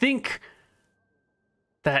 Does he think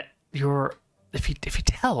that you're... If he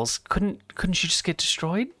tells, couldn't you just get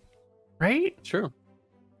destroyed? Right? True.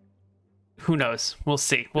 Who knows? We'll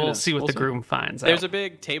see. We'll see what the groom finds There's out. a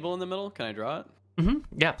big table in the middle. Can I draw it? Mm-hmm.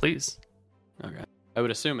 Yeah, please. Okay. I would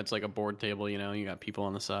assume it's like a board table, you know, you got people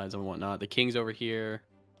on the sides and whatnot. The king's over here.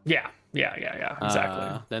 Yeah,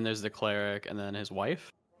 exactly. Then there's the cleric and then his wife.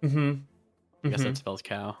 Mm-hmm. I guess that spells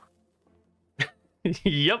cow.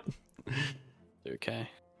 Yep. Okay.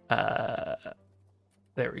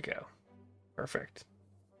 There we go. Perfect.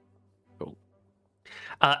 Cool.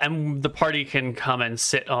 And the party can come and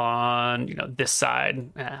sit on, this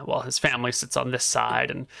side, while his family sits on this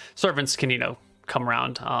side, and servants can, come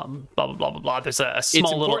around. Blah blah blah blah blah. There's a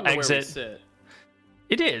small little exit.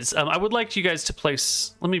 It is. I would like you guys to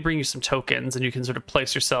place. Let me bring you some tokens, and you can sort of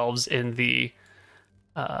place yourselves in the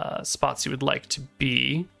spots you would like to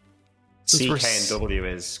be. C, K, and W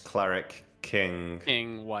is cleric,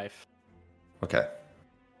 king, wife. Okay.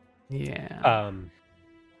 Yeah.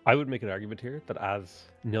 I would make an argument here that as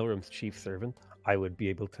Nilrim's chief servant, I would be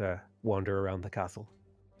able to wander around the castle.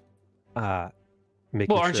 Aren't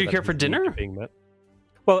you here for dinner? Being met.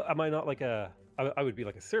 Well, am I not like I would be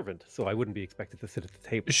like a servant, so I wouldn't be expected to sit at the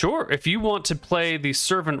table. Sure. If you want to play the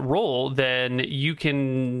servant role, then you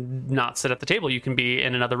can not sit at the table. You can be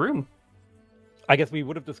in another room. I guess we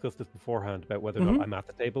would have discussed this beforehand about whether or not I'm at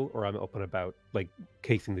the table or I'm up and about, like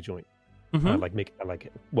casing the joint,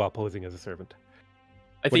 while posing as a servant.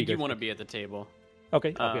 I think you want to be at the table.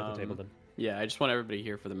 Okay, I'll be at the table then. Yeah, I just want everybody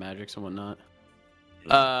here for the magics and whatnot.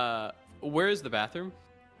 Where is the bathroom?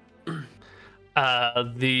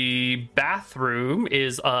 The bathroom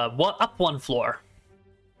is up one floor.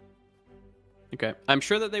 Okay, I'm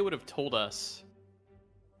sure that they would have told us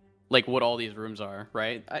like what all these rooms are,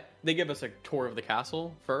 right? They give us a tour of the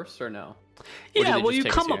castle first, or no? Yeah, well, you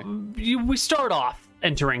come up. We start off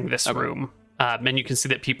entering this room, and you can see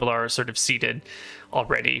that people are sort of seated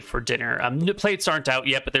already for dinner. The plates aren't out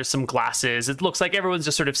yet, but there's some glasses. It looks like everyone's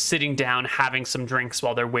just sort of sitting down, having some drinks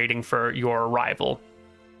while they're waiting for your arrival.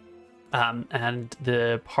 And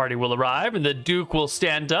the party will arrive, and the Duke will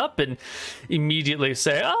stand up and immediately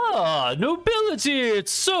say, nobility,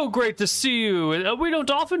 it's so great to see you. We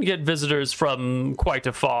don't often get visitors from quite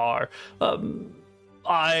afar. I'm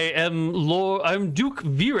Duke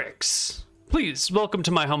Virex. Please, welcome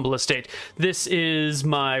to my humble estate. This is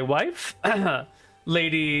my wife,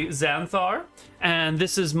 Lady Xanthar, and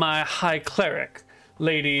this is my high cleric,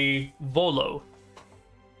 Lady Volo.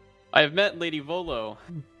 I have met Lady Volo.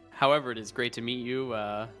 However, it is great to meet you,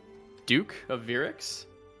 Duke of Virex,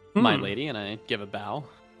 my lady, and I give a bow.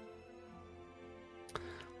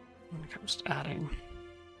 I'm just adding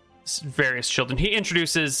various children. He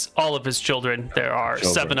introduces all of his children. There are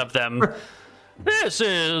 7 of them. This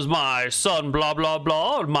is my son, blah, blah,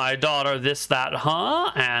 blah, my daughter, this, that,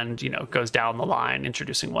 huh? And, goes down the line,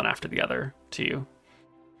 introducing one after the other to you.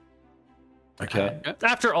 Okay.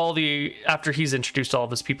 After he's introduced all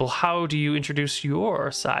of his people, how do you introduce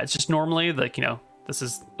your sides? Just normally, this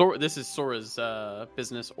is Sora's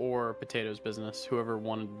business or Potato's business. Whoever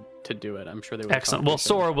wanted to do it, I'm sure they would. Excellent. Well,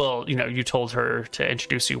 Sora will. You told her to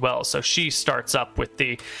introduce you well, so she starts up with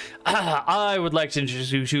the. I would like to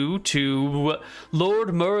introduce you to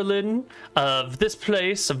Lord Merlin of this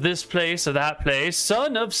place, of that place,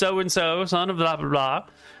 son of so and so, son of blah blah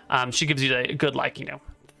blah. She gives you a good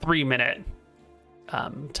 3-minute.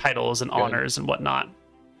 Titles and honors and whatnot,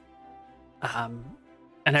 and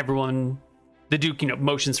everyone, the Duke,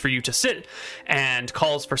 motions for you to sit and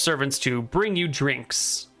calls for servants to bring you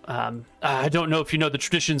drinks. I don't know if you know the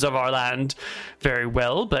traditions of our land very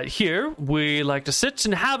well, but here we like to sit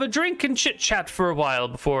and have a drink and chit chat for a while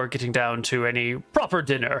before getting down to any proper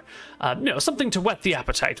dinner. Something to whet the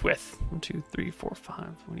appetite with. 1, 2, 3, 4, 5.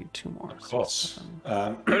 We need 2 more. Of course.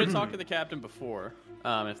 I would have talked to the captain before,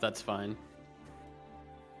 if that's fine.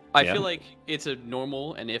 I Yeah. feel like it's a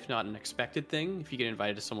normal and if not an expected thing. If you get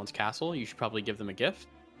invited to someone's castle, you should probably give them a gift.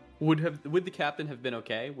 Would the captain have been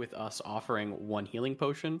okay with us offering 1 healing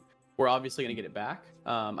potion? We're obviously gonna get it back.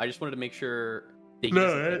 I just wanted to make sure that he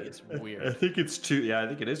doesn't think it's weird. I think it's too. Yeah, I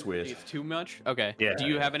think it is Think weird. it's too much. Okay. Yeah, Do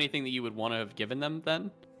you yeah. have anything that you would want to have given them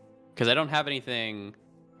then? Because I don't have anything.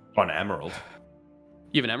 On emerald.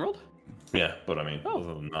 You have an emerald? Yeah, but I mean, Oh.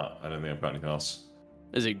 other than that, I don't think I've got anything else.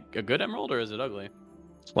 Is it a good emerald or is it ugly?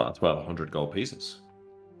 Well, it's worth 100 gold pieces.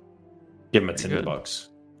 Give him a Very tinder good. box.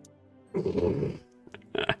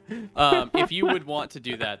 If you would want to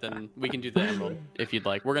do that, then we can do the emerald if you'd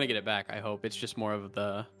like. We're gonna get it back. I hope it's just more of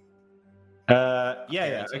the.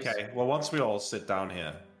 Yeah, okay. Well, once we all sit down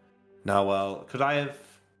here. Now, well, could I have...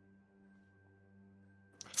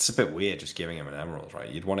 It's a bit weird just giving him an emerald, right?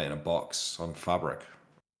 You'd want it in a box on fabric.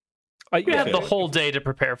 We Yeah, had the whole day to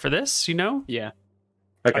prepare for this, you know? Yeah.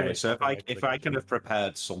 Okay, would so probably if like I to could do have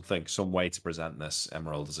prepared something, some way to present this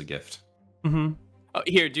emerald as a gift. Mm-hmm. Oh,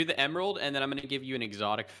 here, do the emerald, and then I'm gonna give you an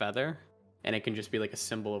exotic feather, and it can just be like a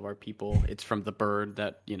symbol of our people. It's from the bird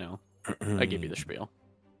that I give you the spiel.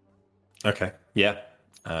 Okay, yeah.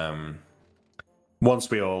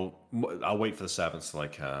 Once we all, I'll wait for the servants to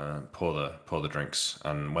like pour the drinks,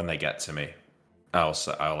 and when they get to me, I'll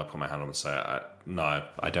put my hand up and say, "No,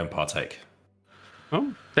 I don't partake."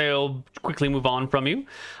 Oh, they'll quickly move on from you.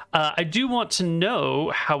 I do want to know,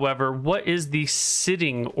 however, what is the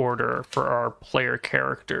sitting order for our player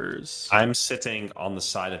characters? I'm sitting on the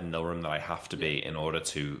side of Nilrim that I have to be in order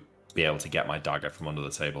to be able to get my dagger from under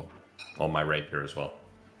the table, or my rapier as well.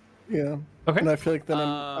 Yeah. Okay. And I feel like then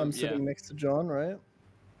I'm yeah. sitting next to John, right?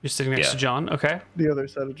 You're sitting next Yeah. to John. Okay. The other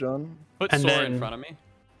side of John. Put And Sora then- in front of me.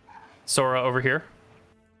 Sora over here.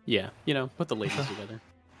 Yeah, put the laces together.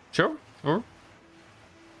 Sure.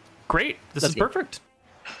 Great. This That's is good. perfect.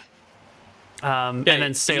 And Yeah, then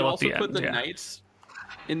can sail you at also the put end. the Yeah. knights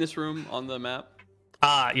in this room on the map.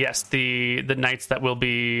 Yes, the knights that will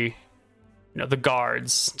be, the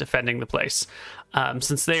guards defending the place.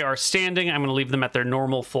 Since they are standing, I'm going to leave them at their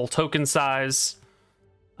normal full token size.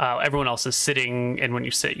 Everyone else is sitting, and when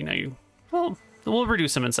you sit, we'll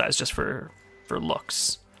reduce them in size just for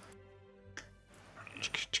looks.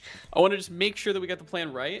 I want to just make sure that we got the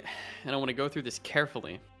plan right, and I want to go through this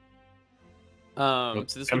carefully. So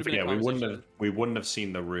this Don't would have been a forget, we conversation. wouldn't have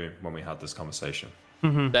seen the room when we had this conversation.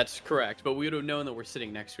 That's correct, but we would have known that we're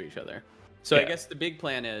sitting next to each other. So I Yeah. guess the big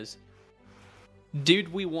plan is,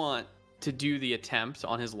 did we want to do the attempt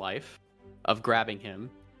on his life of grabbing him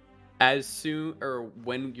as soon or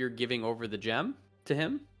when you're giving over the gem to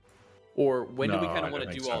him? Or when do we No, kind I of want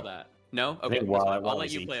don't to think do so. all that? No? Okay, think that's while- fine. while I'll let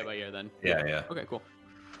he's you play it eating. by ear then. Yeah. Okay, cool.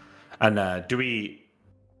 And do we...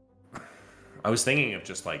 I was thinking of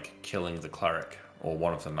just like killing the cleric or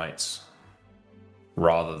one of the knights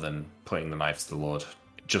rather than putting the knife to the Lord,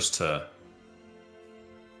 just to...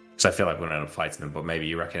 Because I feel like we're going to end up fighting him, but maybe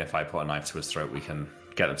you reckon if I put a knife to his throat, we can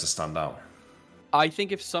get him to stand out. I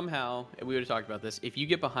think if somehow, and we would have talked about this, if you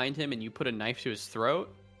get behind him and you put a knife to his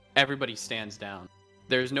throat, everybody stands down.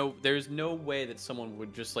 There's no way that someone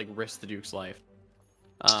would just like risk the Duke's life.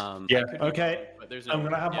 I could be okay. wrong, but there's no, I'm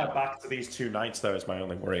going to have yeah. my back to these two knights, though, is my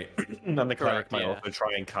only worry. And the cleric Correct, might yeah. also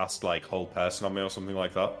try and cast, like, hold person on me or something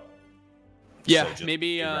like that. Yeah, So just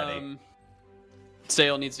maybe be ready.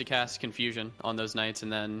 Sale needs to cast confusion on those knights,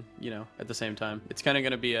 and then at the same time, it's kind of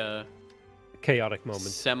going to be a chaotic moment.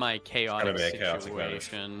 semi-chaotic It's gonna be a chaotic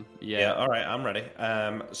situation. Yeah, all right, I'm ready.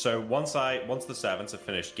 So once the servants have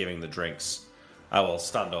finished giving the drinks, I will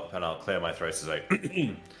stand up and I'll clear my throat to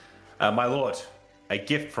say, my lord, a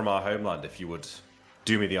gift from our homeland, if you would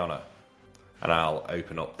do me the honor. And I'll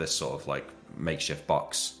open up this sort of like makeshift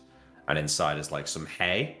box, and inside is like some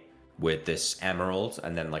hay with this emerald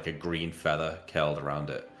and then like a green feather curled around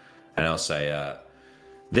it. And I'll say,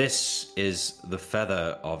 this is the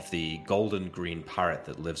feather of the golden green parrot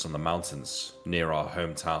that lives on the mountains near our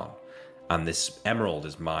hometown. And this emerald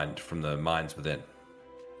is mined from the mines within.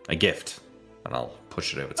 A gift. And I'll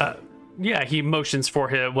push it over to him. Yeah, he motions for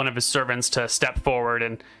one of his servants to step forward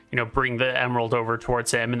and, bring the emerald over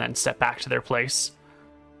towards him and then step back to their place.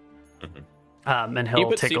 And Can you he'll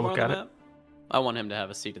put take a Seymour look on at the it. map? I want him to have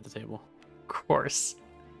a seat at the table. Of course.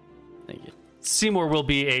 Thank you. Seymour will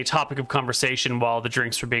be a topic of conversation while the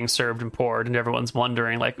drinks are being served and poured, and everyone's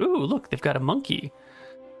wondering, like, ooh, look, they've got a monkey.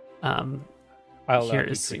 I'll Here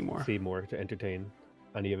be is treating Seymour. Seymour to entertain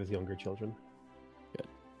any of his younger children.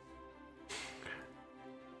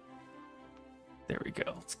 There we go.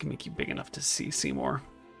 Let's make you big enough to see Seymour.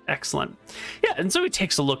 Excellent. Yeah, and so he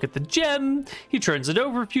takes a look at the gem. He turns it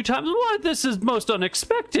over a few times. Why, this is most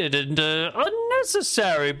unexpected and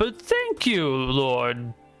unnecessary, but thank you,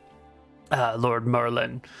 Lord Lord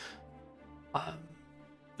Merlin.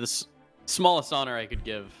 This smallest honor I could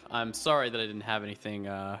give. I'm sorry that I didn't have anything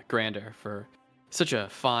grander for such a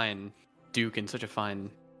fine duke and such a fine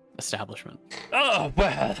establishment. Oh,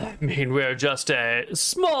 well, I mean, we're just a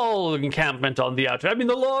small encampment on the outer... I mean,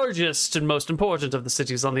 the largest and most important of the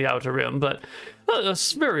cities on the outer rim, but a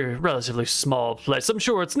very relatively small place. I'm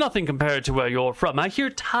sure it's nothing compared to where you're from. I hear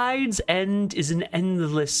Tide's End is an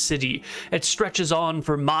endless city. It stretches on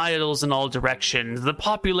for miles in all directions. The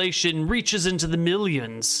population reaches into the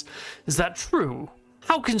millions. Is that true?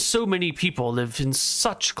 How can so many people live in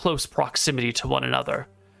such close proximity to one another?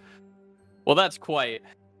 Well, that's quite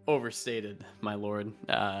overstated, my lord.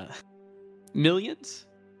 Millions?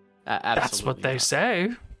 Absolutely That's what they not. say.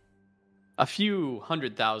 A few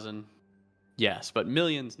 100,000, yes, but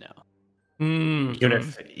millions, no. Even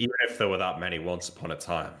if there were that many once upon a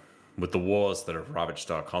time, with the wars that have ravaged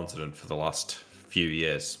our continent for the last few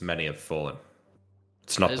years, many have fallen.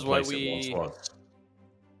 It's not the place it once was.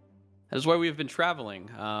 That is why we have been traveling.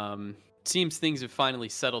 Seems things have finally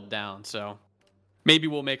settled down, so maybe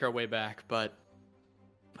we'll make our way back, but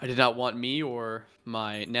I did not want me or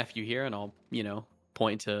my nephew here, and I'll,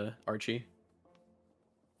 point to Archie.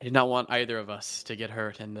 I did not want either of us to get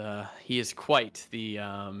hurt, and he is quite the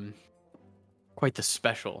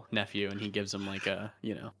special nephew, and he gives him like a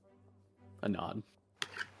nod.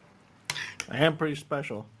 I am pretty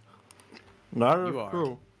special. Not You as are.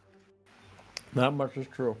 true. Not much is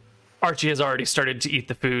true. Archie has already started to eat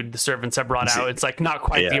the food the servants have brought out. It's like not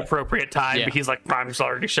quite the Yeah. appropriate time, Yeah. but he's like, I'm just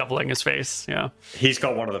already shoveling his face. Yeah. He's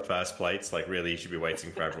got one of the first plates. Like, really, you should be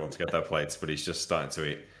waiting for everyone to get their plates, but he's just starting to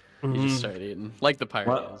eat. You just started eating like the pirate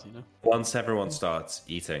What? is, Once everyone starts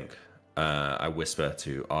eating, I whisper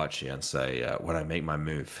to Archie and say, when I make my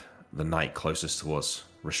move, the knight closest to us,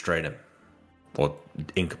 restrain him or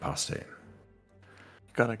incapacitate him.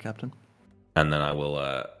 Got it, Captain. And then I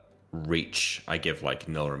will reach. I give like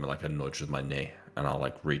Nilrim like a nudge with my knee, and I'll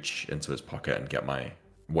like reach into his pocket and get my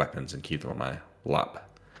weapons and keep them on my lap.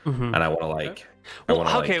 And I want to like.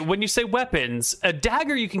 When you say weapons, a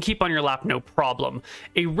dagger you can keep on your lap, no problem.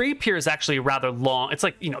 A rapier is actually rather long. It's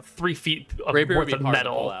like 3 feet of Rapier would worth be of hard to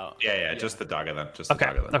pull metal. out. Yeah, just the dagger then. Just the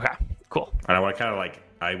dagger then. Okay, cool. And I want to kind of like.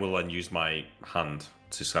 I will then use my hand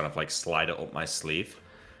to kind of like slide it up my sleeve,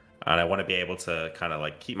 and I want to be able to kind of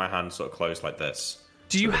like keep my hand sort of closed like this.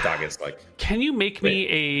 Do you the dagger's like? Can you make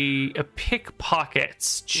me a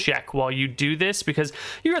pickpockets check while you do this? Because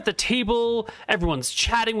you're at the table, everyone's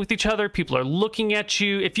chatting with each other, people are looking at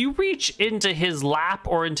you. If you reach into his lap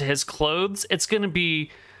or into his clothes, it's going to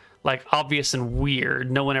be like obvious and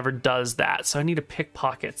weird. No one ever does that. So I need a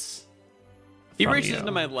pickpockets. He from reaches you.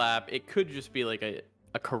 into my lap. It could just be like a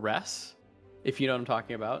caress, if you know what I'm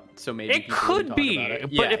talking about. So maybe It people would could talk be, about it.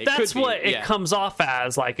 but Yeah, if that's could be, what it yeah. comes off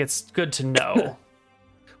as, like, it's good to know.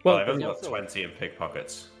 Well, Well, I've only and got also, 20 in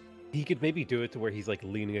pickpockets. he could maybe do it to where he's like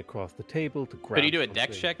leaning across the table to grab. Could you do a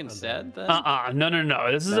dex something, check and instead? Then?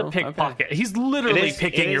 No. This is No? a pickpocket. He's literally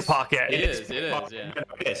picking your pocket. It is, yeah.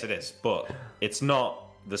 It is, but it's not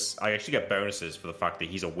this. I actually get bonuses for the fact that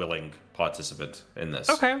he's a willing participant in this.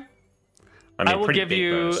 Okay. I mean, I will pretty give big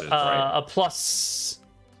you bonuses, right? a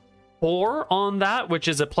 +4 on that, which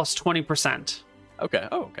is a +20%. Okay.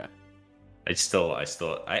 Oh, okay. I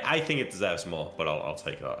think it deserves more, but I'll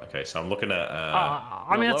take that. Okay, so I'm looking at.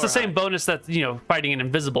 I mean, that's the lower same high. bonus that, fighting an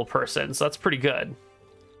invisible person, so that's pretty good.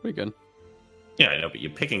 Pretty good. Yeah, I know, but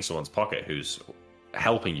you're picking someone's pocket who's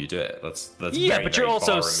helping you do it. That's Yeah, very, but you're very also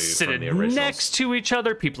far removed from sitting the originals. next to each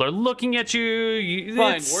other. People are looking at you.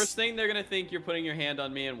 Fine. It's- Worst thing, they're gonna think you're putting your hand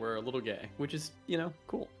on me, and we're a little gay, which is,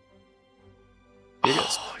 cool.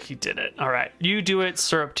 Oh, he did it. All right. You do it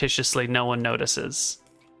surreptitiously. No one notices.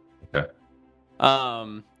 Okay.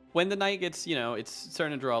 When the night gets, it's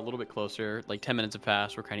starting to draw a little bit closer, like 10 minutes have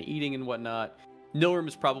passed, we're kind of eating and whatnot. Nilrim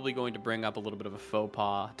is probably going to bring up a little bit of a faux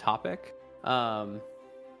pas topic.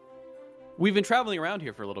 We've been traveling around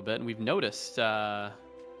here for a little bit, and we've noticed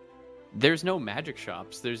there's no magic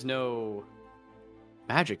shops. There's no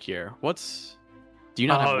magic here. Do you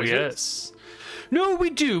not have wizards? Yes. No, we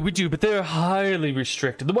do, but they're highly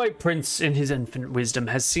restricted. The White Prince, in his infinite wisdom,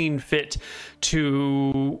 has seen fit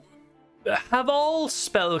to have all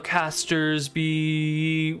spellcasters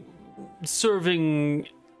be serving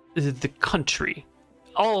the country.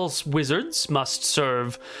 All wizards must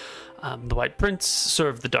serve the White Prince,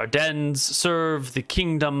 serve the Dardennes, serve the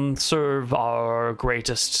kingdom, serve our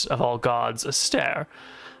greatest of all gods, Astaire.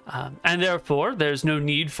 And therefore, there's no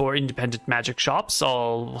need for independent magic shops.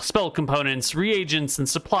 All spell components, reagents, and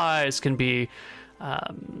supplies can be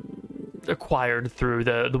acquired through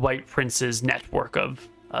the White Prince's network of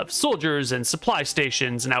soldiers and supply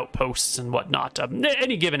stations and outposts and whatnot.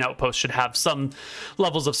 Any given outpost should have some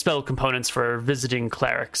levels of spell components for visiting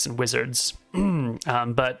clerics and wizards.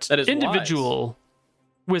 But That is individual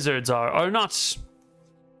wizards are not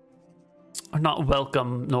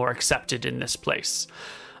welcome nor accepted in this place.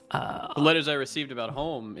 The letters I received about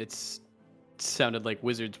home, it sounded like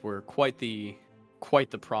wizards were quite the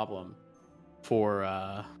problem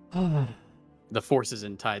for the forces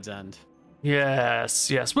in Tide's End.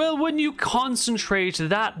 Yes. Well, when you concentrate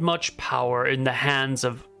that much power in the hands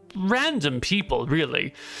of random people,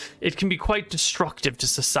 really, it can be quite destructive to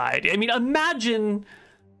society. I mean, imagine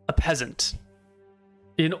a peasant,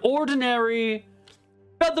 an ordinary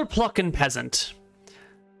feather-plucking peasant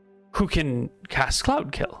who can cast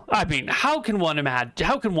Cloud Kill. I mean, how can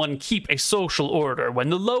one keep a social order when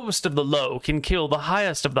the lowest of the low can kill the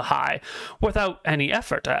highest of the high without any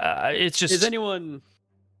effort? It's just... Is anyone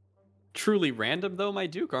truly random, though, my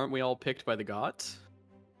Duke? Aren't we all picked by the gods?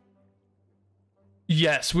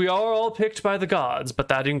 Yes, we are all picked by the gods, but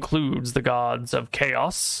that includes the gods of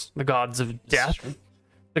chaos, the gods of death,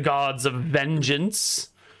 the gods of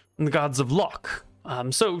vengeance, and the gods of luck.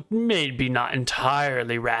 So maybe not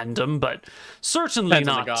entirely random, but certainly Depends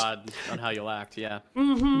not. on the god, on how you'll act, yeah.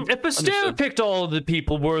 If Bastere picked all of the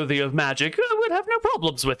people worthy of magic, I would have no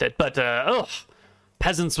problems with it. But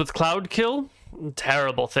peasants with Cloud Kill,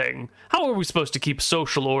 terrible thing. How are we supposed to keep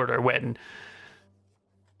social order when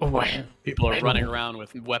people are running around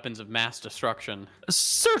with weapons of mass destruction?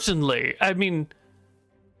 Certainly. I mean,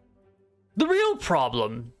 the real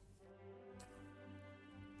problem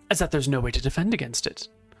is that there's no way to defend against it.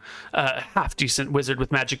 A half-decent wizard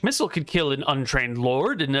with magic missile could kill an untrained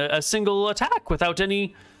lord in a single attack without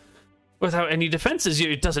any defenses.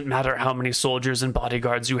 It doesn't matter how many soldiers and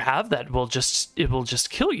bodyguards you have; it will just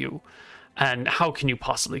kill you. And how can you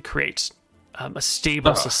possibly create a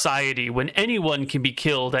stable society when anyone can be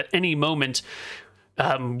killed at any moment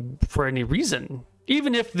for any reason?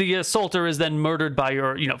 Even if the assaulter is then murdered by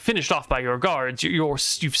finished off by your guards,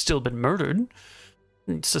 you've still been murdered.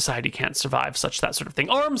 Society can't survive that sort of thing.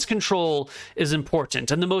 Arms control is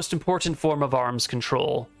important, and the most important form of arms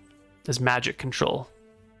control is magic control.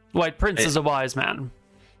 White Prince is a wise man.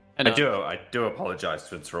 I do apologize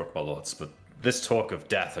to interrupt, my lords, but this talk of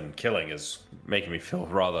death and killing is making me feel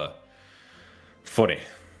rather funny.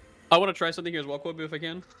 I want to try something here as well, Kobu, if I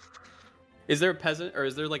can. Is there a peasant, or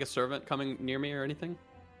is there like a servant coming near me or anything?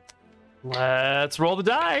 Let's roll the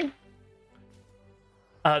die.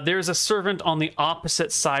 There's a servant on the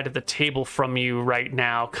opposite side of the table from you right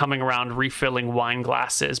now, coming around refilling wine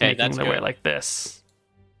glasses, making their way like this.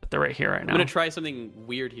 But they're right here right now. I'm going to try something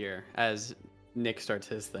weird here as Nick starts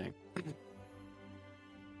his thing.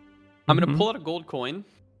 I'm going to pull out a gold coin.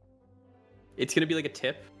 It's going to be like a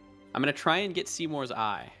tip. I'm going to try and get Seymour's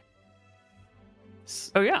eye.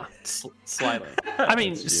 Oh, yeah. Slightly. I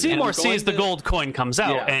mean, Seymour sees the gold coin comes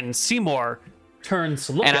out, and Seymour turns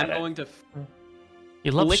to look at it. And I'm going to...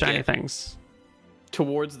 You love shiny things.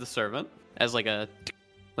 Towards the servant, as like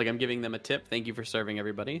I'm giving them a tip. Thank you for serving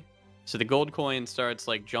everybody. So the gold coin starts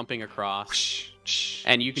like jumping across,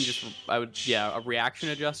 and you can just a reaction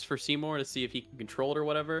adjust for Seymour to see if he can control it or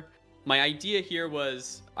whatever. My idea here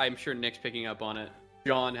was, I'm sure Nick's picking up on it.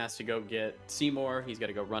 John has to go get Seymour. He's got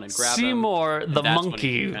to go run and grab him. Seymour, the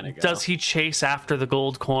monkey, does he chase after the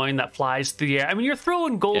gold coin that flies through the air? I mean, you're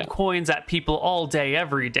throwing gold coins at people all day,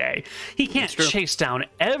 every day. He can't chase down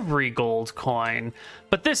every gold coin,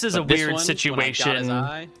 but this is a weird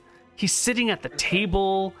situation. He's sitting at the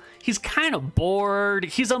table. He's kind of bored.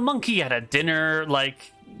 He's a monkey at a dinner. No,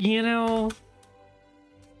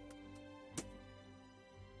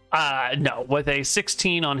 with a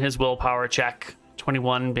 16 on his willpower check,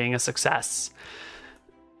 21 being a success,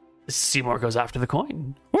 Seymour goes after the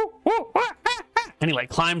coin. And he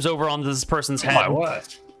climbs over onto this person's head. My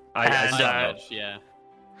word. I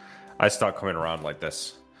start coming around like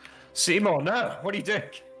this. Seymour, no, what are you doing?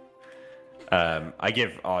 I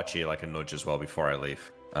give Archie a nudge as well before I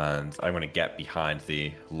leave. And I'm going to get behind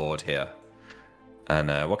the Lord here.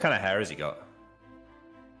 And what kind of hair has he got?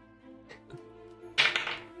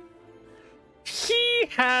 He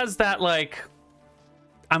has that,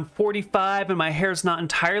 I'm 45 and my hair's not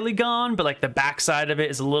entirely gone, but the backside of it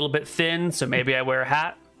is a little bit thin, so maybe I wear a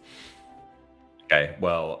hat. Okay,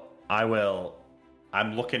 well,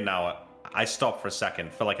 I'm looking now. I stop for a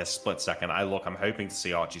second, for a split second. I'm hoping to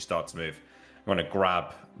see Archie start to move. I'm going to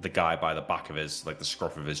grab the guy by the back of his, the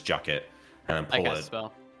scruff of his jacket, and then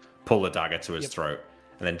pull the dagger to his throat,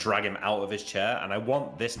 and then drag him out of his chair. And I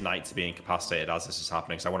want this knight to be incapacitated as this is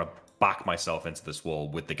happening, so I want to back myself into this wall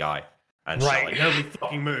with the guy and shout, nobody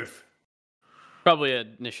fucking move. Probably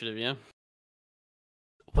initiative, yeah.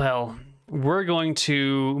 Well, we're going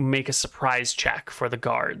to make a surprise check for the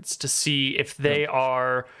guards to see if they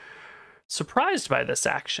are surprised by this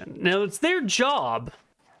action. Now, it's their job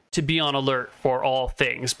to be on alert for all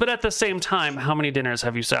things, but at the same time, how many dinners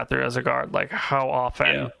have you sat through as a guard? Like, how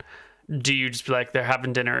often do you just be like, they're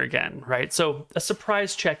having dinner again, right? So a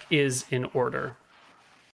surprise check is in order.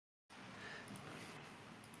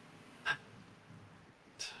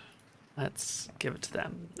 Let's give it to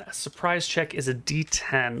them. A surprise check is a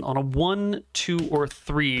D10. On a 1, 2, or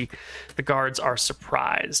 3, the guards are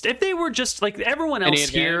surprised. If they were just like everyone else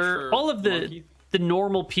here, all of the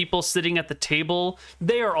normal people sitting at the table,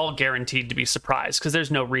 they are all guaranteed to be surprised because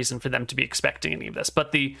there's no reason for them to be expecting any of this.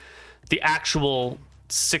 But the actual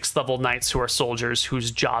 6th level knights who are soldiers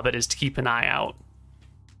whose job it is to keep an eye out,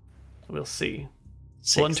 we'll see.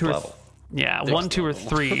 1, 2, or 1, 2, or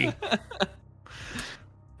 3.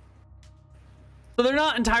 So they're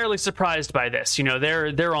not entirely surprised by this. You know,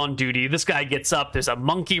 they're on duty. This guy gets up. There's a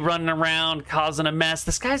monkey running around causing a mess.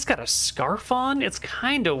 This guy's got a scarf on. It's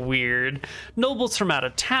kind of weird. Nobles from out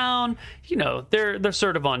of town. You know, they're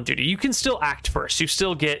sort of on duty. You can still act first. You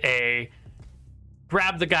still get a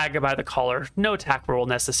grab the guy by the collar. No attack roll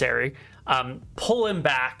necessary. Pull him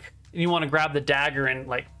back. And you want to grab the dagger and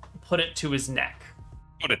like put it to his neck.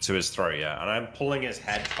 Put it to his throat, yeah. And I'm pulling his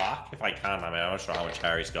head back if I can. I mean, I'm not sure how much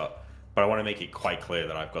hair he's got. But I want to make it quite clear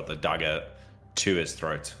that I've got the dagger to his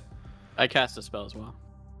throat. I cast a spell as well.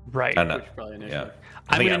 Right. And, Which probably initiative.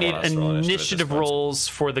 I'm going to need initiative rolls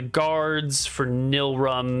for the guards, for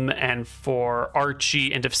Nilrum, and for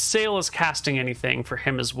Archie. And if Sale is casting anything, for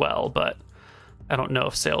him as well. But I don't know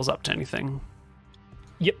if Sale's up to anything.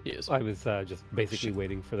 Yep. I was just basically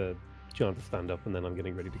waiting for John to stand up, and then I'm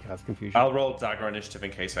getting ready to cast Confusion. I'll roll dagger initiative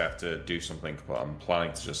in case I have to do something, but I'm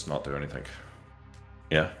planning to just not do anything.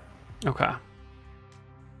 Yeah. Okay.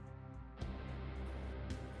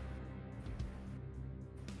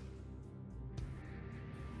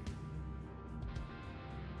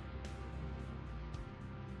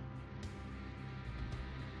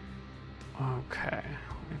 Okay.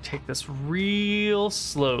 Let me take this real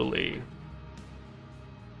slowly.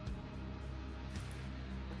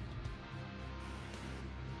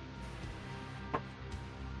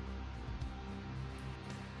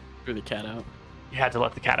 Threw the cat out. You had to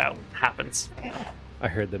let the cat out. Happens. I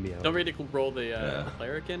heard the meow. Don't ready to roll the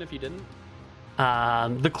cleric in if you didn't?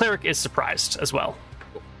 The cleric is surprised as well.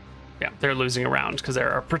 Yeah, they're losing a round because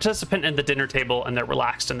they're a participant at the dinner table and they're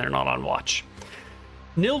relaxed and they're not on watch.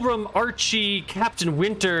 Nilrum, Archie, Captain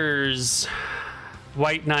Winters,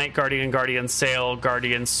 White Knight, Guardian, Sale,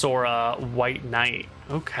 Guardian, Sora, White Knight.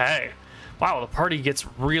 Okay. Wow, the party gets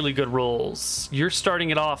really good rolls. You're starting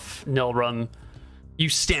it off, Nilrum. You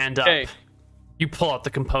stand up. Hey. You pull out the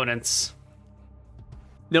components.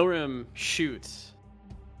 Nilrum shoots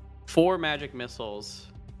 4 magic missiles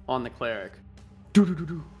on the cleric.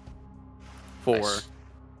 For Nice.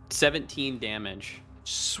 17 damage.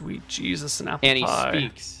 Sweet Jesus, an apple And he pie.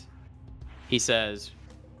 speaks. He says,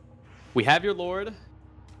 "We have your lord.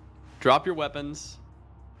 Drop your weapons,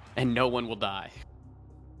 and no one will die."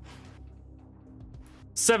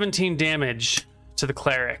 17 damage to the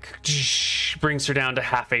cleric. Brings her down to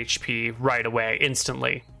half HP right away,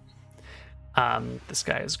 instantly. This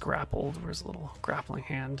guy is grappled. Where's a little grappling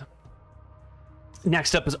hand?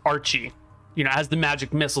 Next up is Archie. You know, as the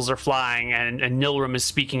magic missiles are flying and Nilrum is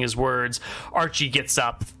speaking his words, Archie gets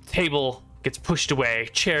up, table gets pushed away,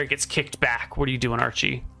 chair gets kicked back. What are you doing,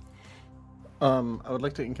 Archie? I would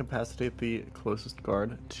like to incapacitate the closest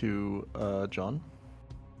guard to John.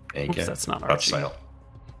 Oops, that's not That's Archie. Sale.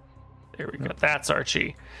 There we go. That's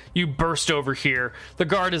Archie. You burst over here. The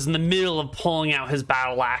guard is in the middle of pulling out his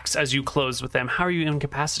battle axe as you close with him. How are you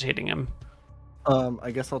incapacitating him?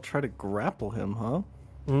 I guess I'll try to grapple him, huh?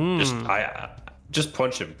 Just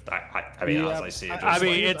punch him. I mean, as I see it. I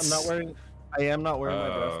mean, I am not wearing my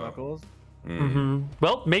brass knuckles.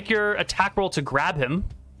 Well, make your attack roll to grab him.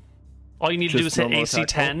 All you need to do is Just hit normal AC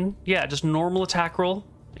attack 10. Yeah, just normal attack roll.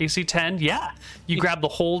 AC 10. Yeah. You grab the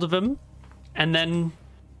hold of him, and then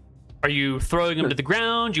are you throwing him to the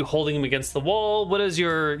ground? You holding him against the wall? What is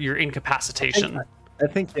your incapacitation? I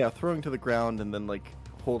think throwing to the ground and then like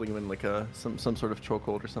holding him in like some sort of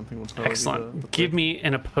chokehold or something. Would probably be Excellent. the Give play. me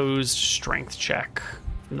an opposed strength check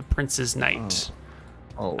from the Prince's Knight.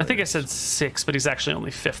 I think I said 6, but he's actually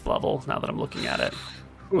only 5th level now that I'm looking at it.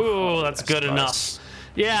 Ooh, that's good nice. enough.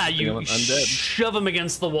 Yeah, you I'm dead. shove him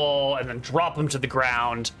against the wall and then drop him to the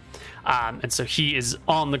ground. And so he is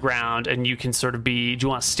on the ground, and you can sort of be... Do you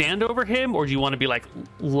want to stand over him, or do you want to be like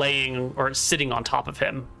laying or sitting on top of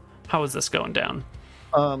him? How is this going down?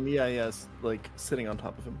 Yeah, yes, like sitting on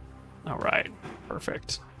top of him. All right,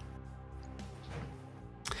 perfect.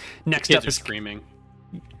 The Next kids up are is screaming.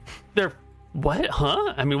 they're what?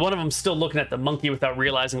 Huh? I mean, one of them's still looking at the monkey without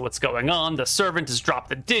realizing what's going on. The servant has dropped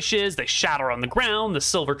the dishes. They shatter on the ground. The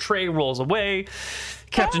silver tray rolls away.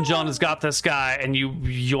 Captain John has got this guy, and you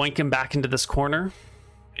yoink him back into this corner.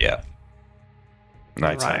 Yeah. And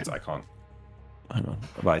I Right. I can't. I don't know.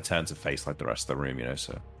 But I turn to face like the rest of the room, you know.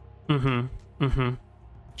 So. Mm-hmm. Mm-hmm.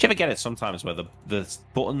 Do you ever get it sometimes where the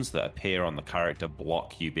buttons that appear on the character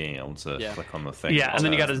block you being able to Yeah. click on the thing? Yeah, and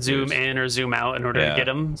then you got to zoom in or zoom out in order to Yeah. get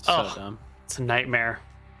him. So Oh, dumb. it's a nightmare.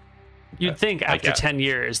 You'd Yeah, think I after get it. 10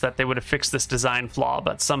 years that they would have fixed this design flaw,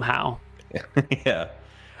 but somehow. Yeah.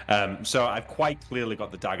 So I've quite clearly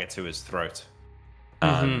got the dagger to his throat.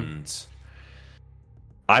 Mm-hmm. And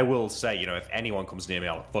I will say, you know, if anyone comes near me,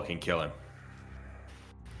 I'll fucking kill him.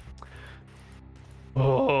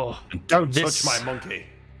 Oh, And don't This- touch my monkey.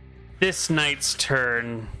 this knight's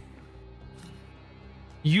turn.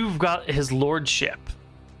 You've got his lordship.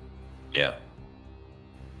 Yeah.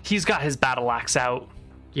 He's got his battle axe out.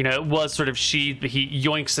 You know, it was sort of sheathed, but he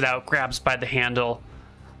yoinks it out, grabs by the handle.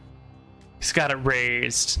 He's got it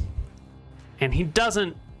raised. And he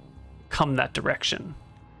doesn't come that direction.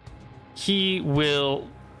 He will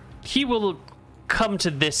come to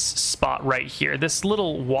this spot right here. This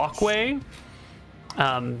little walkway.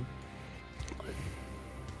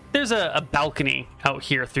 There's a balcony out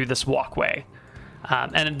here through this walkway.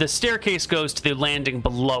 And the staircase goes to the landing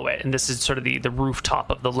below it, and this is sort of the rooftop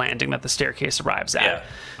of the landing that the staircase arrives at.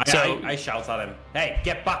 Yeah. So I shout at him, hey,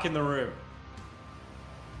 get back in the room.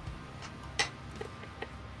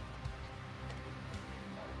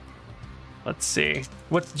 let's see.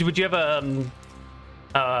 What would you have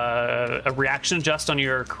a reaction adjust on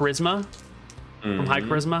your charisma from high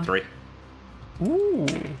charisma? 3. Ooh.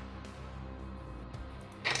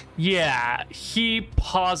 Yeah, he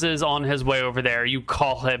pauses on his way over there. You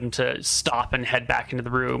call him to stop and head back into the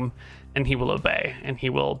room, and he will obey, and he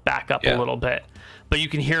will back up a little bit. But you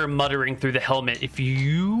can hear him muttering through the helmet, if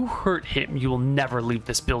you hurt him, you will never leave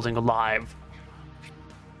this building alive.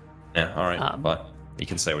 Yeah, all right. But he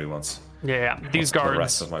can say what he wants. Yeah, these The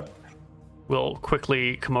rest guards of my... will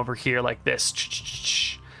quickly come over here like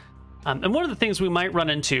this. And one of the things we might run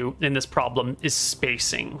into in this problem is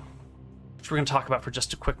spacing, which we're going to talk about for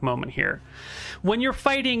just a quick moment here. When you're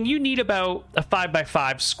fighting, you need about a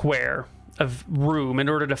 5x5 square of room in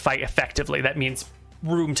order to fight effectively. That means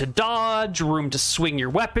room to dodge, room to swing your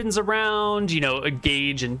weapons around, you know,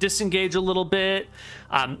 engage and disengage a little bit.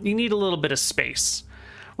 You need a little bit of space.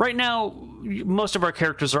 Right now, most of our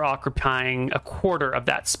characters are occupying a quarter of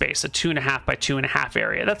that space, a 2.5 by 2.5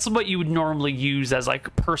 area. That's what you would normally use as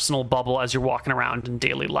like personal bubble as you're walking around in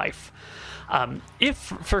daily life. If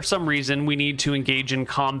for some reason we need to engage in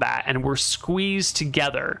combat and we're squeezed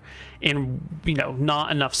together in, you know, not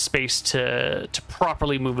enough space to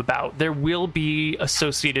properly move about, there will be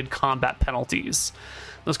associated combat penalties.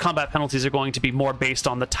 Those combat penalties are going to be more based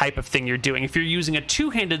on the type of thing you're doing. If you're using a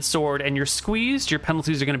two-handed sword and you're squeezed, your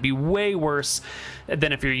penalties are going to be way worse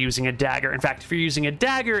than if you're using a dagger. In fact, if you're using a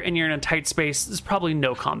dagger and you're in a tight space, there's probably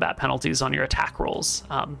no combat penalties on your attack rolls.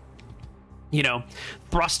 You know,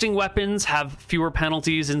 thrusting weapons have fewer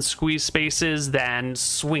penalties in squeeze spaces than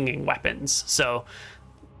swinging weapons. So,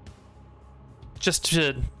 just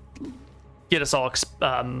to get us all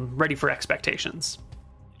ready for expectations.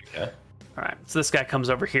 Okay. All right, so this guy comes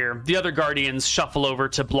over here. The other guardians shuffle over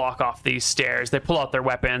to block off these stairs. They pull out their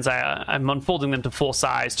weapons. I'm unfolding them to full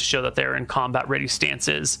size to show that they're in combat-ready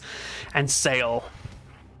stances. And Sail.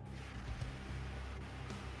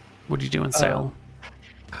 What do you do in Sail?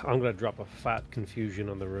 I'm going to drop a fat confusion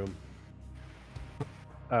on the room.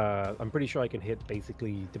 I'm pretty sure I can hit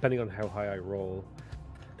basically, depending on how high I roll,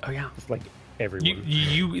 Oh, yeah. just like everyone.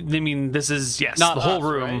 I mean, this is, yes, Not the whole us,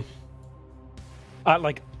 room. right?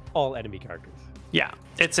 Like all enemy characters. Yeah,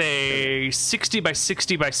 it's a 60 by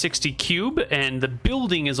 60 by 60 cube, and the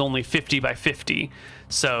building is only 50 by 50.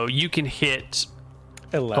 So you can hit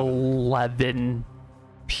 11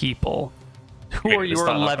 people. Who are Is your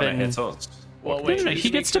that not gonna 11? hit us? Well, wait. no, he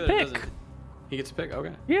just gets make to sure it pick. doesn't- He gets to pick.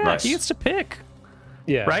 Okay. Yeah, Nice. he gets to pick.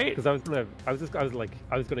 Yeah, Right? Because I was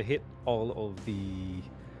gonna hit all of the,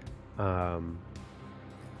 I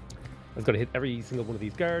was gonna hit every single one of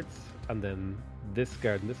these guards, and then this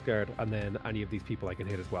guard, and then any of these people I can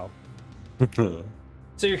hit as well.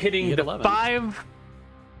 So you're hitting You hit the 11. 5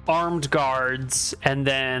 armed guards, and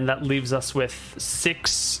then that leaves us with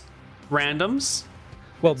 6 randoms.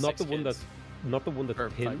 Well, not 6 the one kids. that's not the one that's Or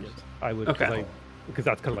 5 pinned. kids. I would, Okay. because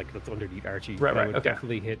that's kind of like that's underneath Archie. Right, but I right, would okay.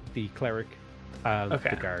 definitely hit the cleric and Okay.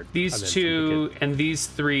 the guard. These and then two and these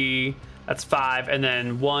three. That's 5, and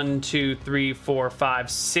then 1, 2, 3, 4, 5,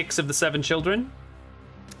 6 of the 7 children.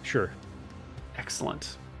 Sure.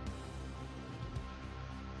 Excellent.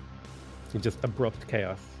 Just abrupt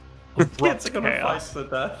chaos. Kids are gonna chaos. fight to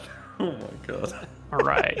the death. Oh my god. All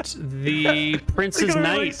right. The Prince's They're gonna be,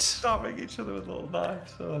 like, Knight stabbing each other with little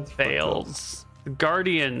knives. Oh, that's fails. The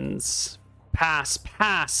Guardians pass,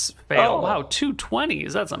 fail. Oh. Wow, 2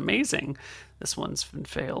 20s. That's amazing. This one's been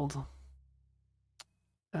failed.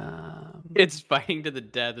 It's fighting to the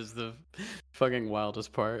death is the fucking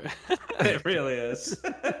wildest part. It really is.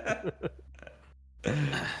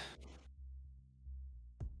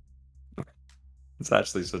 It's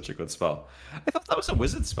actually such a good spell. I thought that was a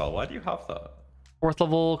wizard spell. Why do you have that? 4th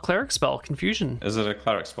level cleric spell, Confusion. Is it a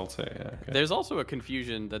cleric spell too? Yeah. Okay. There's also a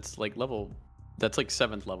confusion that's like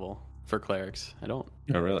 7th level for clerics. I don't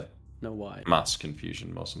Oh really? know why. Mass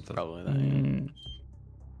confusion or something. Probably that. Yeah.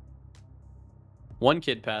 One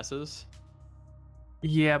kid passes.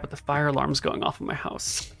 Yeah, but the fire alarm's going off in my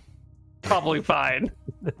house. Probably fine.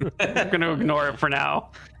 I'm going to ignore it for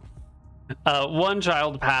now. One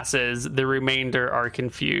child passes. The remainder are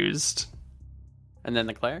confused. And then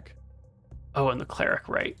the cleric? Oh, and the cleric,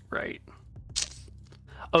 right.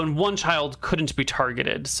 Oh, and one child couldn't be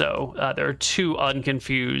targeted, so there are 2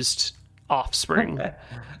 unconfused offspring.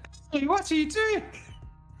 What are you doing?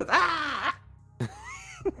 Ah!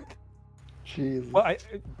 Jesus. Well,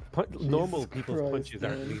 normal Jesus people's Christ, punches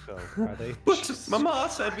aren't man. lethal, are they? But Mama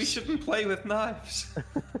said we shouldn't play with knives.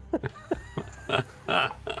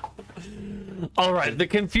 All right, the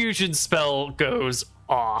confusion spell goes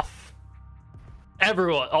off.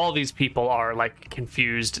 Everyone, all these people are like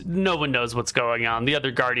confused. No one knows what's going on. The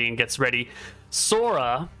other guardian gets ready.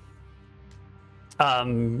 Sora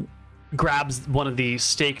grabs one of the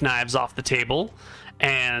steak knives off the table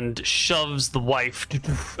and shoves the wife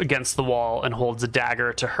against the wall and holds a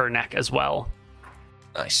dagger to her neck as well.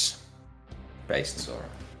 Nice. Based, Sora.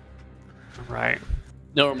 Right.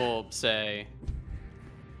 Normal say.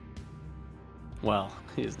 Well,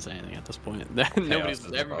 he doesn't say anything at this point. Nobody's. is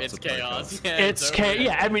about It's to break chaos. out. Yeah, It's over.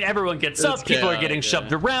 yeah, I mean, everyone gets up, It's people are chaos, getting yeah.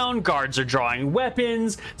 shoved around, guards are drawing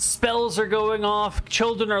weapons, spells are going off,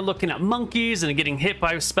 children are looking at monkeys and getting hit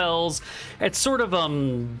by spells. It's sort of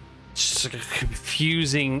just a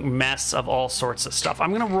confusing mess of all sorts of stuff.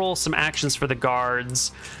 I'm gonna roll some actions for the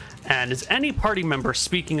guards. And is any party member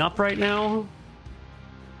speaking up right now?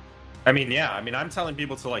 I mean, yeah. I mean, I'm telling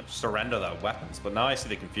people to like surrender their weapons, but now I see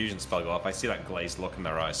the confusion spell go off. I see that glazed look in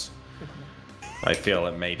their eyes. I feel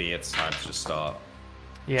that maybe it's time to just start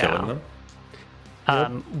killing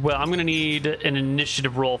them. Well, I'm gonna need an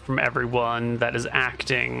initiative roll from everyone that is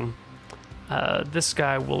acting. This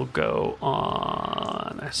guy will go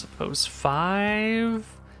on, I suppose, 5.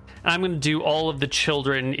 And I'm going to do all of the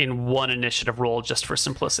children in one initiative roll just for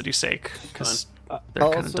simplicity's sake, because they're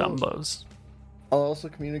kind of Also- dumbos. I'll also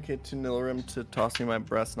communicate to Nilrim to toss me my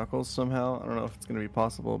brass knuckles somehow. I don't know if it's going to be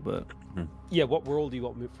possible, but Yeah, what role do you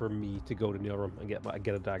want for me to go to Nilrim and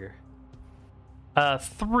get a dagger?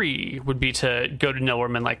 3 would be to go to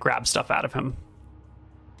Nilrim and like grab stuff out of him.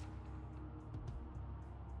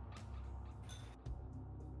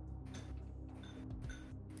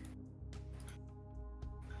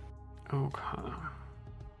 Okay.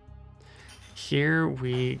 Here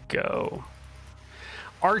we go.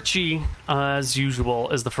 Archie, as usual,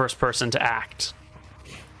 is the first person to act.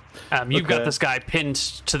 You've got Okay. this guy pinned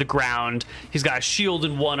to the ground. He's got a shield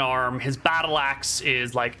in one arm. His battle axe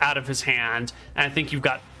is like out of his hand, and I think you've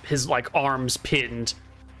got his like arms pinned,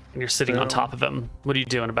 and you're sitting on top of him. What are you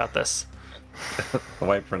doing about this? The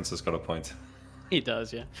White Prince has got a point. He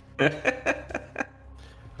does, yeah.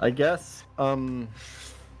 I guess I'm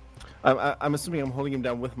assuming I'm holding him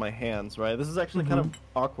down with my hands, right? This is actually kind of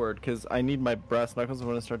awkward because I need my brass knuckles if I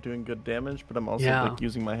want to start doing good damage, but I'm also Yeah. like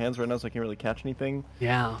using my hands right now, so I can't really catch anything.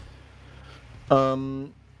 Yeah.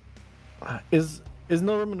 Is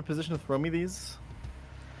Nilrim in a position to throw me these?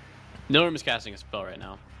 Nilrim is casting a spell right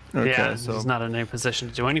now. Yeah, so he's not in any position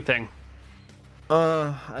to do anything.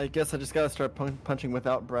 I guess I just gotta start punching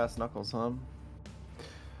without brass knuckles, huh?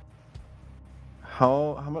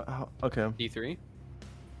 How much? Okay, D3.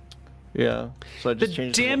 yeah. So I The just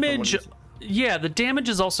changed it from damage, what yeah, the damage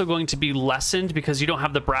is also going to be lessened because you don't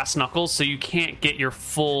have the brass knuckles, so you can't get your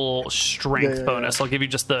full strength Yeah. bonus. I'll give you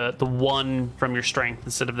just the 1 from your strength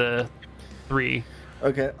instead of the 3.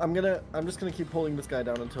 Okay, I'm just gonna keep holding this guy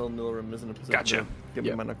down until Nilrim is in a position Gotcha. to give me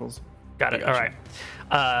Yep. my knuckles. Got it. All right.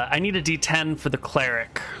 I need a D10 for the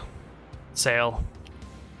cleric. Sale.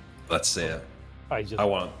 Let's see it. I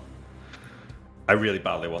I really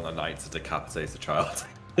badly want the knight to decapitate the child.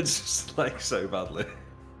 It's just like so badly.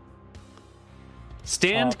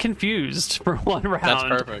 Stand confused for one round.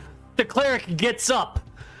 That's perfect. The cleric gets up.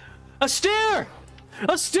 A stair!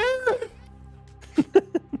 A stair!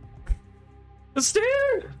 A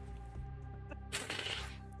stair!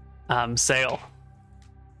 Sail.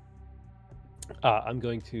 I'm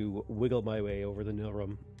going to wiggle my way over the nil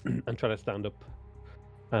room and try to stand up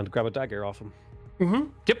and grab a dagger off him.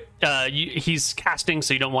 Yep. He's casting,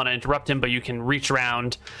 so you don't want to interrupt him, but you can reach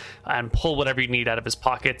around and pull whatever you need out of his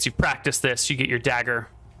pockets. You practice this, you get your dagger.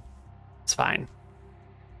 It's fine.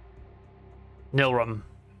 Nilrum,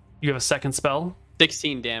 you have a second spell?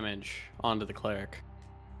 16 damage onto the cleric.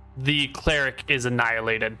 The cleric is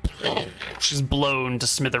annihilated. She's blown to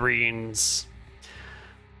smithereens.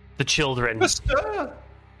 The children.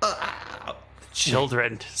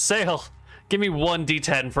 Children. Sail. Give me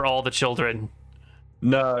 1d10 for all the children.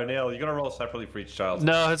 No, Neil, you're gonna roll separately for each child.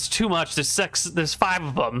 No, it's too much. There's 5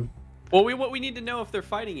 of them. Well, we need to know if they're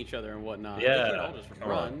fighting each other and whatnot. Yeah, They can't all just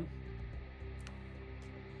run.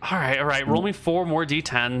 All right. Roll me 4 more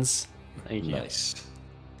d10s. Thank you. Nice.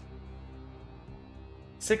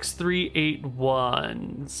 6, 3, 8,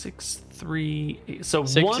 1. 6, 3, 8. So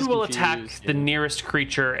 6 one is will confused, attack the yeah. nearest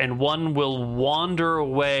creature, and one will wander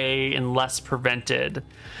away unless prevented.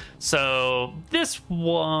 So this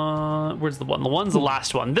one, where's the one? The one's the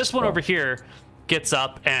last one. This one over here gets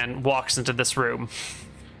up and walks into this room.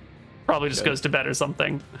 Probably just goes to bed or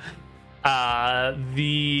something.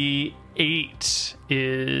 The 8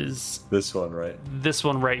 is This one, right? this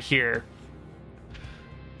one right here.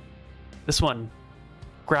 This one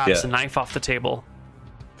grabs Yeah. a knife off the table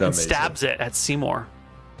and Amazing. stabs it at Seymour.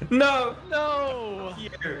 No! No!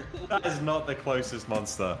 That is not the closest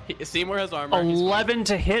monster. Seymour has armor. He's 11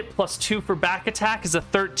 to hit plus 2 for back attack is a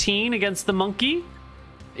 13 against the monkey. fine.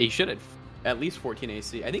 He should have at least 14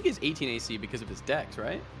 AC. I think he's 18 AC because of his dex,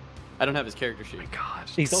 right? I don't have his character sheet. God,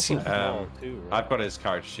 He's also Seymour- small too, right? I've got his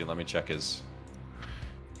character sheet. Let me check his.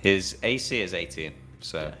 His AC is 18.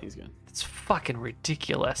 So Yeah, he's good. it's fucking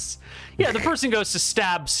ridiculous. Yeah, the person goes to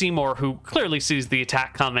stab Seymour, who clearly sees the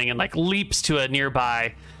attack coming and like leaps to a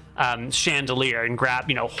nearby chandelier and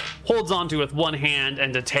holds onto it with one hand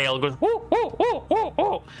and a tail goes whoo, whoo, whoo, whoo,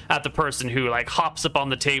 whoo, at the person who like hops up on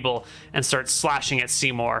the table and starts slashing at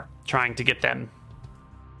Seymour, trying to get them.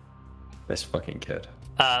 this fucking kid.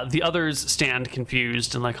 The others stand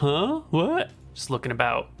confused and like, huh? What? Just looking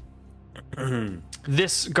about.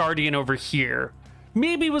 This guardian over here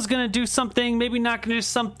maybe was going to do something, maybe not going to do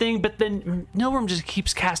something, but then Nilrum just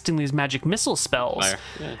keeps casting these magic missile spells. Fire.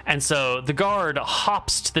 Yeah. And so the guard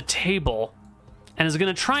hops to the table and is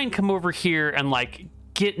going to try and come over here and like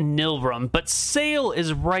get Nilrum, but Sail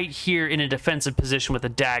is right here in a defensive position with a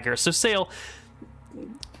dagger. So Sail,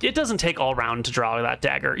 it doesn't take all round to draw that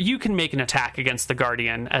dagger. You can make an attack against the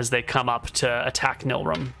guardian as they come up to attack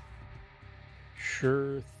Nilrum.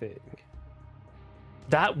 Sure thing.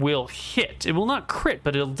 That will hit. It will not crit,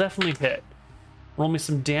 but it'll definitely hit. Roll me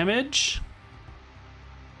some damage.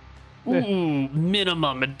 Ooh,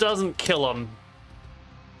 minimum. It doesn't kill him.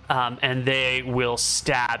 And they will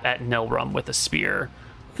stab at Nilrum with a spear.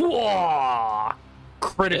 Whoa!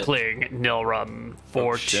 Critically Nilrum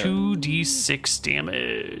for Oh, shit. 2d6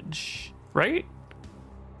 damage. Right?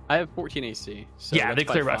 I have 14 AC. So Yeah, that's they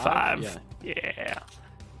clear by 5. Yeah. Yeah.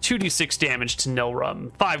 2d6 damage to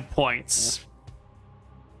Nilrum. 5 points.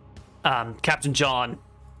 Captain John.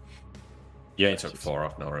 You ain't took 4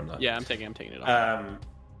 off, no room there. Yeah, I'm taking it off.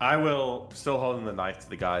 I will, still holding the knife to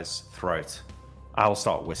the guy's throat, I will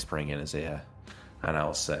start whispering in his ear, and I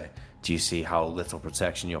will say, do you see how little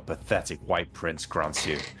protection your pathetic white prince grants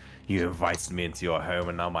you? You invited me into your home,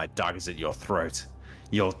 and now my dagger's at your throat.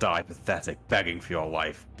 You'll die pathetic, begging for your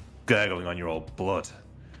life, gurgling on your old blood.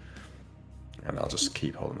 And I'll just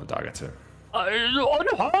keep holding the dagger to him.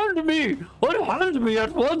 Unhand me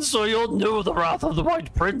at once, or you'll know the wrath of the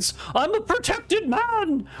White Prince. I'm a protected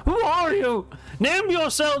man. Who are you? Name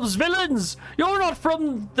yourselves villains. You're not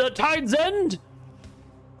from the Tide's End.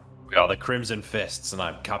 We are the Crimson Fists, and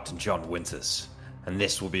I'm Captain John Winters, and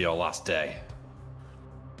this will be your last day.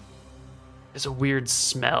 There's a weird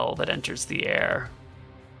smell that enters the air.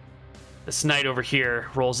 This knight over here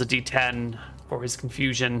rolls a d10 for his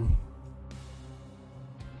confusion.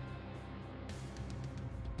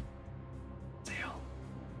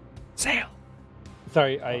 Sail.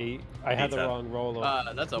 Sorry, I had the Peter. wrong roll.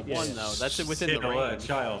 That's a 1 though. That's within the range.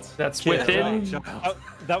 child. That's within. Oh,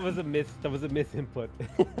 that was a miss. That was a miss input.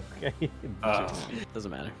 Okay.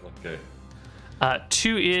 Doesn't matter. Okay.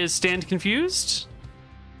 2 is stand confused.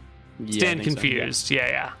 Yeah, I Stand think so, yeah. confused.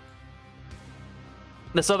 Yeah.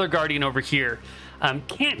 This other guardian over here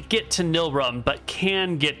Can't get to Nilrum, but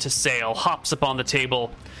can get to Sail. Hops up on the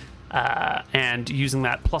table, and using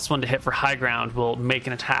that +1 to hit for high ground will make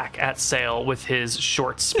an attack at Sail with his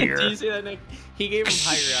short spear. Do you see that, Nick? He gave him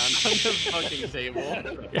high ground on the fucking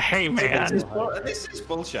table. Hey, man. This is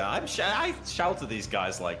bullshit. I shout to these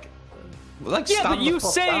guys like Yeah, but you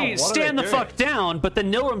say down. stand the fuck down, but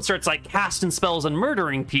then Nilrum starts like casting spells and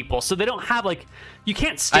murdering people, so they don't have like you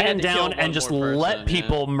can't stand down and just let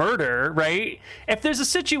people murder, right? If there's a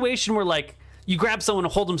situation where like you grab someone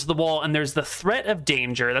and hold them to the wall and there's the threat of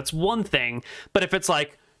danger, that's one thing. But if it's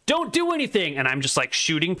like don't do anything and I'm just like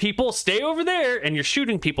shooting people, stay over there, and you're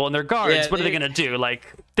shooting people and they're guards, what are they gonna do? Like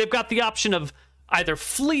they've got the option of either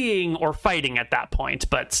fleeing or fighting at that point,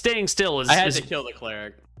 but staying still is I had to kill the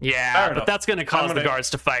cleric. Yeah, but that's going to cause the guards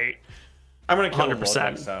to fight. I'm going to kill 100%. him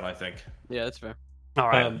next turn, I think. Yeah, that's fair. All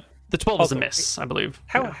right. The 12 is a miss, I believe.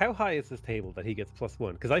 How high is this table that he gets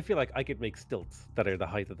 +1? Because I feel like I could make stilts that are the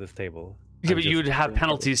height of this table. Yeah, but you would have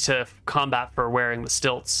penalties to combat for wearing the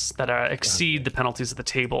stilts that exceed the penalties of the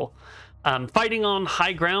table. Fighting on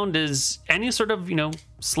high ground is any sort of,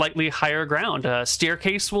 slightly higher ground. A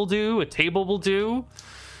staircase will do, a table will do.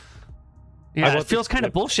 Yeah, it feels kind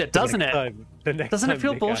of bullshit, doesn't it? Doesn't it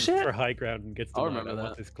feel bullshit? For high ground and gets I'll remember that.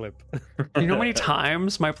 want this clip. You know how many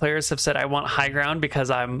times my players have said I want high ground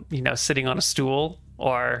because I'm, sitting on a stool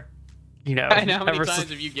or, I know how many times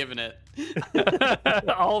have you given it?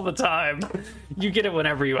 All the time. You get it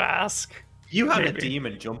whenever you ask. You had a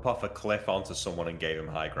demon jump off a cliff onto someone and gave him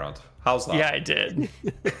high ground. How's that? Yeah, I did.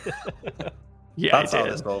 That's how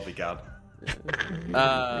this all began.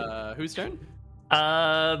 Whose turn?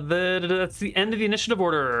 That's the end of the initiative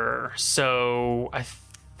order. So I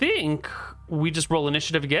think we just roll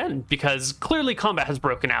initiative again because clearly combat has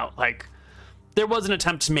broken out. Like there was an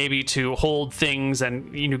attempt maybe to hold things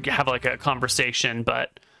and have like a conversation,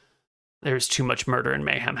 but there's too much murder and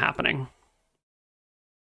mayhem happening.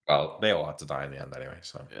 Well, they all had to die in the end anyway,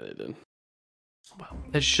 so yeah, they did. Well,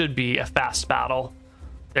 it should be a fast battle.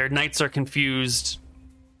 Their knights are confused.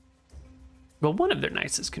 Well, one of their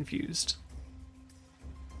knights is confused.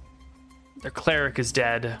 Their cleric is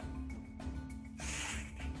dead.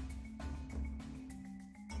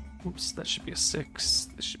 Oops, that should be a 6.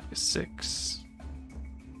 This should be a 6.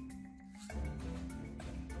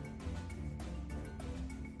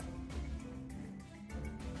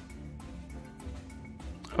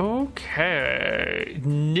 Okay.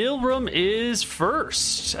 Nilrum is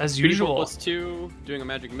first, as usual. +2, doing a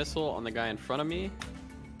magic missile on the guy in front of me.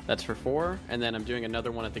 That's for 4. And then I'm doing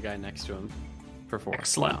another one at the guy next to him for 4.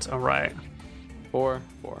 Excellent. Wow. All right. 4.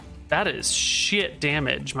 That is shit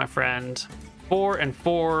damage, my friend. 4 and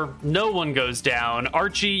 4. No one goes down.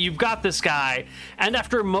 Archie, you've got this guy. And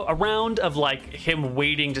after a round of like him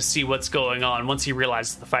waiting to see what's going on, once he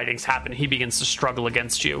realizes the fighting's happened, he begins to struggle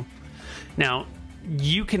against you. Now,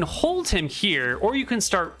 you can hold him here, or you can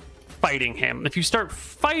start fighting him. If you start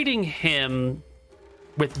fighting him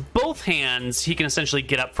with both hands, he can essentially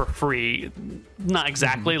get up for free. Not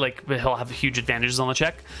exactly, but he'll have huge advantages on the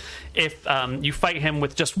check. If you fight him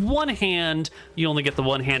with just one hand, you only get the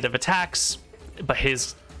one hand of attacks, but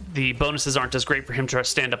the bonuses aren't as great for him to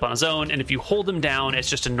stand up on his own. And if you hold him down, it's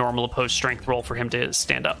just a normal opposed strength roll for him to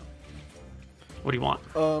stand up. What do you want?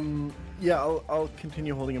 Yeah, I'll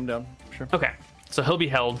continue holding him down. Sure. Okay. So he'll be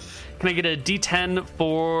held. Can I get a D10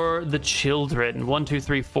 for the children? 1, 2,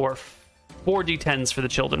 3, 4. 4 D10s for the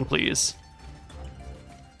children, please.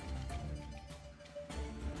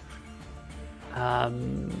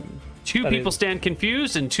 Two people stand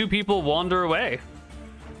confused and 2 people wander away.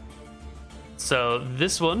 So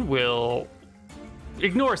this one will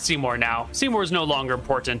ignore Seymour now. Seymour is no longer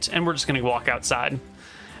important, and we're just going to walk outside.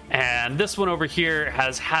 And this one over here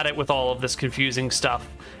has had it with all of this confusing stuff.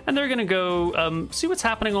 And they're going to go see what's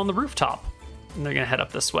happening on the rooftop. And they're going to head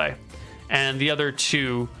up this way. And the other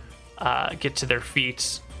 2 get to their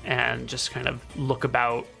feet and just kind of look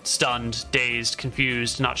about, stunned, dazed,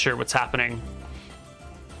 confused, not sure what's happening.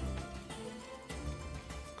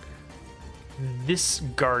 This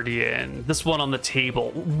guardian, this one on the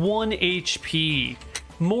table, 1 HP,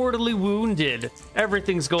 mortally wounded.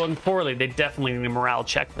 Everything's going poorly. They definitely need a morale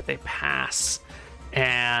check, but they pass.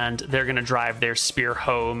 And they're going to drive their spear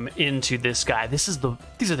home into this guy. These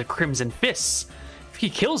are the Crimson Fists. If he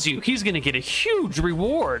kills you, he's going to get a huge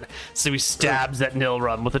reward. So he stabs at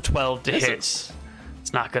Nilrum with a 12 to hit.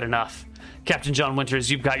 It's not good enough. Captain John Winters,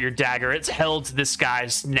 you've got your dagger. It's held to this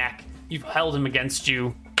guy's neck. You've held him against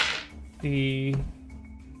you.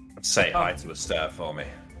 Say hi to a stare for me.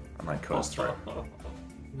 I might coast through.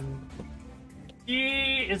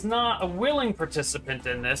 He is not a willing participant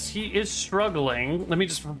in this. He is struggling.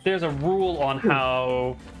 There's a rule on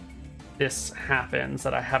how this happens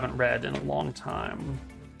that I haven't read in a long time.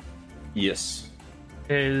 Yes.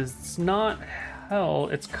 It's not hell.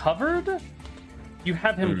 It's covered? You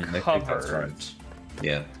have him I think covered. that's right.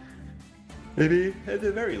 Yeah. Maybe at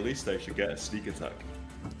the very least I should get a sneak attack.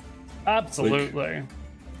 Absolutely.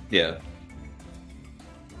 Yeah.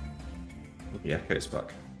 The echo's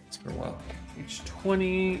back. It's been a while. Page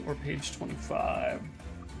 20 or page 25?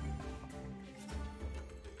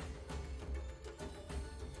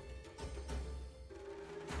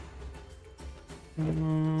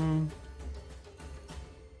 Been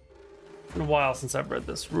a while since I've read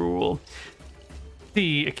this rule.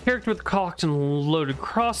 A character with a cocked and loaded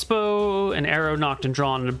crossbow, an arrow knocked and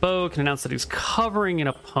drawn in a bow, can announce that he's covering an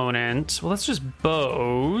opponent. Well, that's just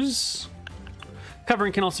bows.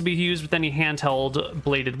 Covering can also be used with any handheld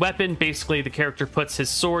bladed weapon. Basically, the character puts his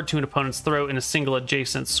sword to an opponent's throat in a single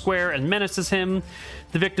adjacent square and menaces him.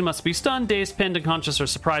 The victim must be stunned, dazed, pinned, unconscious, or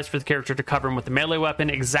surprised for the character to cover him with a melee weapon.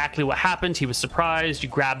 Exactly what happened. He was surprised. You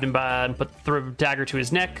grabbed him and put the dagger to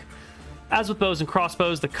his neck. As with bows and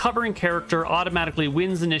crossbows, the covering character automatically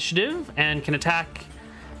wins initiative and can attack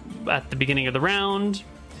at the beginning of the round.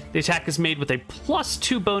 The attack is made with a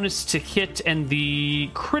 +2 bonus to hit, and the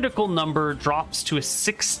critical number drops to a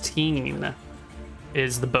 16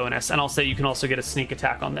 is the bonus. And I'll say you can also get a sneak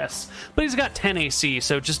attack on this. But he's got 10 AC,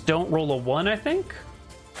 so just don't roll a 1, I think.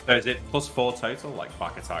 So is it +4 total, like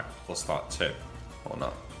back attack plus that 2, or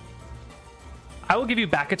not? I will give you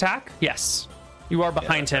back attack, yes. You are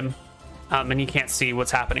behind him, and he can't see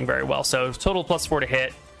what's happening very well. So total +4 to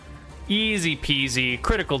hit. Easy peasy,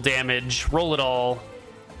 critical damage, roll it all.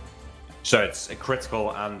 So it's a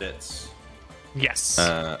critical and it's Yes.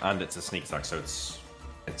 and it's a sneak attack, so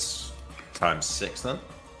it's times 6 then.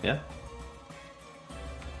 Yeah.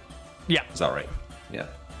 Yeah. Is that right? Yeah.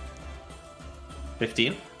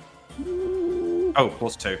 15. Oh,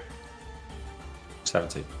 +2.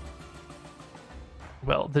 17.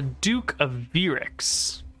 Well, the Duke of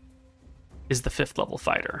Virex is the 5th level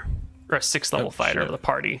fighter, or a 6th level fighter shit. of the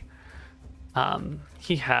party.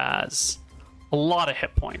 He has a lot of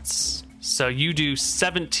hit points. So you do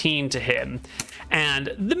 17 to him.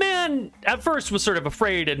 And the man at first was sort of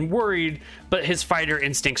afraid and worried, but his fighter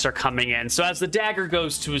instincts are coming in. So as the dagger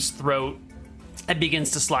goes to his throat and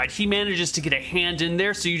begins to slide, he manages to get a hand in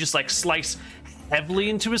there. So you just like slice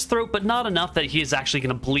heavily into his throat, but not enough that he is actually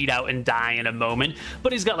going to bleed out and die in a moment.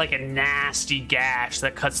 But he's got like a nasty gash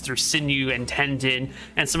that cuts through sinew and tendon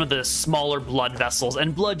and some of the smaller blood vessels,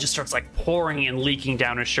 and blood just starts like pouring and leaking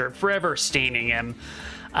down his shirt, forever staining him.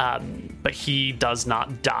 But he does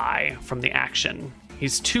not die from the action.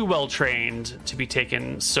 He's too well trained to be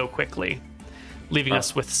taken so quickly, leaving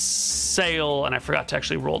us with Sail, and I forgot to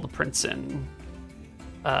actually roll the prince in.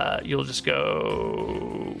 You'll just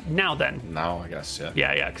go now then. Now, I guess, yeah.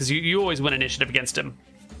 Yeah, because you always win initiative against him.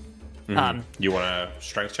 You want a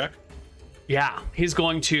strength check? Yeah, he's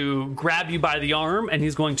going to grab you by the arm, and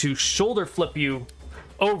he's going to shoulder flip you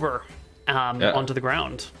over onto the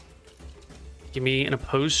ground. Give me an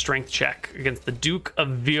opposed strength check against the Duke of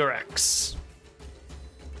Virex.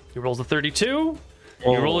 He rolls a 32.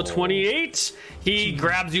 You roll a 28. He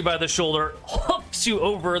grabs you by the shoulder, hooks you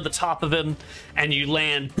over the top of him, and you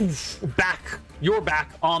land your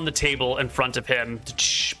back on the table in front of him,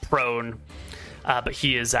 prone. But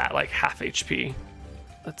he is at like half HP.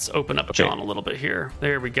 Let's open up John a little bit here.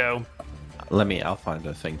 There we go. I'll find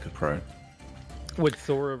a thing to prone. Would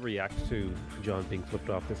Sora react to John being flipped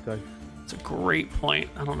off this guy? It's a great point.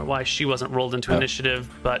 I don't know why she wasn't rolled into initiative,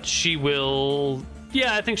 but she will.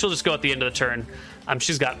 Yeah, I think she'll just go at the end of the turn.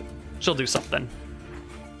 She'll do something.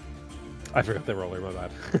 I forgot the roller, my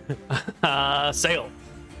bad. Sail.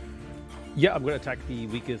 Yeah, I'm going to attack the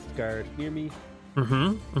weakest guard near me.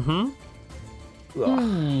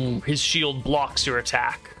 His shield blocks your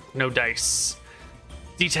attack. No dice.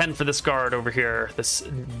 D10 for this guard over here, this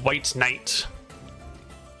white knight.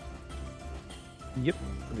 Yep.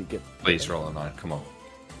 Let me get. Please roll a 9, come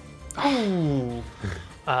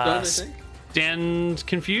on. Stand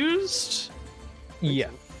confused? Yeah.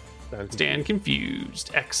 Stand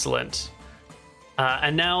confused. Excellent.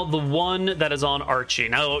 And now the one that is on Archie.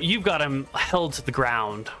 Now, you've got him held to the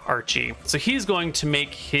ground, Archie. So he's going to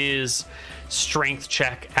make his strength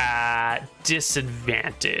check at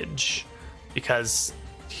disadvantage because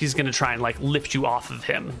he's going to try and like lift you off of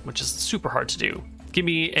him, which is super hard to do. Give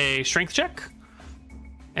me a strength check,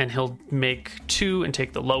 and he'll make 2 and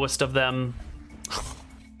take the lowest of them.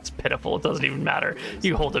 It's pitiful. It doesn't even matter.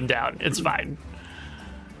 You hold him down. It's fine.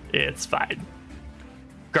 It's fine.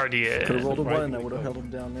 Guardian. Could have rolled a Right, 1. I we would have go. held him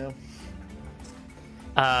down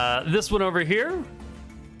now. This one over here.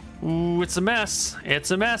 Ooh, it's a mess.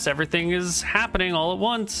 It's a mess. Everything is happening all at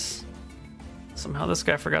once. Somehow this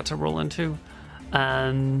guy forgot to roll in too.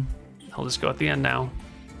 I'll just go at the end now.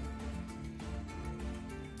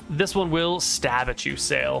 This one will stab at you,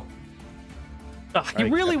 Sail. Ugh, he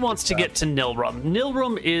really wants to get to Nilrum.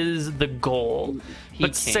 Nilrum is the goal, but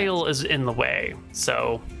can't. Sail is in the way.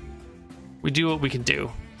 So we do what we can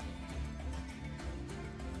do.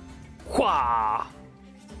 Wah!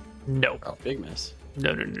 No. Big miss.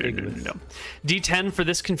 No. D10 for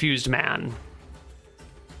this confused man.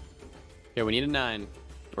 Yeah, we need a 9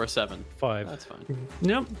 or a 7. 5. That's fine.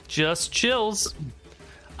 Nope, just chills.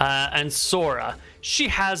 And Sora, she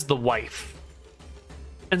has the wife.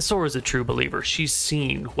 And Sora's a true believer. She's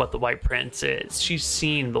seen what the White Prince is. She's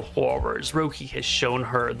seen the horrors. Roki has shown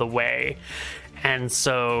her the way. And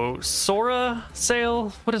so Sora, Sail,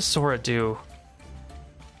 what does Sora do?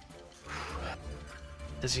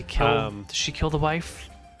 Does he kill? Does she kill the wife?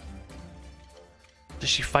 Does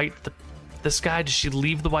she fight this guy? Does she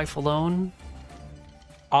leave the wife alone?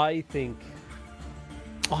 I think.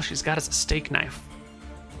 All she's got is a steak knife.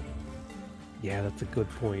 Yeah, that's a good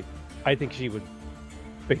point. I think she would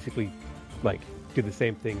basically like do the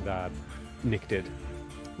same thing that Nick did,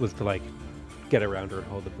 was to like get around her and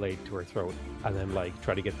hold the blade to her throat, and then like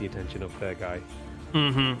try to get the attention of the guy.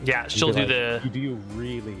 Mm-hmm. Yeah, And she'll be do like, the Do you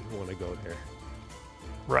really want to go there?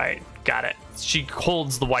 right. Got it. She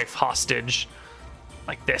holds the wife hostage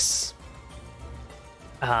like this.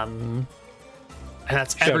 And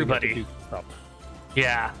that's Shouting at the everybody. Duke to stop.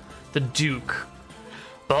 Yeah, the Duke.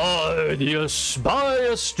 By the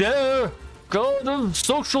stair, god of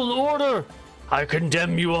social order, I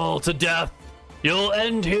condemn you all to death. You'll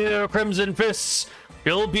end here, Crimson Fists.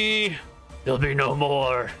 You'll be no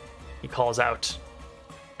more. He calls out.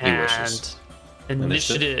 And wishes.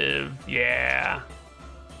 initiative. Yeah.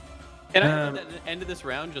 And at the end of this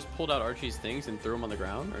round, just pulled out Archie's things and threw them on the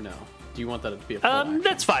ground, or no? Do you want that to be a full action?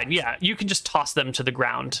 That's fine. Yeah, you can just toss them to the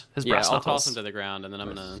ground. His Yeah, brass I'll knuckles. toss them to the ground, and then I'm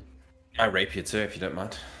gonna. I rapier too, if you don't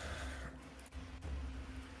mind.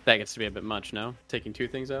 That gets to be a bit much, no? Taking 2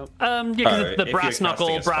 things out. Yeah, 'cause Alright, the if brass you're casting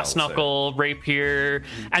knuckle, a brass spell, so- knuckle, rapier,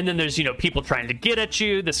 and then there's people trying to get at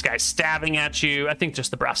you. This guy's stabbing at you. I think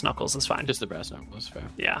just the brass knuckles is fine. Just the brass knuckles, fair.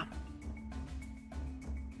 Yeah.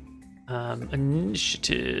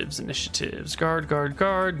 Initiatives.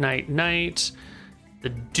 Guard. Knight. The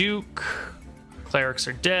Duke. Clerics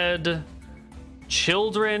are dead.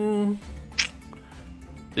 Children.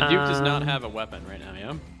 The Duke does not have a weapon right now,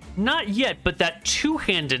 yeah? Not yet, but that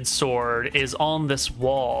two-handed sword is on this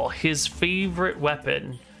wall. His favorite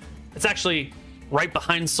weapon. It's actually right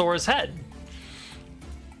behind Sora's head.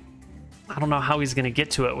 I don't know how he's going to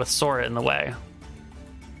get to it with Sora in the way.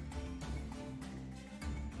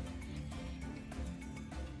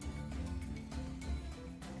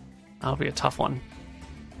 That'll be a tough one.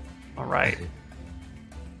 All right.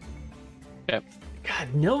 Yep. God,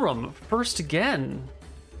 Nilrum, first again.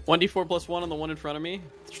 1d4 plus 1 on the one in front of me.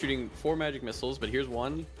 Shooting 4 magic missiles, but here's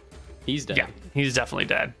one. He's dead. Yeah, he's definitely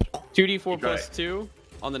dead. 2d4 plus right. 2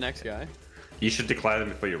 on the next guy. You should declare them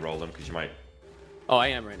before you roll them, because you might. Oh, I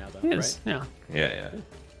am right now, though. He Right? is, yeah. Yeah.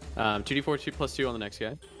 2d4 2 plus 2 on the next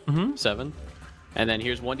guy. 7. And then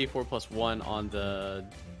here's 1d4 plus 1 on the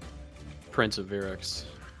Prince of Virex.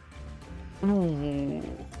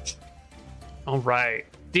 All right.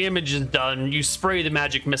 Damage is done. You spray the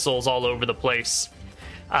magic missiles all over the place.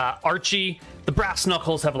 Archie, the brass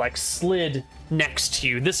knuckles have slid next to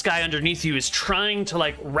you. This guy underneath you is trying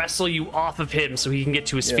to wrestle you off of him so he can get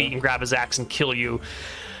to his feet and grab his axe and kill you.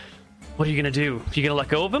 What are you gonna do? You gonna let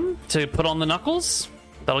go of him to put on the knuckles?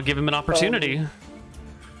 That'll give him an opportunity.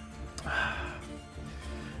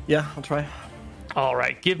 Yeah, I'll try. All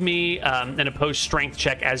right, give me an opposed strength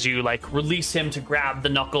check as you release him to grab the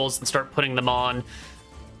knuckles and start putting them on.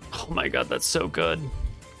 Oh my god, that's so good.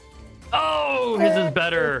 Oh, his is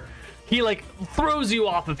better. He throws you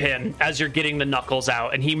off of him as you're getting the knuckles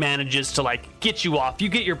out, and he manages to get you off. You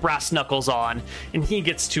get your brass knuckles on, and he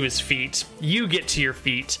gets to his feet. You get to your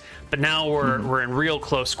feet, but now we're in real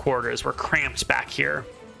close quarters. We're cramped back here.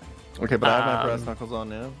 Okay, but I have my brass knuckles on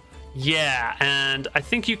now. Yeah, and I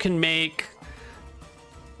think you can make,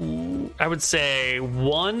 I would say,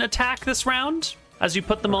 1 attack this round as you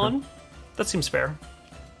put them on. That seems fair.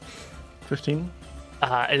 15.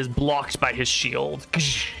 It is blocked by his shield.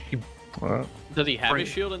 Alright. Does he have Bring-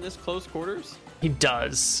 his shield in this close quarters? He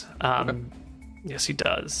does. Yes, he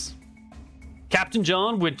does. Captain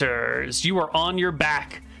John Winters, you are on your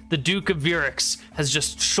back. The Duke of Virex has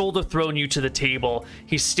just shoulder thrown you to the table.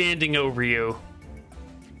 He's standing over you.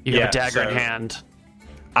 You have a dagger in hand.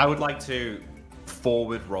 I would like to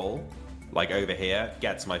forward roll, like over here,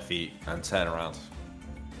 get to my feet, and turn around.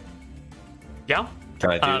 Yeah.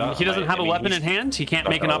 Can I do that? He doesn't have a weapon in hand. He can't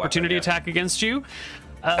make an opportunity attack against you.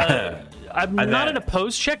 I'm not an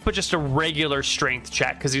opposed check, but just a regular strength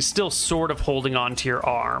check, because he's still sort of holding on to your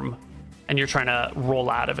arm, and you're trying to roll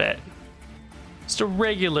out of it. Just a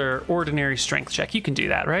regular, ordinary strength check. You can do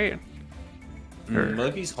that, right? Well,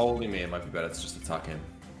 if he's holding me, it might be better to just attack him.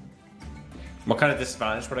 What kind of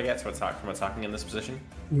disadvantage would I get to attack from attacking in this position?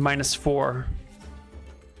 -4.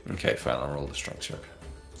 Okay, fine. I'll roll the strength check.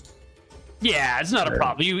 Yeah, it's not a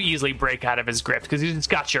problem. You easily break out of his grip because he's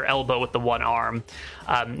got your elbow with the one arm,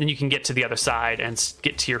 and you can get to the other side and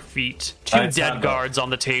get to your feet. Two dead guards on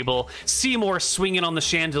the table. Seymour swinging on the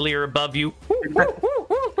chandelier above you.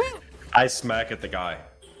 I smirk at the guy.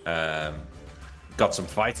 Got some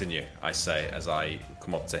fight in you, I say, as I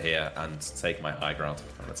come up to here and take my high ground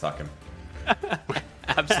and attack him.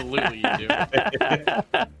 Absolutely, you do.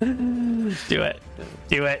 Do it.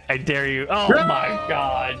 Do it. I dare you. Oh my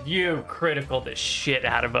god. You critical the shit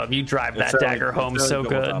out of him. You drive that dagger home so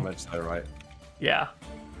good. Damage though, right? Yeah.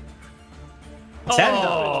 10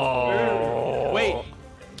 damage. Wait,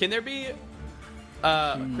 can there be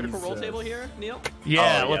a critical roll table here, Neil? Yeah, Oh,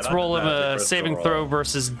 yeah, let's roll him a saving throw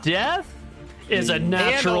versus death. Is a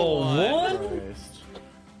natural one.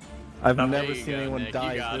 I've There never you seen go, anyone Nick,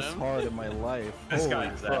 die you got this him. hard in my life. This Holy guy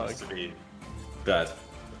deserves fuck. to be dead.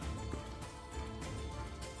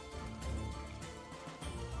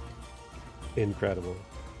 Incredible.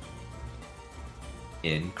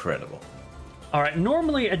 Incredible. All right,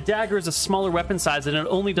 normally a dagger is a smaller weapon size and it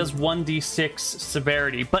only does 1d6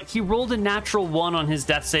 severity, but he rolled a natural 1 on his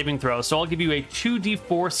death saving throw, so I'll give you a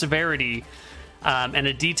 2d4 severity and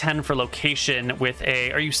a d10 for location with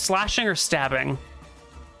a... Are you slashing or stabbing?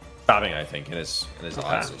 Stabbing, I think, in his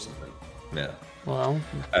eyes or something. Yeah. Well,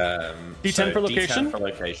 D10 so for location? D10 for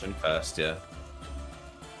location first, yeah.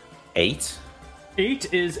 8.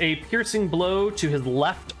 8 is a piercing blow to his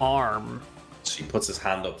left arm. So he puts his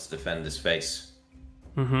hand up to defend his face.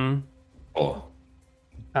 Mm-hmm. Oh.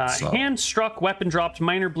 Hand struck, weapon dropped,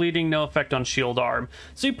 minor bleeding, no effect on shield arm.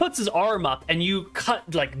 So he puts his arm up, and you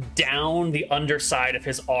cut like down the underside of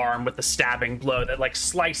his arm with the stabbing blow that like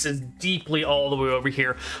slices deeply all the way over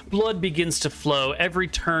here. Blood begins to flow. Every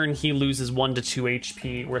turn he loses 1 to 2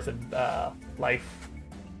 HP worth of life.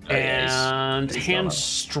 And he's hand gone.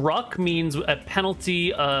 struck means a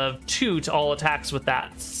penalty of 2 to all attacks with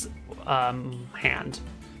that hand.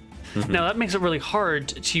 Now, that makes it really hard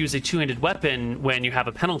to use a two-handed weapon when you have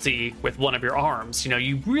a penalty with one of your arms. You know,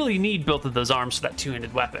 you really need both of those arms for that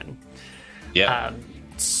two-handed weapon. Yeah.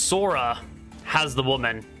 Sora has the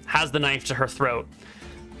woman, has the knife to her throat.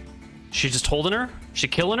 She just holding her? She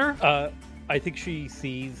killing her? I think she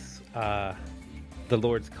sees the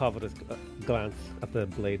Lord's covetous glance at the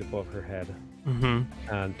blade above her head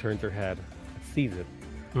and turns her head, sees it,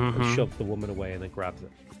 and shoves the woman away and then grabs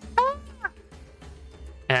it.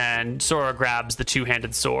 And Sora grabs the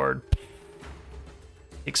two-handed sword,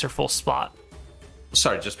 takes her full spot.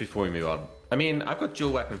 Sorry, just before we move on. I mean, I've got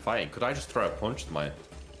dual weapon fighting. Could I just throw a punch with my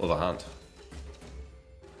other hand?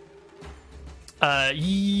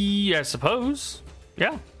 Yeah, I suppose.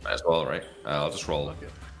 Yeah. Might as well, right? I'll just roll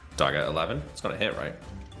dagger 11. It's gonna hit, right?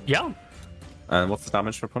 Yeah. And what's the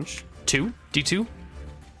damage for punch? 2. D2.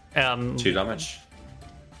 2 damage.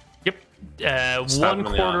 Yep. Stab him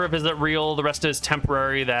in the 1/4 arm. of it is real. The rest is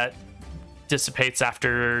temporary that dissipates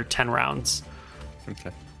after 10 rounds.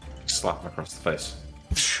 Okay. Slap him across the face.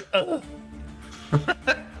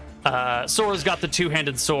 Sora's got the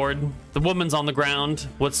two-handed sword. The woman's on the ground.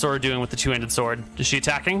 What's Sora doing with the two-handed sword? Is she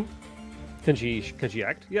attacking? Can she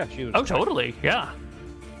act? Yeah, she would. Oh, totally. Yeah.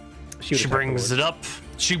 She brings it up.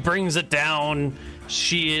 She brings it down.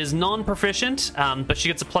 She is non-proficient, but she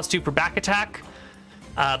gets a +2 for back attack.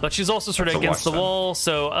 But she's also sort of against the wall,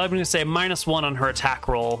 so I'm going to say -1 on her attack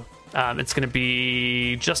roll. It's going to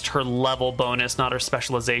be just her level bonus, not her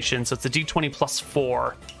specialization. So it's a d20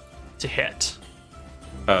 +4 to hit.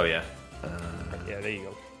 Oh, yeah. Yeah, there you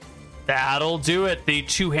go. That'll do it. The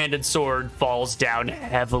two-handed sword falls down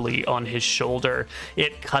heavily on his shoulder.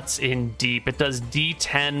 It cuts in deep. It does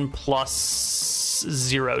d10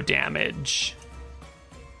 +0 damage.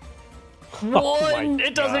 One!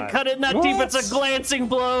 It doesn't cut in that deep. It's a glancing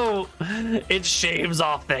blow. It shaves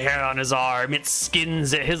off the hair on his arm. It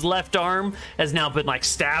skins it. His left arm has now been like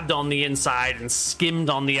stabbed on the inside and skimmed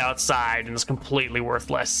on the outside and is completely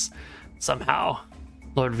worthless. Somehow,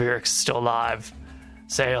 Lord Virex is still alive.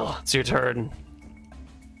 Sail, it's your turn.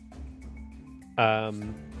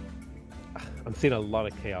 I'm seeing a lot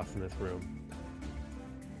of chaos in this room.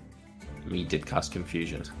 Me did cast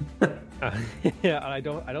confusion. Yeah, and I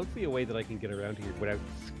don't see a way that I can get around here without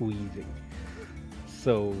squeezing.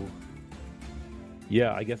 So,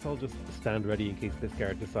 yeah, I guess I'll just stand ready in case this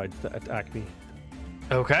guard decides to attack me.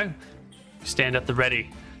 Okay. Stand at the ready.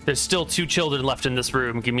 There's still 2 children left in this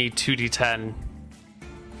room. Give me 2d10.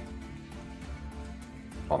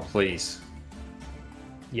 Oh, please.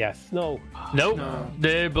 Yes. No. Nope.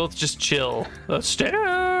 They both just chill.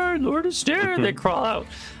 Stare, Lord is stare. They crawl out.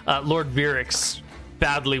 Lord Virex,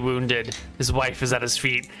 badly wounded. His wife is at his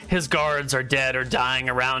feet. His guards are dead or dying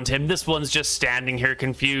around him. This one's just standing here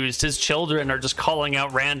confused. His children are just calling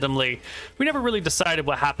out randomly. We never really decided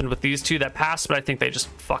what happened with these 2 that passed, but I think they just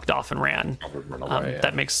fucked off and ran. Run away,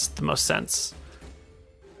 That makes the most sense.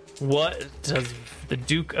 What does the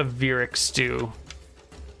Duke of Virex do?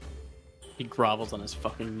 He grovels on his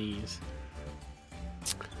fucking knees.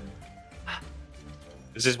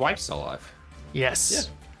 Is his wife still alive? Yes.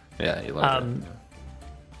 Yeah, he loved it.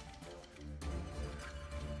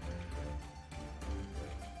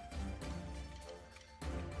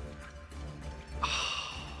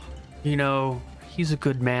 You know, he's a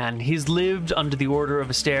good man. He's lived under the order of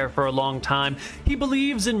Astaire for a long time. He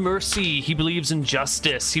believes in mercy. He believes in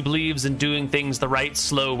justice. He believes in doing things the right,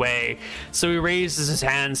 slow way. So he raises his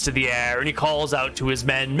hands to the air and he calls out to his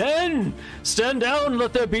men, "Men, stand down.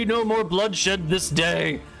 Let there be no more bloodshed this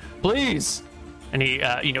day. Please." And he,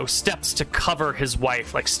 steps to cover his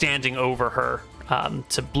wife, like standing over her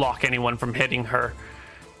to block anyone from hitting her.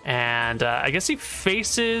 And I guess he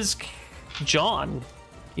faces John.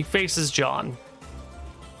 He faces John.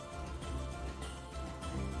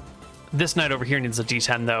 This knight over here needs a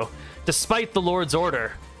d10, though. Despite the Lord's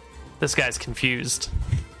order, this guy's confused.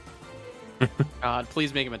 God,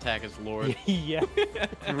 please make him attack his lord. Yeah.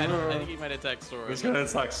 I think he might attack Sora. He's gonna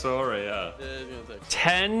attack Sora, yeah. He's gonna attack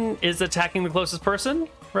 10 is attacking the closest person,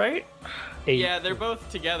 right? 8. Yeah, they're both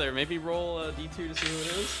together. Maybe roll a d2 to see who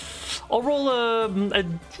it is. I'll roll a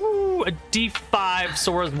d5.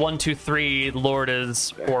 Sora's 1, 2, 3. Lord is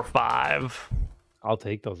 4, 5. I'll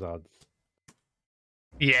take those odds.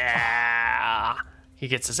 Yeah. He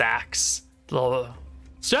gets his axe.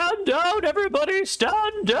 Stand down, everybody!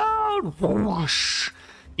 Stand down! Whoosh.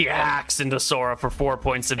 He hacks into Sora for 4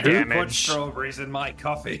 points of Who put damage. strawberries in my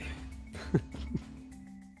coffee?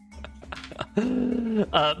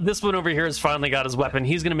 This one over here has finally got his weapon.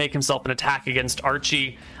 He's going to make himself an attack against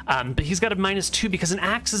Archie, but he's got a -2 because an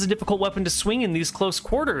axe is a difficult weapon to swing in these close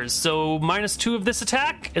quarters. So -2 of this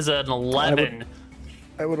attack is an 11.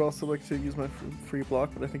 I would also like to use my free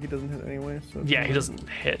block, but I think he doesn't hit anyway. So Yeah, he doesn't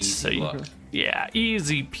hit. So block. yeah,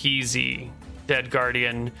 easy peasy. Dead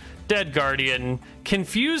Guardian. Dead Guardian.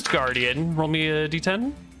 Confused Guardian. Roll me a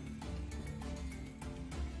d10.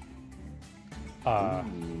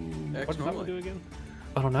 What does that one do again?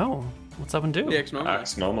 I don't know. What's that one do? The X normally.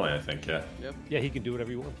 Axe normally, I think, yeah. Yep. Yeah, he can do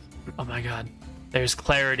whatever he wants. Oh my god. There's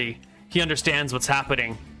clarity. He understands what's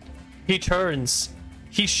happening. He turns.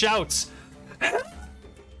 He shouts.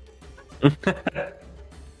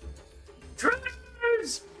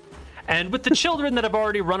 Traitors! And with the children that have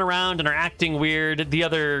already run around and are acting weird, the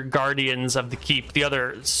other guardians of the keep, the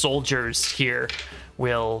other soldiers here,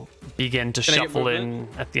 will begin to Can I get shuffle in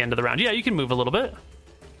movement? at the end of the round. Yeah, you can move a little bit.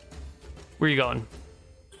 Where are you going?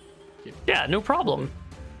 Yeah, no problem.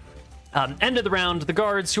 End of the round, the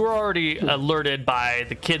guards who were already alerted by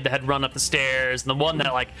the kid that had run up the stairs and the one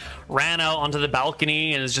that like ran out onto the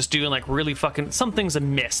balcony and is just doing like really fucking something's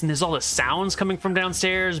amiss, and there's all the sounds coming from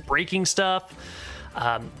downstairs, breaking stuff.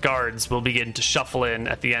 Guards will begin to shuffle in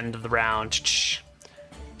at the end of the round.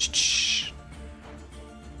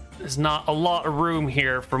 There's not a lot of room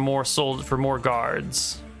here for more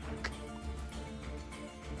guards.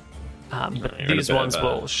 But You're in a these bit of ones a-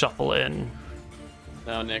 will shuffle in.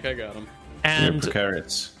 No, Nick, I got him. And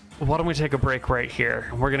Precarious. why don't we take a break right here?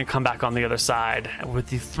 We're going to come back on the other side with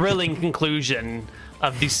the thrilling conclusion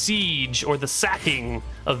of the siege or the sacking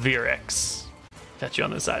of Virex. Catch you on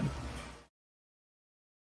this side.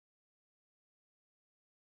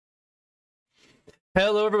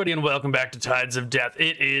 Hello, everybody, and welcome back to Tides of Death.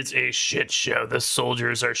 It is a shit show. The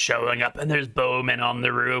soldiers are showing up, and there's bowmen on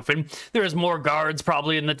the roof, and there's more guards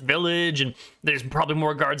probably in the village, and there's probably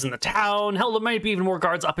more guards in the town. Hell, there might be even more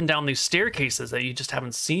guards up and down these staircases that you just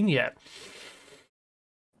haven't seen yet.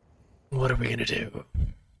 What are we gonna do?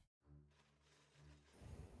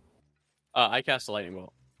 I cast a lightning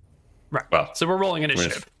bolt. Right. Well, So we're rolling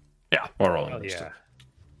initiative. Yeah. We're rolling. Oh, initiative. yeah.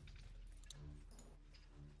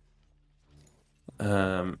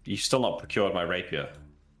 You still not procured my rapier?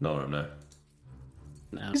 No. No.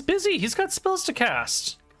 He's busy. He's got spells to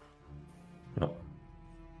cast. No.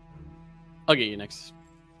 I'll get you next.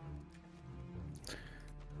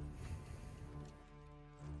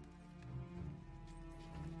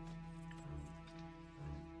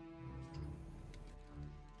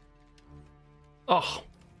 Oh,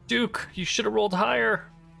 Duke, you should have rolled higher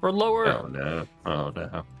or lower. Oh no! Oh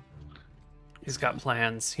no! He's got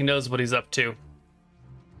plans. He knows what he's up to.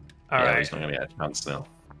 All Yeah, right, he's not gonna get a chance now.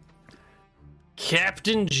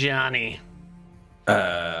 Captain Johnny.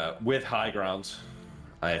 With high ground,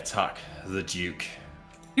 I attack the Duke.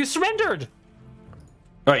 You surrendered.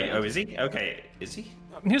 Wait, oh, is he? Okay, is he?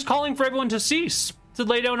 He was calling for everyone to cease, to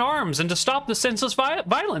lay down arms, and to stop the senseless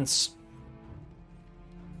violence.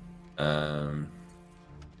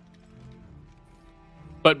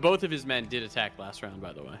 But both of his men did attack last round,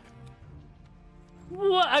 by the way.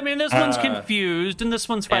 Well, I mean, this one's confused, and this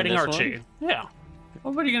one's fighting this Archie. one? Yeah.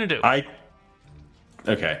 Well, what are you gonna do?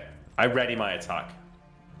 Okay. I ready my attack.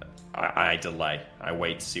 I delay. I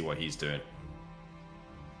wait to see what he's doing.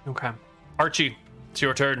 Okay. Archie, it's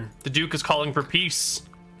your turn. The Duke is calling for peace.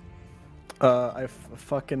 I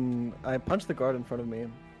punched the guard in front of me.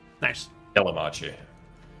 Nice. Kill him, Archie.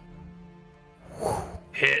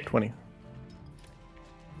 Hit. 20.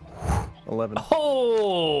 11.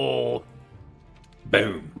 Oh!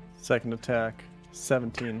 Boom. Second attack,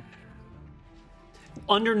 17.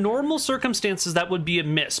 Under normal circumstances, that would be a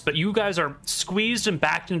miss, but you guys are squeezed and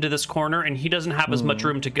backed into this corner, and he doesn't have as much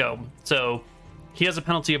room to go. So he has a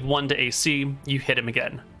penalty of 1 to AC. You hit him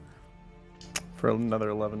again. For another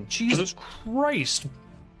 11. Jesus Christ.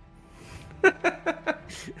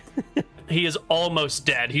 He is almost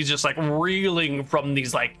dead. He's just like reeling from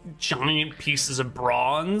these like giant pieces of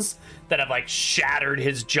bronze that have like shattered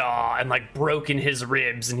his jaw and like broken his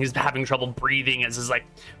ribs, and he's having trouble breathing as his like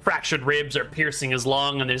fractured ribs are piercing his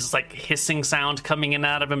lung, and there's this like hissing sound coming in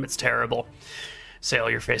out of him. It's terrible. Sail,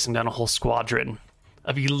 you're facing down a whole squadron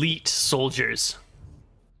of elite soldiers.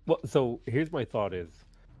 Well, so here's my thought: is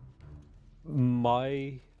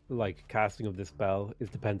my like casting of this spell is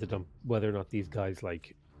dependent on whether or not these guys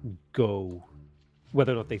like go,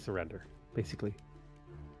 whether or not they surrender, basically.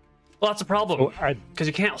 Well, that's a problem So because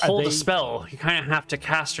you can't hold a spell. You kind of have to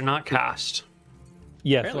cast or not cast.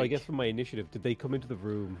 yeah, so Really? I guess from my initiative, did they come into the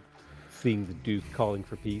room seeing the Duke calling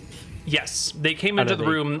for peace? Yes, they came And into are the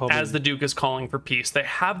they room coming- as the Duke is calling for peace. They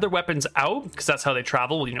have their weapons out because that's how they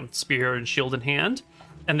travel, you know, spear and shield in hand.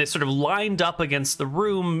 And they sort of lined up against the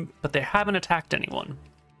room, but they haven't attacked anyone.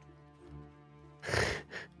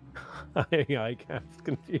 I cast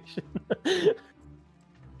confusion.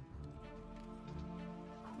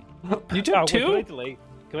 You took Wait, two?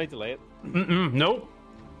 Can I delay it? Nope.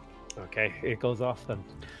 Okay, it goes off then.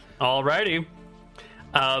 Alrighty.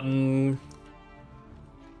 Oh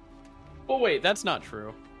wait, that's not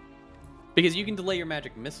true. Because you can delay your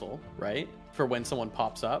magic missile, right? For when someone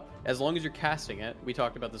pops up, as long as you're casting it. We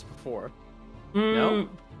talked about this before. No,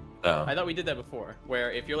 Oh. I thought we did that before.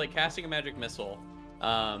 Where if you're like casting a magic missile,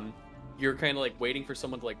 you're kind of like waiting for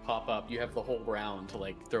someone to like pop up. You have the whole round to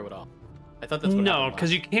like throw it off. I thought that's what No, happened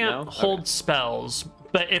because you last- can't No? hold Okay. spells.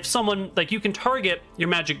 But if someone, like, you can target your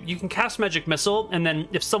magic, you can cast magic missile, and then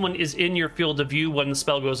if someone is in your field of view when the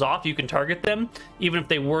spell goes off, you can target them, even if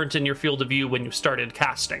they weren't in your field of view when you started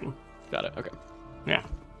casting. Got it. Okay. Yeah.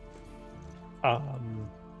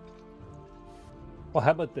 Well,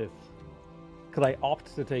 how about this? Could I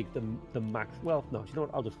opt to take the max? Well, no. You know what?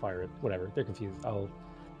 I'll just fire it. Whatever. They're confused.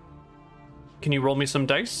 Can you roll me some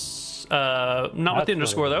dice? Not with the That's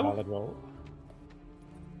underscore, not a though. valid roll.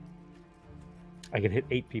 I can hit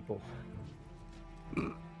 8 people.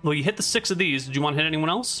 Well, you hit the 6 of these. Did you want to hit anyone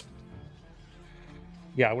else?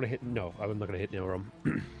 Yeah, I want to hit. No, I'm not going to hit Nilrum.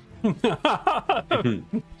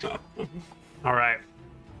 All right.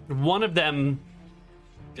 One of them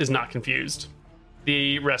is not confused.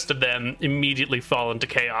 The rest of them immediately fall into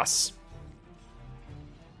chaos.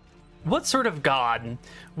 What sort of god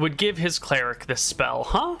would give his cleric this spell,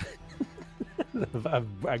 huh?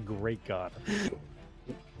 a great god.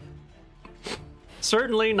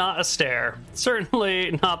 Certainly not a stare.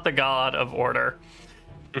 Certainly not the god of order.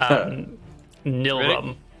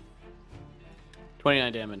 Nilrum.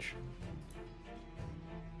 29 damage.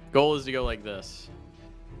 Goal is to go like this.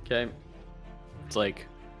 Okay. It's like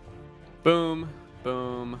boom,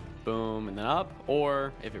 boom, boom, and then up.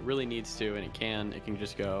 Or if it really needs to, and it can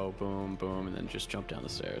just go boom, boom, and then just jump down the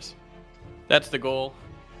stairs. That's the goal.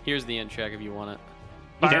 Here's the int check if you want it.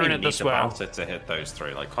 You don't Firing even it need this to way. bounce it to hit those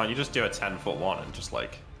three. Like, can't you just do a 10-foot one and just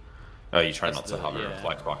like... Oh, you try not to have it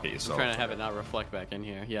reflect back at I'm yourself. trying to have it not reflect back in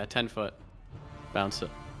here. Yeah, 10 foot. Bounce it.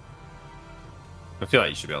 I feel like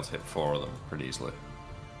you should be able to hit 4 of them pretty easily.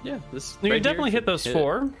 Yeah, this. You right can definitely here hit those should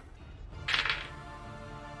 4.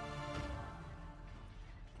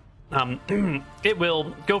 It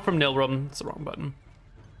will go from Nilrum. It's the wrong button.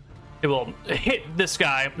 It will hit this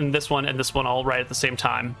guy and this one all right at the same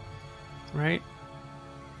time. Right?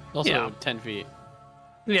 Also Yeah. 10 feet.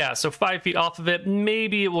 Yeah, so 5 feet off of it.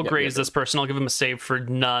 Maybe it will graze yeah. this person. I'll give him a save for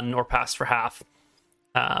none or pass for half.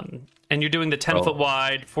 And you're doing the 10 foot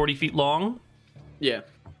wide, 40 feet long? Yeah.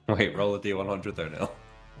 Wait, roll a d100 though, Neil.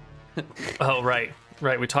 Oh, right.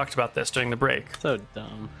 Right, we talked about this during the break. So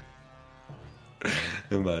dumb.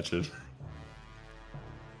 Imagine.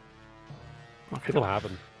 Okay. It'll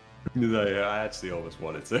happen. No, yeah, I actually almost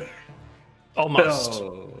wanted to. Almost.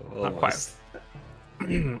 Oh, Not quite.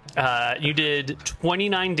 You did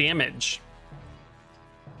 29 damage.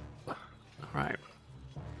 All right.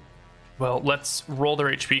 Well, let's roll their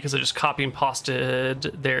HP because I just copy and pasted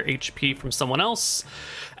their HP from someone else.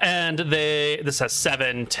 And this has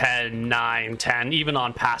 7, 10, 9, 10. Even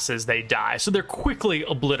on passes, they die. So they're quickly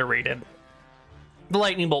obliterated. The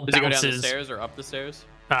lightning bolt Does it bounces. go down the stairs or up the stairs?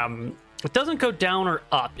 It doesn't go down or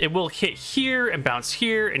up. It will hit here and bounce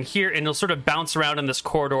here, and it'll sort of bounce around in this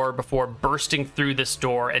corridor before bursting through this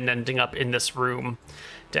door and ending up in this room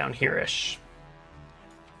down here-ish.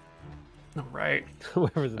 All right.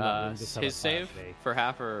 Whoever's in that room just have a His bad save day. for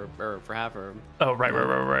half or for half or Oh,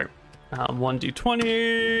 right.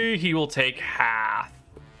 1d20. He will take half.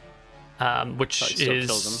 Which So it still is...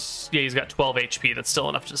 kills Yeah, he's got 12 HP. That's still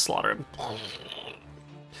enough to slaughter him.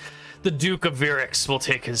 The Duke of Virex will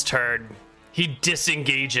take his turn. He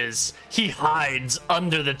disengages. He hides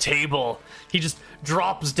under the table. He just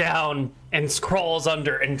drops down and crawls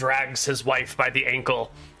under and drags his wife by the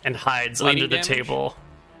ankle and hides Bleeding under the damage? table.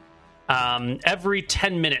 Every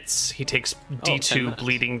 10 minutes, he takes 10 D2 minutes.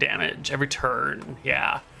 bleeding damage. Every turn,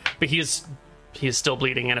 yeah. But he is still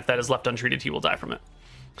bleeding, and if that is left untreated, he will die from it.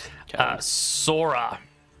 Sora.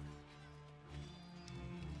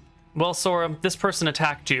 Well, Sora, this person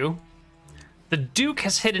attacked you. The Duke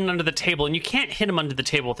has hidden under the table, and you can't hit him under the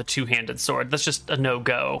table with a two-handed sword. That's just a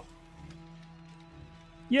no-go.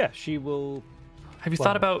 Yeah, she will. Have you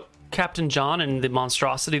thought about Captain John and the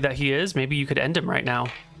monstrosity that he is? Maybe you could end him right now.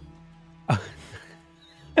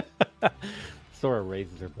 Sora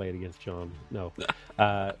raises her blade against John. No.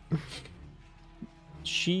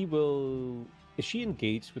 She will. Is she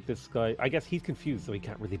engaged with this guy? I guess he's confused, so he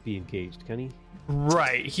can't really be engaged, can he?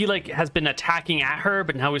 Right. He has been attacking at her,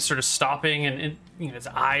 but now he's sort of stopping, and his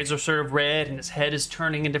eyes are sort of red, and his head is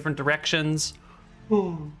turning in different directions.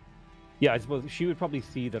 Yeah, I suppose she would probably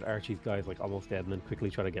see that Archie's guy is almost dead, and then quickly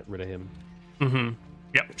try to get rid of him. Mm-hmm.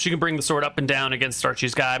 Yep. She can bring the sword up and down against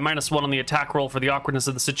Archie's guy. -1 on the attack roll for the awkwardness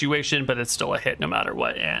of the situation, but it's still a hit no matter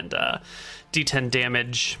what. And D10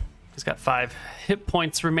 damage. He's got 5 hit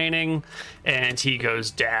points remaining, and he goes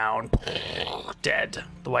down. Dead.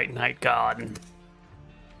 The White Knight God.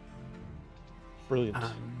 Brilliant.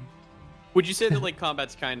 Would you say that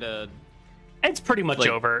combat's kind of It's pretty much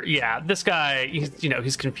over. Yeah, this guy,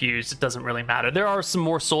 he's confused. It doesn't really matter. There are some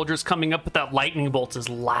more soldiers coming up, but that lightning bolt is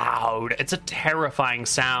loud. It's a terrifying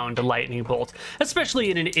sound, a lightning bolt.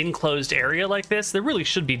 Especially in an enclosed area like this. There really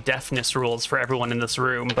should be deafness rules for everyone in this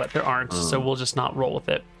room, but there aren't, so we'll just not roll with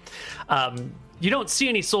it. You don't see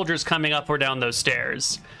any soldiers coming up or down those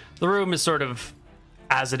stairs. The room is sort of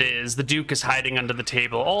as it is. The Duke is hiding under the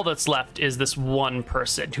table. All that's left is this one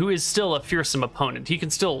person who is still a fearsome opponent. He can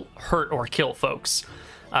still hurt or kill folks.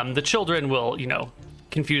 The children will,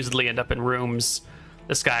 confusedly end up in rooms.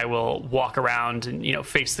 This guy will walk around and,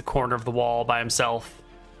 face the corner of the wall by himself.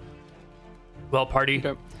 Well, party,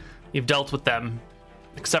 Okay. You've dealt with them.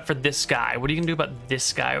 Except for this guy. What are you going to do about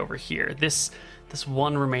this guy over here? This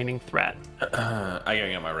one remaining threat. I gotta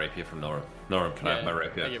get my rapier from Norum. Norum, can I have my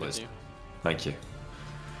rapier, I give it please? to you. Thank you.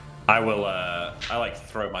 I will, I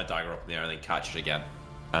throw my dagger up in the air and then catch it again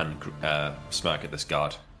and smirk at this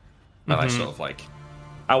guard. And I sort of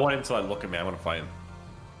I want him to look at me. I want to fight him.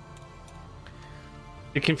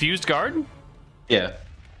 The confused guard? Yeah.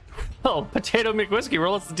 Oh, Potato McWhiskey,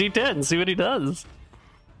 roll us the D10, see what he does.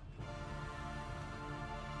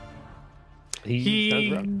 He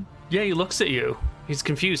stands around. Yeah, he looks at you. He's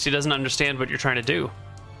confused. He doesn't understand what you're trying to do.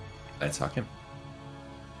 I attack him.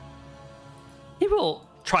 He will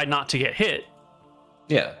try not to get hit.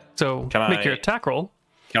 Yeah. So Can make I- your attack roll.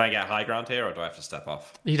 Can I get high ground here, or do I have to step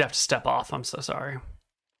off? You'd have to step off. I'm so sorry.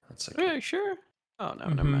 That's okay. Yeah, sure. Oh no,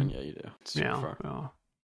 never mind. Yeah, you do. It's super Yeah. far. yeah.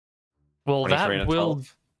 Well, 23 that and a will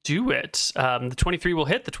 12. do it. The 23 will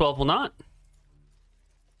hit. The 12 will not.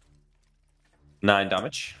 9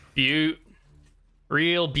 damage. Butte.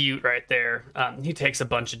 Real butte right there. He takes a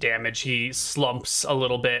bunch of damage. He slumps a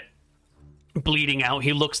little bit, bleeding out.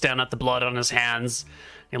 He looks down at the blood on his hands.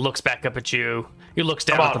 He looks back up at you. He looks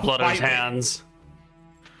down Come at the on, blood on his fight me. hands.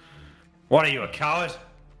 What are you, a coward?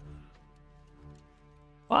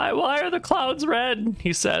 Why are the clouds red?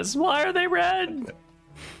 He says. Why are they red?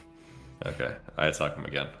 Okay, I attack him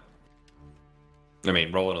again. I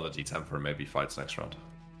mean, roll another d10 for him. Maybe he fights next round.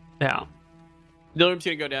 Yeah. Nilrum's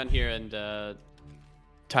gonna go down here and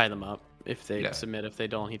tie them up if they submit. If they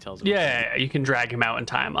don't, he tells them. Yeah, you can drag him out and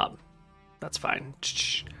tie him up. That's fine.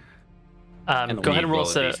 Go ahead and roll a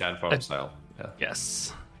d10 for Sale. Yeah.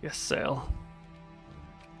 Yes, Sale.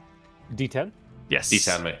 D10. Yes.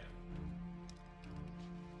 D10 me.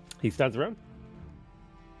 He stands around.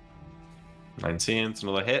 19. It's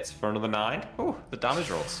another hit for another 9. Oh, the damage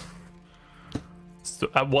rolls. So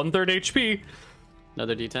at 1/3 HP.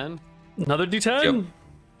 Another D10. Another D10. Yep.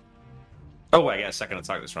 Oh, wait, I get a second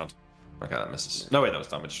attack this round. Okay, that misses. No, wait, that was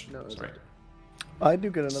damage. No, Sorry. I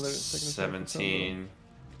do get another second attack. 17.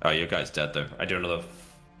 Oh, your guy's dead, though. I do another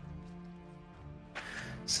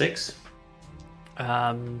 6.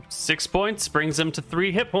 6 points brings him to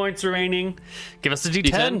 3 hit points remaining. Give us a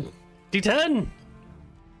D10. D10.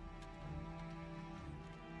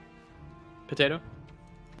 Potato.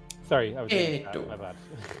 Sorry, I was doing that. My bad.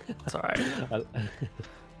 That's all right.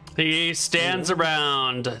 He stands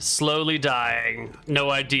around, slowly dying.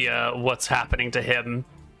 No idea what's happening to him.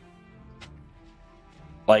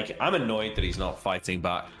 Like, I'm annoyed that he's not fighting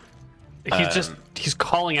back. He's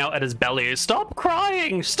calling out at his belly. Stop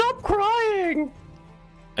crying! Stop crying!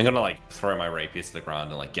 I'm gonna, like, throw my rapier to the ground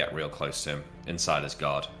and, like, get real close to him inside his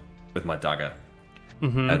guard with my dagger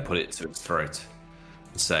and put it to his throat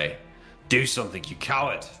and say, "Do something, you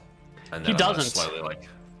coward!" And then He I'm doesn't. gonna slowly, like, And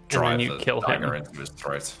drive then you the kill him. dagger into his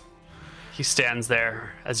throat. He stands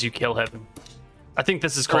there as you kill him. I think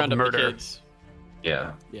this is called Round up the murder. kids.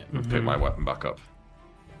 Yeah. Yeah. Pick my weapon back up.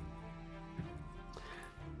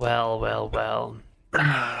 Well.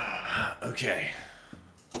 Okay.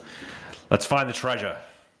 Let's find the treasure.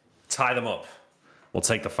 Tie them up. We'll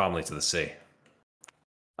take the family to the sea.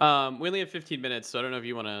 We only have 15 minutes, so I don't know if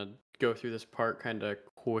you want to go through this part kind of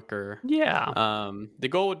quicker. Yeah. The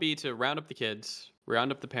goal would be to round up the kids,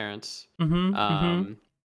 round up the parents, Mm-hmm.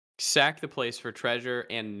 sack the place for treasure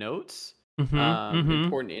and notes, Mm-hmm.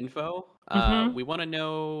 important info. We want to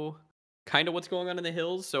know kind of what's going on in the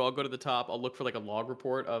hills, so I'll go to the top. I'll look for like a log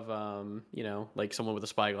report of, like someone with a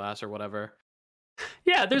spyglass or whatever.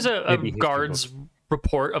 Yeah, there's a Maybe history guard's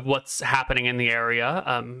report of what's happening in the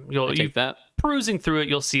area. You'll Take that. perusing through it,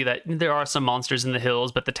 you'll see that there are some monsters in the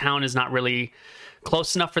hills, but the town is not really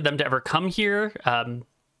close enough for them to ever come here.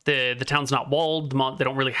 The town's not walled. They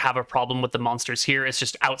don't really have a problem with the monsters here. It's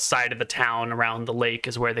just outside of the town, around the lake,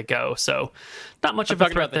 is where they go. So, not much I'm of a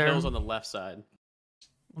talking threat about the there. hills on the left side,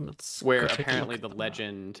 Let's where go take a apparently look the at them.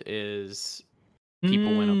 legend is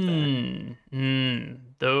people went up there.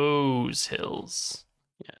 Those hills.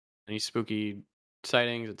 Any spooky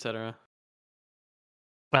sightings, etc.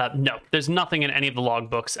 No, there's nothing in any of the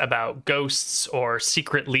logbooks about ghosts or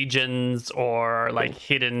secret legions or like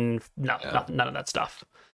hidden. None of that stuff.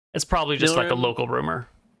 It's probably just like a Dylan? local rumor.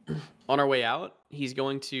 On our way out, he's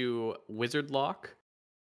going to wizard lock,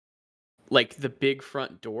 like the big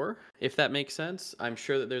front door, if that makes sense. I'm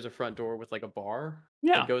sure that there's a front door with like a bar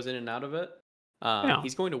that goes in and out of it.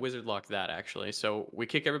 He's going to wizard lock that actually. So we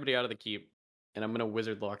kick everybody out of the keep, and I'm going to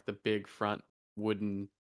wizard lock the big front wooden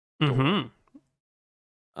door. Mm-hmm.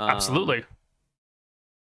 Absolutely.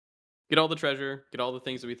 Get all the treasure, get all the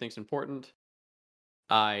things that we think's important.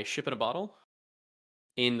 I ship in a bottle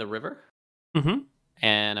in the river, Mm-hmm.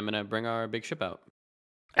 and I'm going to bring our big ship out.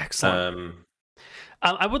 Excellent.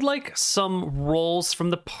 I would like some rolls from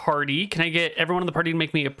the party. Can I get everyone in the party to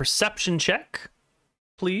make me a perception check,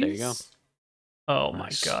 please? There you go. Oh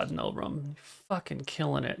Nice. my god, Nilrum. Fucking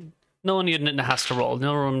killing it. No one even has to roll.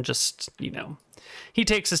 Nilrum just, he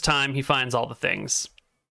takes his time. He finds all the things.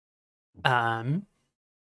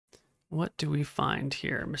 What do we find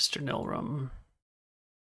here, Mr. Nilrum?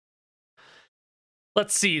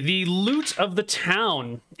 Let's see. The loot of the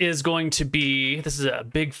town is going to be... This is a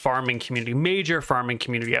big farming community, major farming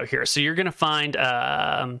community out here. So you're going to find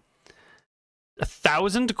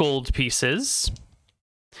 1,000 gold pieces.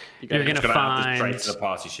 You're going to Add the find... trade to the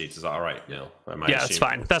party sheets. Is that all right, Neil? Yeah, that's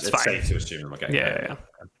fine. That's it's fine. safe to assume. Okay. Yeah.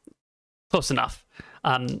 Close enough.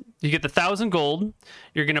 You get the 1,000 gold.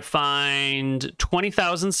 You're going to find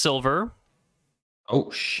 20,000 silver. Oh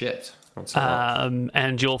shit. That's a lot.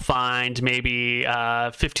 And you'll find maybe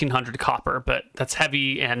 1,500 copper, but that's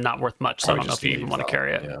heavy and not worth much, so I don't know if you even want to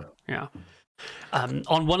carry it. Yeah.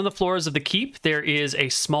 On one of the floors of the keep, there is a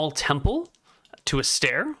small temple to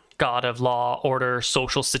Astaire, god of law, order,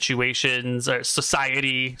 social situations,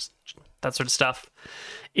 society, that sort of stuff.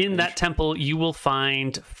 In that temple, you will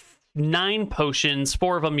find 9 potions.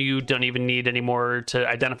 4 of them you don't even need anymore to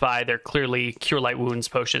identify. They're clearly Cure Light Wounds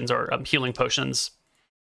potions or healing potions.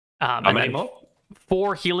 How many more?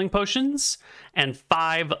 4 healing potions and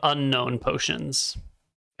 5 unknown potions.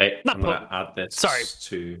 Hey, Not I'm gonna add this Sorry.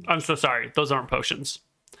 to. I'm so sorry. Those aren't potions.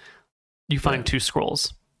 You find 2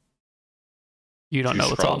 scrolls. You don't know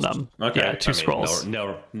what's on them. Okay. Yeah, 2 scrolls.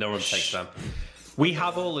 No one takes them. We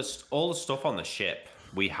have all the stuff on the ship.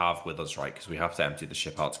 We have with us, right? Because we have to empty the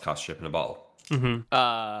ship out to cast ship in a bottle.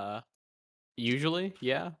 Usually,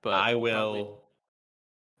 yeah, but I will. probably...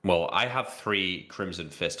 Well, I have 3 Crimson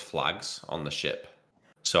Fist flags on the ship,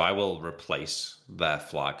 so I will replace their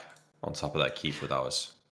flag on top of their keep with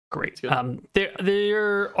ours. Great.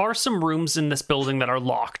 There are some rooms in this building that are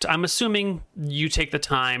locked. I'm assuming you take the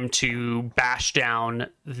time to bash down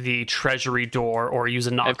the treasury door or use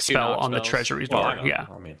a knock spell on the treasury door. Yeah.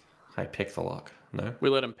 I mean, I pick the lock. No. We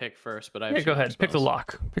let him pick first, but I have go ahead. Pick the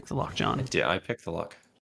lock. Pick the lock, John. Yeah, I picked the lock.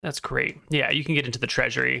 That's great. Yeah, you can get into the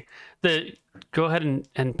treasury. Go ahead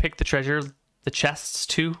and pick the treasure, the chests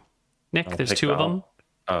too, Nick. There's 2 of them.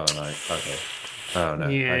 Oh no. Okay. Oh no.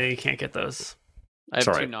 Yeah, you can't get those. I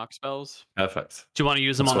have 2 knock spells. Perfect. Do you want to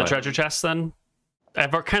use them on the treasure chest then?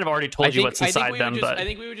 I've kind of already told you what's inside them, but I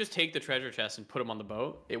think we would just take the treasure chest and put them on the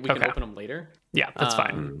boat. We can open them later. Yeah, that's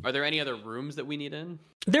fine. Are there any other rooms that we need in?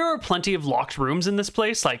 There are plenty of locked rooms in this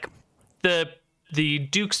place. Like the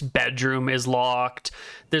Duke's bedroom is locked.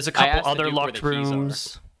 There's a couple other locked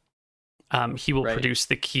rooms. He will produce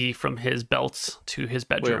the key from his belt to his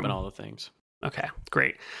bedroom. We open all the things. Okay,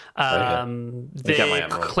 great. The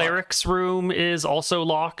cleric's room is also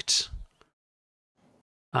locked.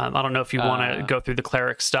 I don't know if you want to go through the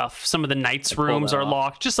cleric stuff. Some of the knights' rooms are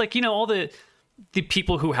locked. Just like, all the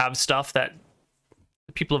people who have stuff that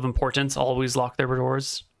the people of importance always lock their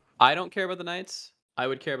doors. I don't care about the knights. I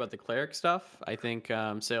would care about the cleric stuff. I think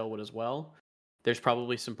Sale would as well. There's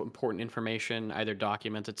probably some important information, either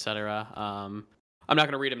documents, etc. I'm not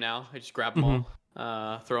going to read them now. I just grab them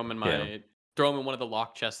all, throw them in one of the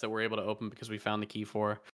lock chests that we're able to open because we found the key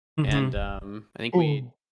for. And I think we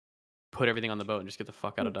put everything on the boat and just get the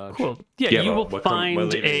fuck out of Dodge. Cool. Yeah, you will find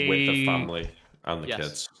with the family and the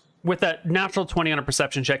kids. With that natural 20 on a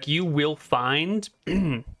perception check, you will find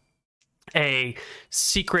a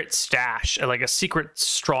secret stash, like a secret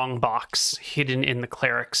strong box hidden in the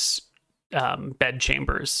cleric's bed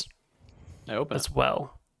chambers. I open as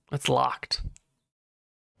well. It's locked.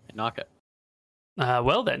 I knock it.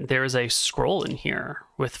 Well then, there is a scroll in here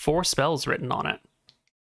with 4 spells written on it.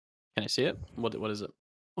 Can I see it? What is it?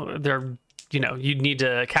 They're, you need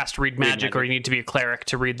to cast read magic, or you need to be a cleric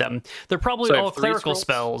to read them. They're probably all clerical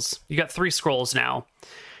spells. You got 3 scrolls now.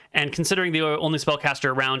 And considering the only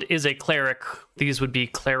spellcaster around is a cleric, these would be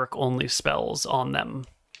cleric-only spells on them.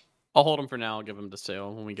 I'll hold them for now. I'll give them to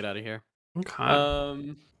Sale when we get out of here.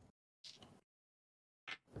 Okay.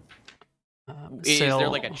 Is there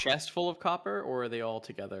like a chest full of copper, or are they all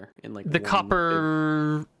together in like the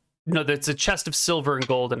copper? No, there's a chest of silver and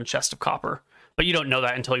gold and a chest of copper. But you don't know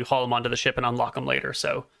that until you haul them onto the ship and unlock them later.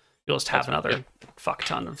 So you'll just have another fuck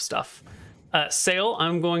ton of stuff. Sale,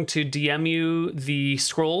 I'm going to DM you the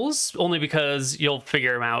scrolls only because you'll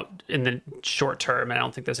figure them out in the short term, and I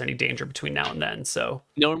don't think there's any danger between now and then. So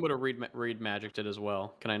no one would have read magic did as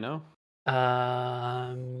well. Can I know?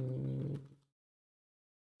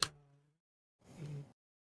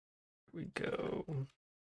 Here we go.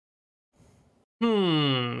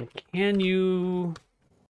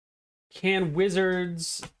 Can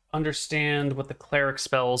wizards understand what the cleric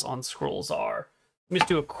spells on scrolls are? Let me just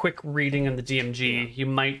do a quick reading in the DMG. You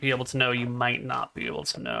might be able to know, you might not be able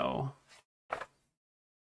to know.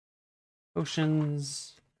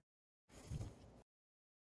 Potions.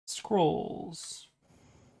 Scrolls.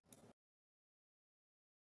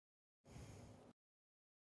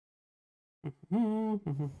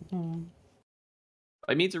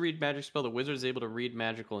 By means of read magic spell, the wizard is able to read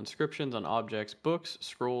magical inscriptions on objects, books,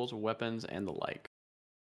 scrolls, weapons, and the like.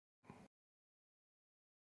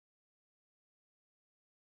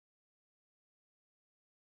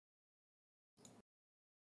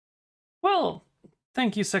 Well,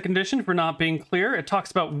 thank you, Second Edition, for not being clear. It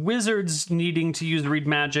talks about wizards needing to use read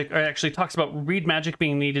magic, or actually talks about read magic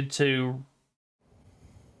being needed to...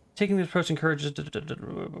 Taking the approach encourages...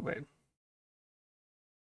 Wait.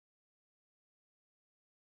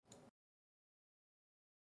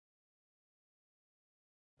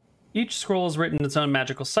 Each scroll is written in its own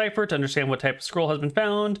magical cipher. To understand what type of scroll has been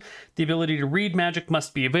found, the ability to read magic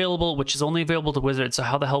must be available, which is only available to wizards, so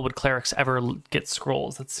how the hell would clerics ever get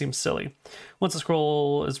scrolls? That seems silly. Once a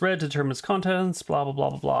scroll is read, determine its contents, blah, blah,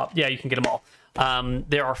 blah, blah, blah. Yeah, you can get them all.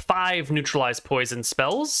 There are 5 neutralize poison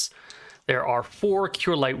spells. There are 4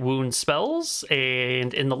 cure light wound spells,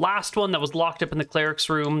 and in the last one that was locked up in the cleric's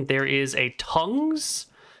room, there is a tongues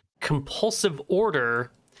Compulsive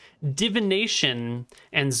Order, Divination,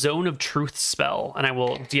 and Zone of Truth spell, and I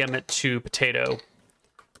will DM it to Potato.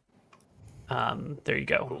 There you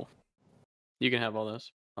go. Cool. You can have all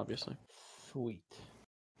those, obviously. Sweet.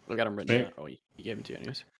 I got them written down. Oh, you gave them to you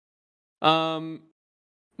anyways.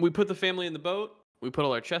 We put the family in the boat. We put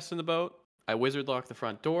all our chests in the boat. I wizard lock the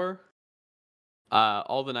front door.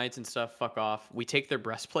 All the knights and stuff fuck off. We take their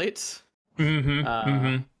breastplates.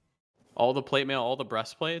 All the plate mail, all the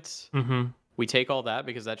breastplates. We take all that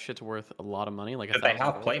because that shit's worth a lot of money. Like, They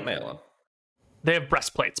have plate mail on. They have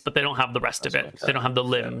breastplates, but they don't have the rest of it. They don't have the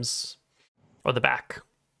limbs or the back.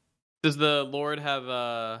 Does the Lord have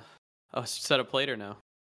a set of plate or no?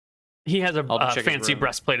 He has a check his fancy room.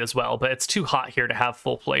 breastplate as well, but it's too hot here to have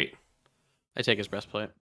full plate. I take his breastplate.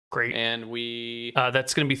 Great. And we...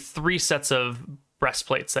 that's going to be 3 sets of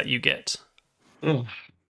breastplates that you get.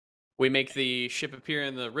 We make the ship appear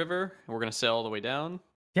in the river, and we're going to sail all the way down.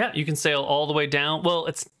 Yeah, you can sail all the way down. Well,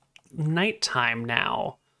 it's nighttime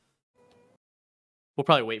now. We'll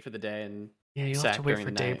probably wait for the day and Yeah, you'll have sack to wait during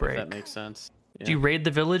for the night, daybreak. if that makes sense. Yeah. Do you raid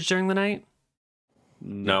the village during the night?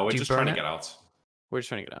 No, we're Do you just trying to burn get it? out. We're just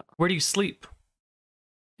trying to get out. Where do you sleep?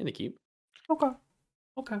 In the keep. Okay.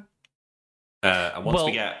 And once Well-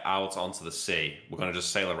 we get out onto the sea, we're going to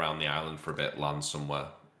just sail around the island for a bit, land somewhere,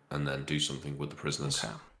 and then do something with the prisoners.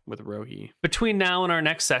 Okay. With Rohi. Between now and our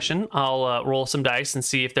next session, I'll roll some dice and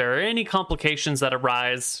see if there are any complications that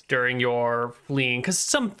arise during your fleeing. Because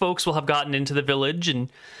some folks will have gotten into the village,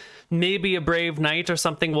 and maybe a brave knight or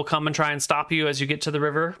something will come and try and stop you as you get to the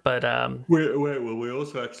river. But Wait, well, we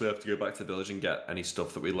also actually have to go back to the village and get any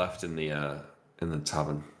stuff that we left in the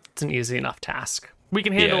tavern. it's an easy enough task. We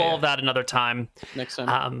can handle all of that another time. Next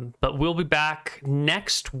time. But we'll be back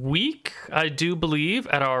next week, I do believe,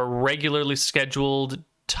 at our regularly scheduled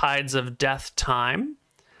Tides of Death time.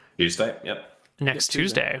 Tuesday, yep. Next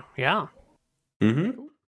Tuesday. Yeah. Mm-hmm.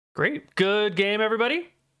 Great. Good game, everybody.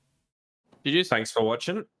 Did you? Thanks for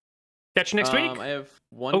watching. Catch you next week. I have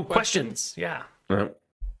one question. Questions. Yeah.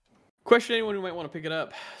 Question anyone who might want to pick it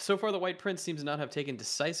up. So far, the White Prince seems to not have taken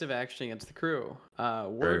decisive action against the crew.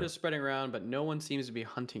 Word is spreading around, but no one seems to be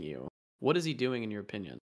hunting you. What is he doing, in your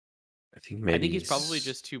opinion? I think he's probably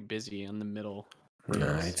just too busy in the middle.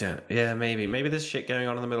 No, I don't. Yeah, maybe. Maybe there's shit going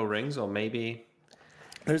on in the middle rings, or maybe...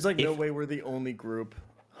 There's like no way we're the only group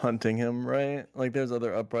hunting him, right? Like there's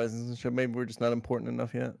other uprisings and shit. Maybe we're just not important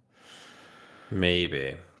enough yet.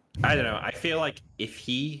 Maybe. I don't know. I feel like if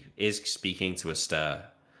he is speaking to Astaire,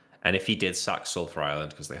 and if he did sack Sulphur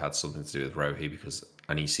Island because they had something to do with Rohi,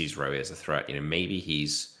 and he sees Rohi as a threat, maybe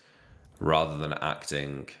he's, rather than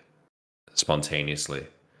acting spontaneously,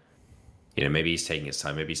 maybe he's taking his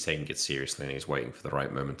time, maybe he's taking it seriously, and he's waiting for the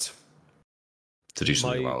right moment to do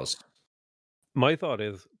something about us. My thought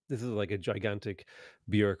is this is like a gigantic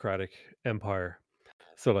bureaucratic empire.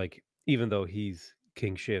 So like, even though he's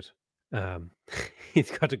king shit,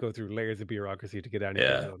 he's got to go through layers of bureaucracy to get anything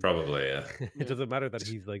done. Probably, yeah. It doesn't matter that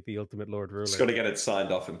he's like the ultimate lord ruler. He's got to get it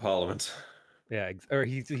signed off in Parliament. Yeah, or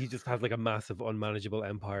he just has like a massive unmanageable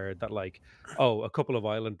empire that like, oh, a couple of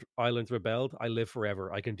islands rebelled. I live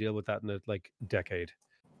forever. I can deal with that in a decade.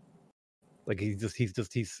 Like he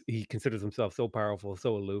considers himself so powerful,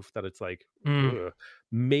 so aloof that it's like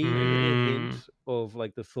maybe a little hint of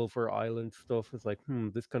like the Sulphur Island stuff is like,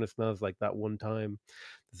 this kind of smells like that one time.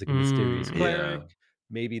 There's like a mysterious cleric.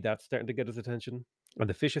 Maybe that's starting to get his attention. And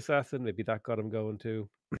the fish assassin, maybe that got him going too.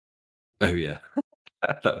 Oh yeah.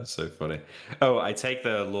 That was so funny. Oh, I take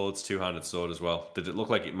the Lord's two-handed sword as well. Did it look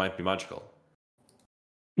like it might be magical?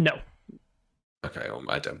 No. Okay, well,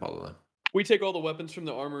 I don't bother then. We take all the weapons from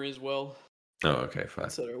the armory as well. Oh, okay, fine.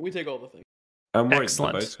 etc. We take all the things. I'm worried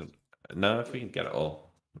Excellent. about both. No, if we can get it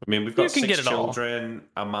all. I mean, we've got You can 6 get it all. children,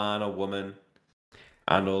 a man, a woman,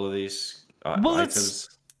 and all of these Well, items.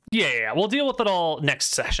 Yeah. We'll deal with it all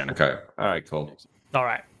next session. Okay, all right, cool. All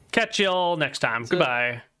right. Catch you all next time.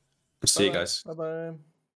 Goodbye. See you guys. Bye bye.